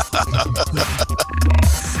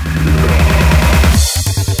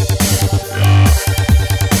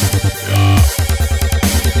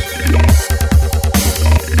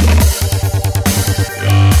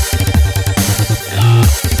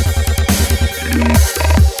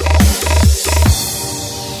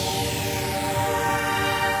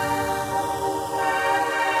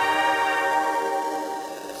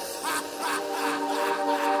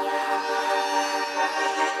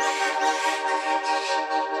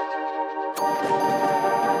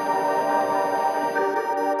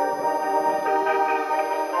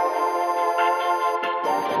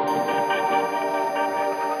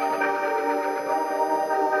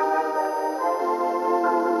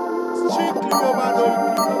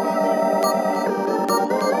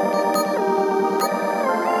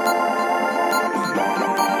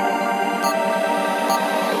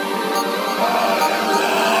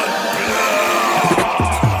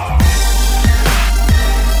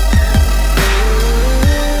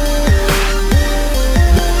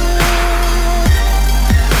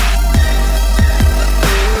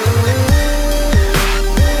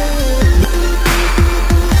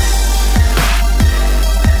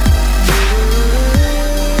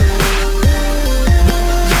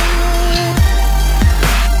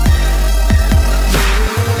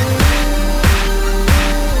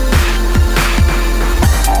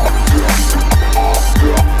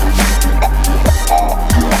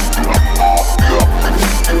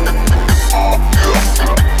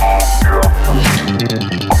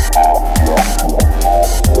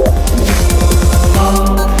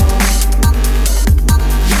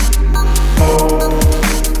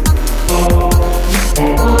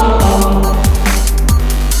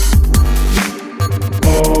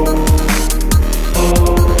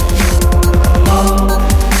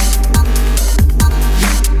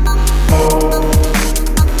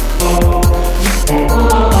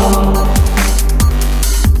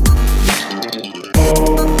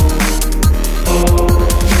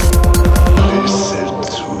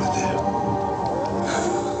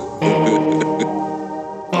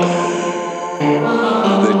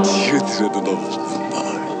 dead of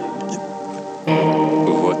night.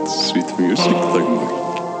 What sweet music, the